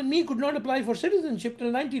like you and me could not apply for citizenship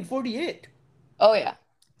till 1948, Oh yeah.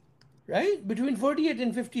 right? Between 48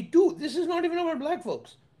 and 52. This is not even about black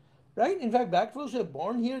folks, right? In fact, black folks were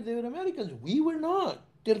born here, they were Americans. We were not.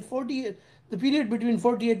 Till 48, the period between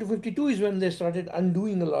 48 to 52 is when they started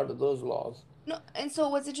undoing a lot of those laws. No, and so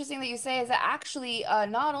what's interesting that you say is that actually,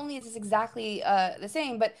 not only is this exactly the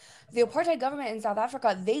same, but the apartheid government in South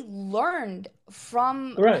Africa, they learned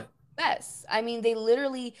from Right. US. I mean, they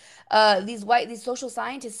literally, these social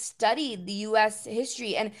scientists studied the U.S.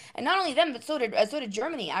 history, and not only them, but so did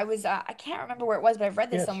Germany. I can't remember where it was, but I've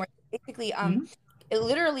read this Yes. somewhere. Basically, Mhm. it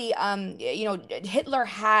literally, Hitler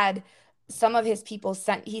had some of his people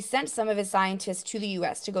sent. He sent some of his scientists to the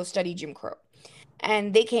U.S. to go study Jim Crow.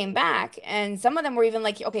 And they came back, and some of them were even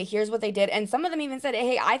like, okay, here's what they did. And some of them even said,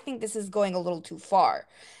 hey, I think this is going a little too far.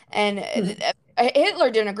 And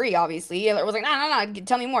Hitler didn't agree, obviously. Hitler was like, no, no, no,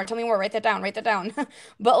 tell me more, write that down, write that down.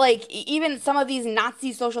 But like, even some of these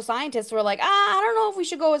Nazi social scientists were like, I don't know if we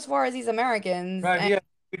should go as far as these Americans. Right. And Yeah.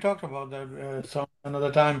 we talked about that some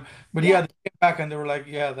another time. But Yeah. yeah, they came back and they were like,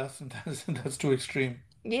 yeah, that's too extreme.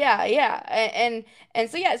 Yeah, yeah. And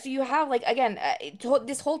so yeah, so you have like again,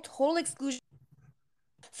 this whole total exclusion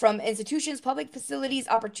from institutions, public facilities,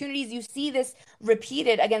 opportunities. You see this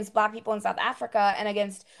repeated against Black people in South Africa and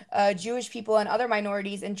against Jewish people and other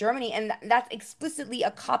minorities in Germany. And that's explicitly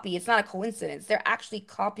a copy. It's not a coincidence. They're actually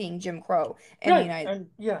copying Jim Crow in the Right, United and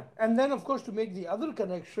yeah, and then of course to make the other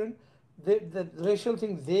connection, the racial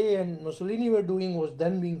thing they and Mussolini were doing was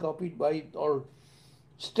then being copied by or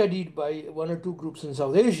studied by one or two groups in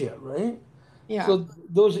South Asia, right? Yeah, So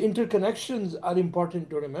those interconnections are important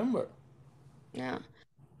to remember. yeah.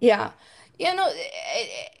 Yeah. Yeah, no,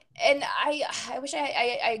 and I wish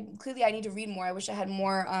I clearly I need to read more. I wish I had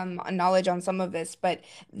more knowledge on some of this, but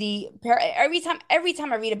every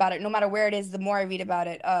time I read about it, no matter where it is, the more I read about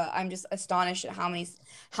it, I'm just astonished at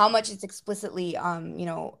how much it's explicitly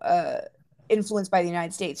influenced by the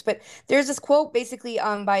United States. But there's this quote basically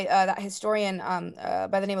by that historian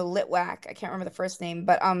by the name of Litwack. I can't remember the first name,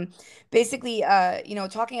 but basically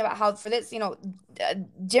talking about how for this, uh,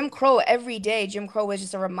 Jim Crow every day, Jim Crow was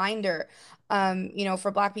just a reminder,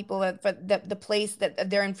 for Black people that for the place that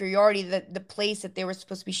their inferiority, the place that they were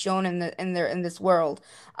supposed to be shown in this world,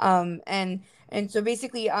 and so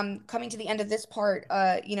basically, coming to the end of this part,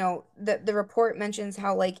 the report mentions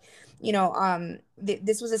how like,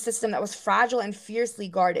 this was a system that was fragile and fiercely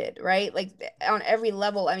guarded, right? Like on every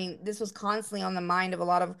level. I mean, this was constantly on the mind of a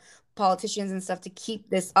lot of politicians and stuff to keep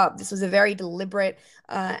this up. This was a very deliberate,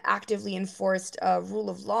 actively enforced rule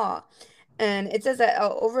of law. And it says that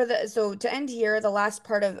over the so to end here, the last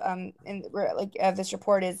part of this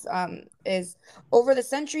report is over the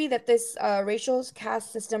century that this racial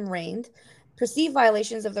caste system reigned. Perceived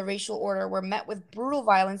violations of the racial order were met with brutal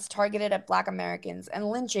violence targeted at Black Americans, and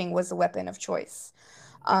lynching was the weapon of choice.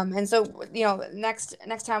 And so, next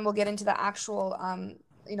time we'll get into the actual,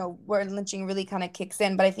 where lynching really kind of kicks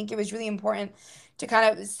in. But I think it was really important to kind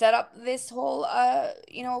of set up this whole,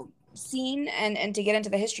 scene and to get into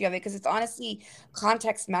the history of it because it's honestly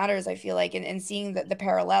context matters. I feel like and seeing the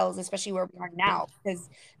parallels, especially where we are now, because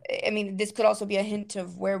I mean, this could also be a hint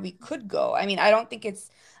of where we could go. I mean, I don't think it's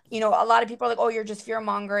a lot of people are like, oh, you're just fear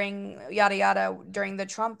mongering, yada yada, during the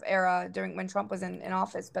Trump era, during when Trump was in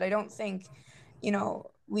office. But I don't think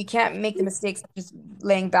we can't make the mistakes of just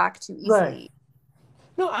laying back too Right. easily.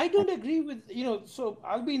 No, I don't agree with, so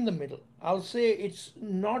I'll be in the middle. I'll say it's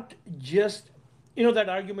not just, that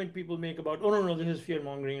argument people make about, oh, no, no, this is fear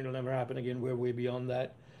mongering, it'll never happen again. We're way beyond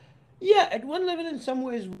that. Yeah, at one level, in some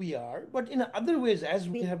ways, we are. But in other ways, as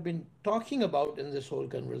we have been talking about in this whole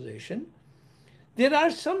conversation, there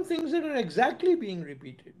are some things that are exactly being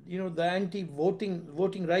repeated. The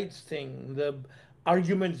voting rights thing, the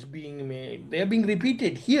arguments being made, they are being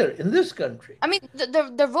repeated here in this country. I mean,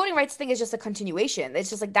 the voting rights thing is just a continuation. It's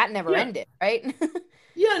just like that never Yeah. ended, right?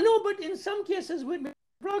 Yeah, no, but in some cases we're making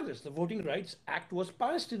progress. The Voting Rights Act was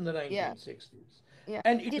passed in the Yeah, 1960s. yeah.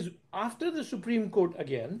 And it is after the Supreme Court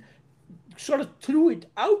again sort of threw it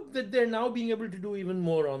out that they're now being able to do even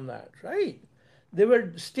more on that, right? There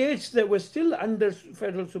were states that were still under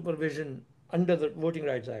federal supervision under the Voting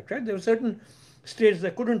Rights Act, right? There were certain states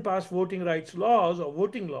that couldn't pass voting rights laws or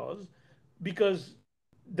voting laws because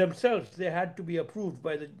themselves they had to be approved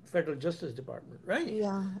by the federal justice department, right?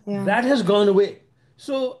 Yeah, yeah. That has gone away.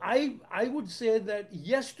 So I would say that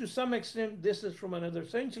yes, to some extent this is from another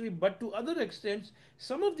century, but to other extents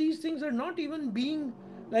some of these things are not even being,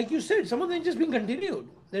 like you said, some of them just being continued,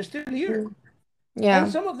 they're still here, Mm. and Yeah,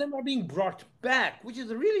 some of them are being brought back, which is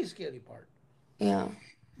the really scary part, yeah.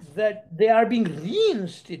 that they are being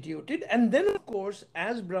reinstituted. And then of course,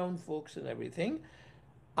 as brown folks and everything,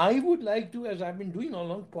 I would like to, as I've been doing all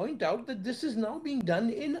along, point out that this is now being done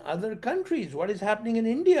in other countries. What is happening in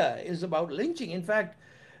India is about lynching. In fact,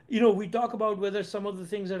 we talk about whether some of the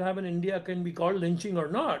things that happen in India can be called lynching or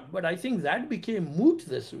not, but I think that became moot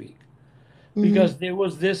this week Hmm. because there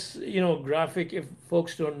was this, graphic. If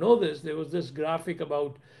folks don't know this, there was this graphic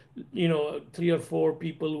about, three or four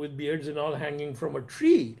people with beards and all hanging from a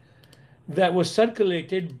tree that was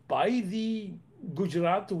circulated by the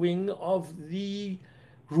Gujarat wing of the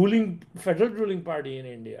federal ruling party in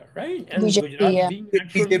India, right? And BJP, Gujarat yeah. being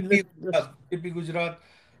actually BJP this, Gujarat, BJP Gujarat,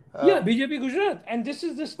 yeah, uh, BJP Gujarat. And this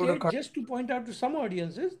is the voter state, card. just to point out to some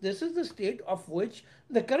audiences, this is the state of which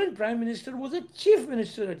the current prime minister was a chief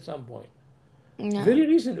minister at some point, Yeah, very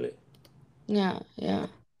recently. yeah, yeah.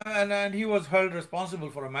 And he was held responsible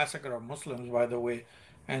for a massacre of Muslims, by the way.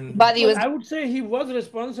 And But he Well, was I would say he was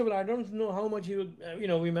responsible. I don't know how much he would,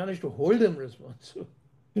 we managed to hold him responsible.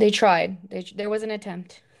 they tried. There was an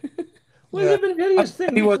attempt. Well, Yeah. there have been I various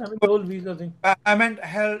mean, he things. was. I mean, the whole visa thing. I meant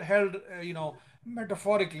held.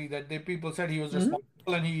 Metaphorically, that the people said he was Mhm.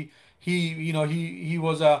 responsible, and he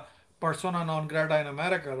was a persona non grata in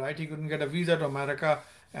America, right? He couldn't get a visa to America,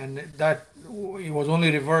 and that it was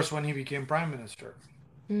only reversed when he became prime minister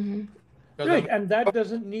Mm-hmm. because Right, and that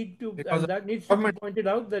doesn't need to, because and the that needs to be government. pointed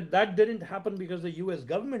out that that didn't happen because the U.S.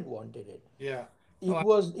 government wanted it. Yeah. No,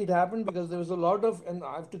 It happened because there was a lot of, and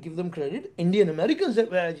I have to give them credit, Indian Americans that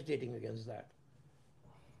were agitating against that,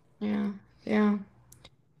 Yeah. Yeah.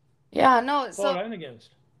 Yeah. No. for So and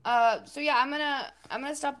against. yeah, I'm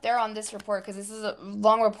gonna stop there on this report because this is a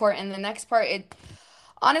long report, and the next part, it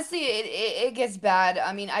honestly, it gets bad.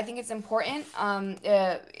 I mean, I think it's important.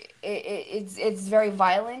 It's very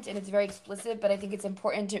violent and it's very explicit, but I think it's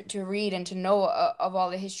important to read and to know of all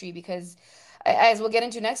the history because, as we'll get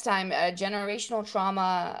into next time, generational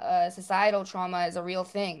trauma, societal trauma is a real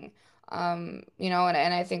thing. And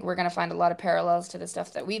I think we're gonna find a lot of parallels to the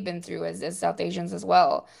stuff that we've been through as South Asians as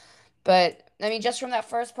well. But I mean, just from that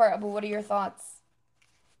first part, Abu, what are your thoughts?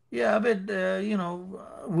 yeah, but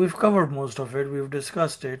we've covered most of it. We've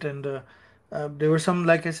discussed it, and there were some,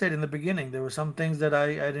 like I said in the beginning, there were some things that I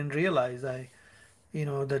didn't realize that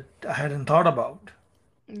I hadn't thought about.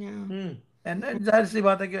 Yeah. Hmm. And that's the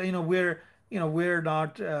baat hai कि, we're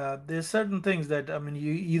not. There's certain things that I mean,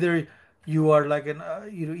 you are like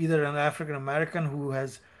either an African American who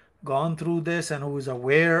has gone through this and who is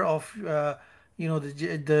aware of the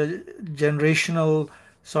generational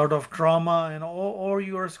sort of trauma, and or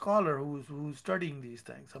you're a scholar who's studying these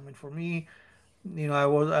things. I mean, for me,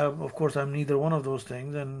 of course, I'm neither one of those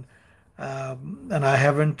things, and I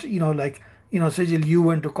haven't, Sejil, you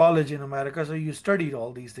went to college in America, so you studied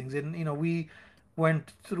all these things, and we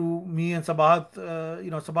went through, me and Sabahat.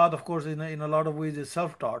 Sabahat, of course, in a lot of ways is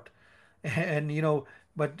self-taught, and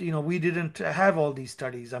but we didn't have all these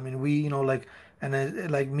studies. I mean, we,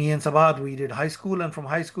 and like me and Sabahat, we did high school, and from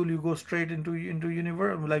high school you go straight into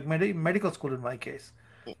university, like medical school in my case.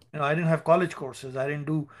 I didn't have college courses. I didn't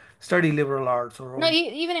do study liberal arts No, or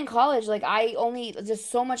even in college, like I only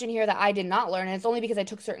just so much in here that I did not learn, and it's only because I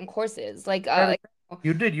took certain courses. that.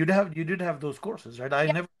 You did have those courses, right? I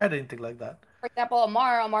yeah, never had anything like that. for example,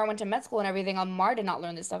 Amar went to med school and everything. Amar did not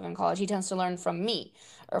learn this stuff in college. He tends to learn from me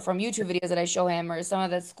or from YouTube videos that I show him or some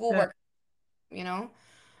of the Yeah. schoolwork, you know?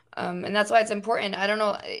 And that's why it's important. I don't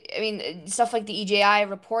know. I mean, stuff like the EJI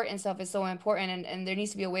report and stuff is so important, and there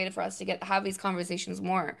needs to be a way for us to have these conversations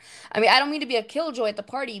more. I mean, I don't mean to be a killjoy at the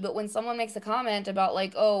party, but when someone makes a comment about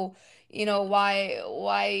like, oh, why,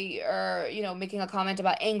 or making a comment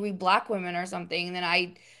about angry black women or something, then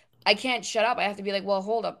I can't shut up. I have to be like, well,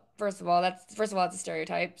 hold up. First of all, it's a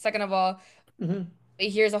stereotype. Second of all, Hmm.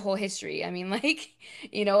 here's a whole history. I mean, like,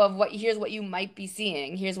 of here's what you might be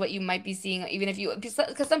seeing. Here's what you might be seeing, even if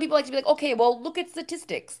because some people like to be like, okay, well, look at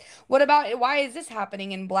statistics. What about why is this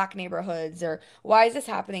happening in black neighborhoods or why is this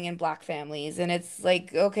happening in black families? And it's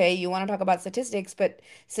like, okay, you want to talk about statistics, but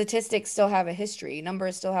statistics still have a history.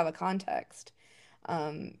 Numbers still have a context.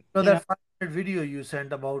 Um, So you know, that 5 minute video you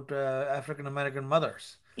sent about African American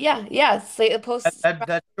mothers, yeah, yeah. So that, post.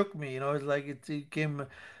 that shook me. It's like it came,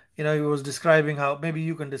 it was describing how maybe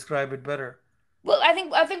you can describe it better. Well, I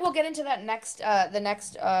think we'll get into that next the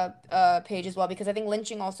next page as well because I think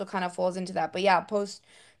lynching also kind of falls into that. But yeah, post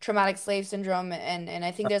traumatic slave syndrome and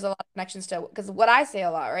I think there's a lot of connections to because what I say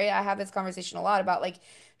a lot, right? I have this conversation a lot about like,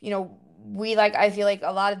 we like I feel like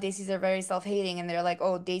a lot of Desis are very self-hating and they're like,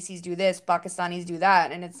 "Oh, Desis do this, Pakistanis do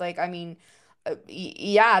that." And it's like, I mean,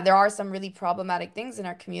 yeah, there are some really problematic things in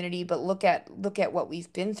our community, but look at what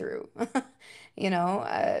we've been through. You know,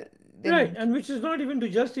 Right, then and which is not even to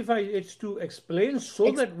justify, it's to explain so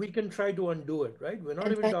ex that we can try to undo it, right? We're not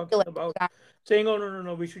and even to talking heal about it. saying, oh, no, no,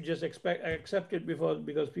 no, we should just accept it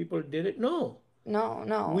because people did it. No, No,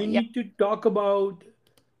 no, we yeah, need to talk about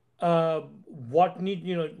what need,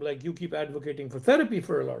 like you keep advocating for therapy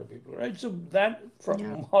for a lot of people, right? So that, yeah,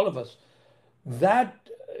 from all of us, that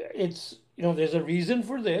it's, there's a reason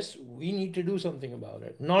for this, we need to do something about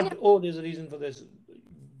it. yeah. Not, oh, there's a reason for this,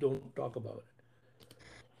 don't talk about it.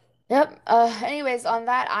 Yep. Anyways, on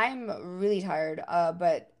that, I'm really tired.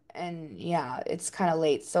 But and yeah, it's kind of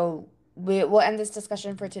late, so we'll end this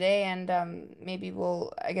discussion for today, and maybe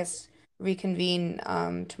we'll, I guess, reconvene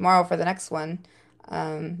tomorrow for the next one.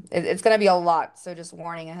 It's gonna be a lot, so just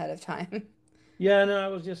warning ahead of time. Yeah, no, I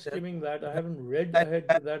was just Yeah. skimming that. I haven't read I, ahead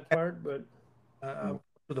I, to that part, but I'm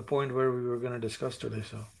to the point where we were going to discuss today.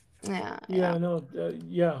 So Yeah, yeah, yeah, no,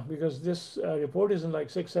 yeah, because this report is in like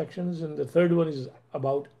six sections, and the third one is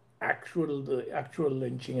about the actual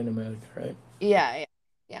lynching in America, right? yeah, yeah,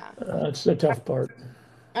 yeah. That's the tough part.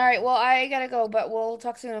 All right. Well, I gotta go, but we'll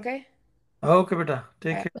talk soon, okay? Okay, beta.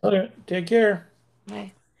 Take care. Okay, take care.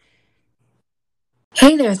 Bye.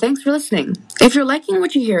 Hey there, thanks for listening. If you're liking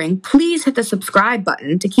what you're hearing, please hit the subscribe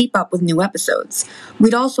button to keep up with new episodes.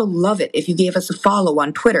 We'd also love it if you gave us a follow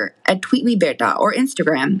on Twitter at TweetMeBeta or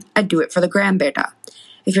Instagram at DoItForTheGramBeta.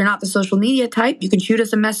 If you're not the social media type, you can shoot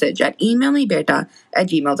us a message at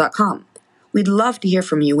emailmebeta@gmail.com. We'd love to hear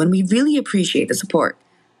from you and we really appreciate the support.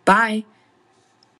 Bye!